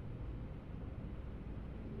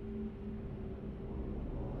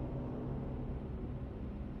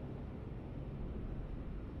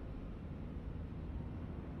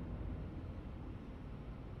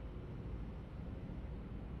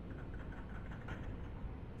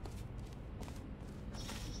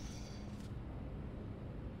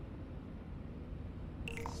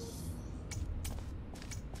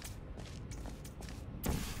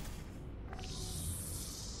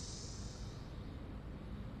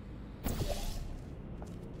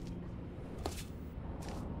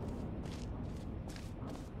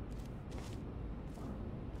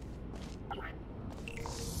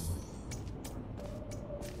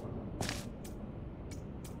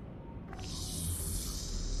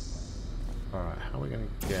alright, how are we going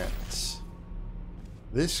to get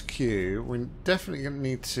this cube? We're definitely going to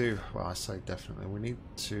need to, well, I say definitely, we need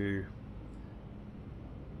to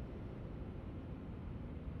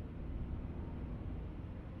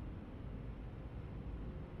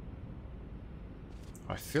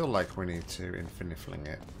I feel like we need to infinifling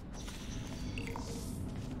it.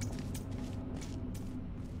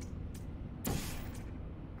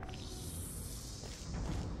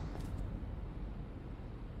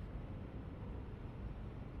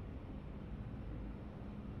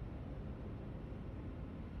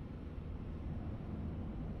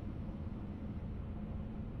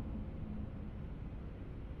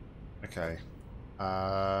 Okay.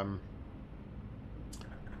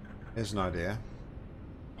 Here's an idea.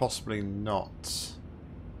 Possibly not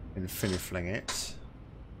infinifling it.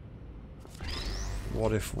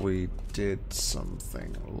 What if we did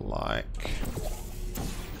something like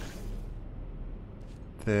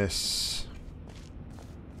this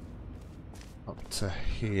up to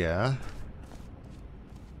here?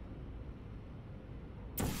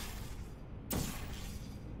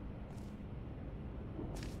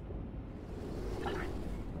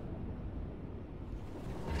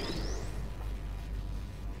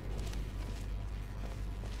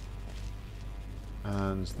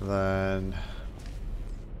 And then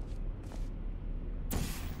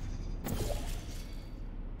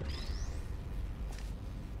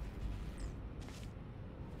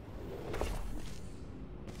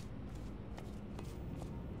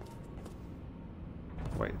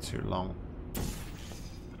too long.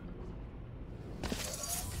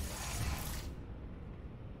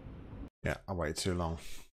 Yeah, I waited too long.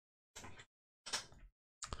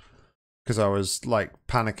 Because I was like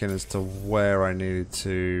panicking as to where I needed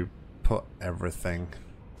to put everything.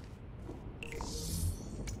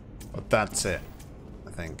 But that's it,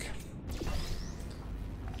 I think.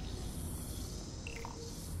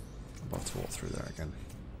 I'm about to walk through there again.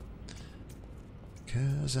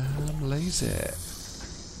 Because I'm lazy.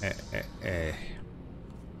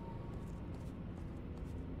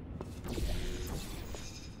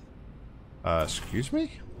 Excuse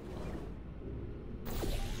me?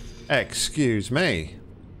 Excuse me.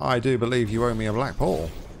 I do believe you owe me a black ball.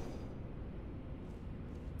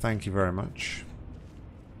 Thank you very much.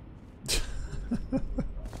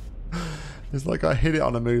 It's like I hit it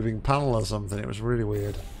on a moving panel or something. It was really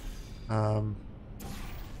weird. Alright,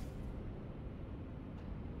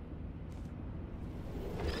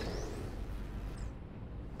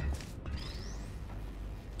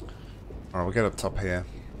 we'll get up top here.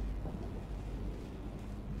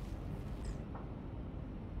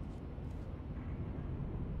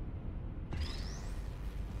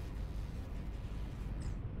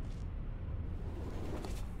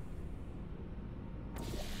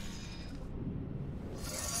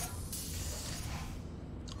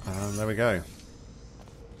 There we go.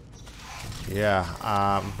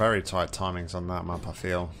 Yeah, very tight timings on that map, I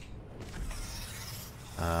feel.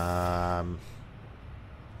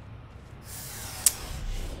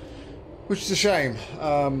 Which is a shame.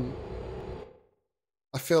 I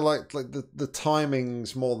feel like the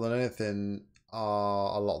timings more than anything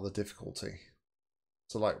are a lot of the difficulty.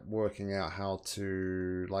 So like working out how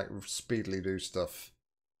to like speedily do stuff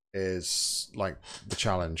is like the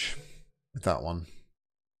challenge with that one.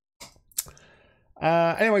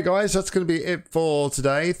 Anyway, guys, that's going to be it for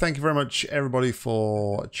today. Thank you very much, everybody,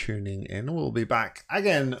 for tuning in. We'll be back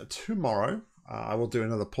again tomorrow. I will do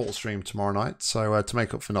another Portal stream tomorrow night. So to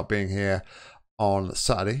make up for not being here on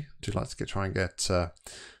Saturday, I do like to try and get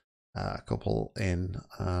a couple in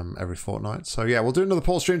every fortnight. So yeah, we'll do another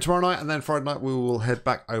Portal stream tomorrow night, and then Friday night we will head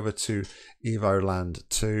back over to Evoland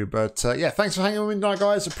 2. But yeah, thanks for hanging with me tonight,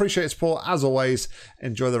 guys. Appreciate your support as always.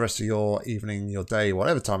 Enjoy the rest of your evening, your day,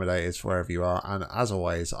 whatever time of day it is, wherever you are. And as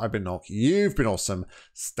always, I've been Nock. You've been awesome.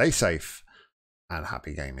 Stay safe and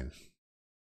happy gaming.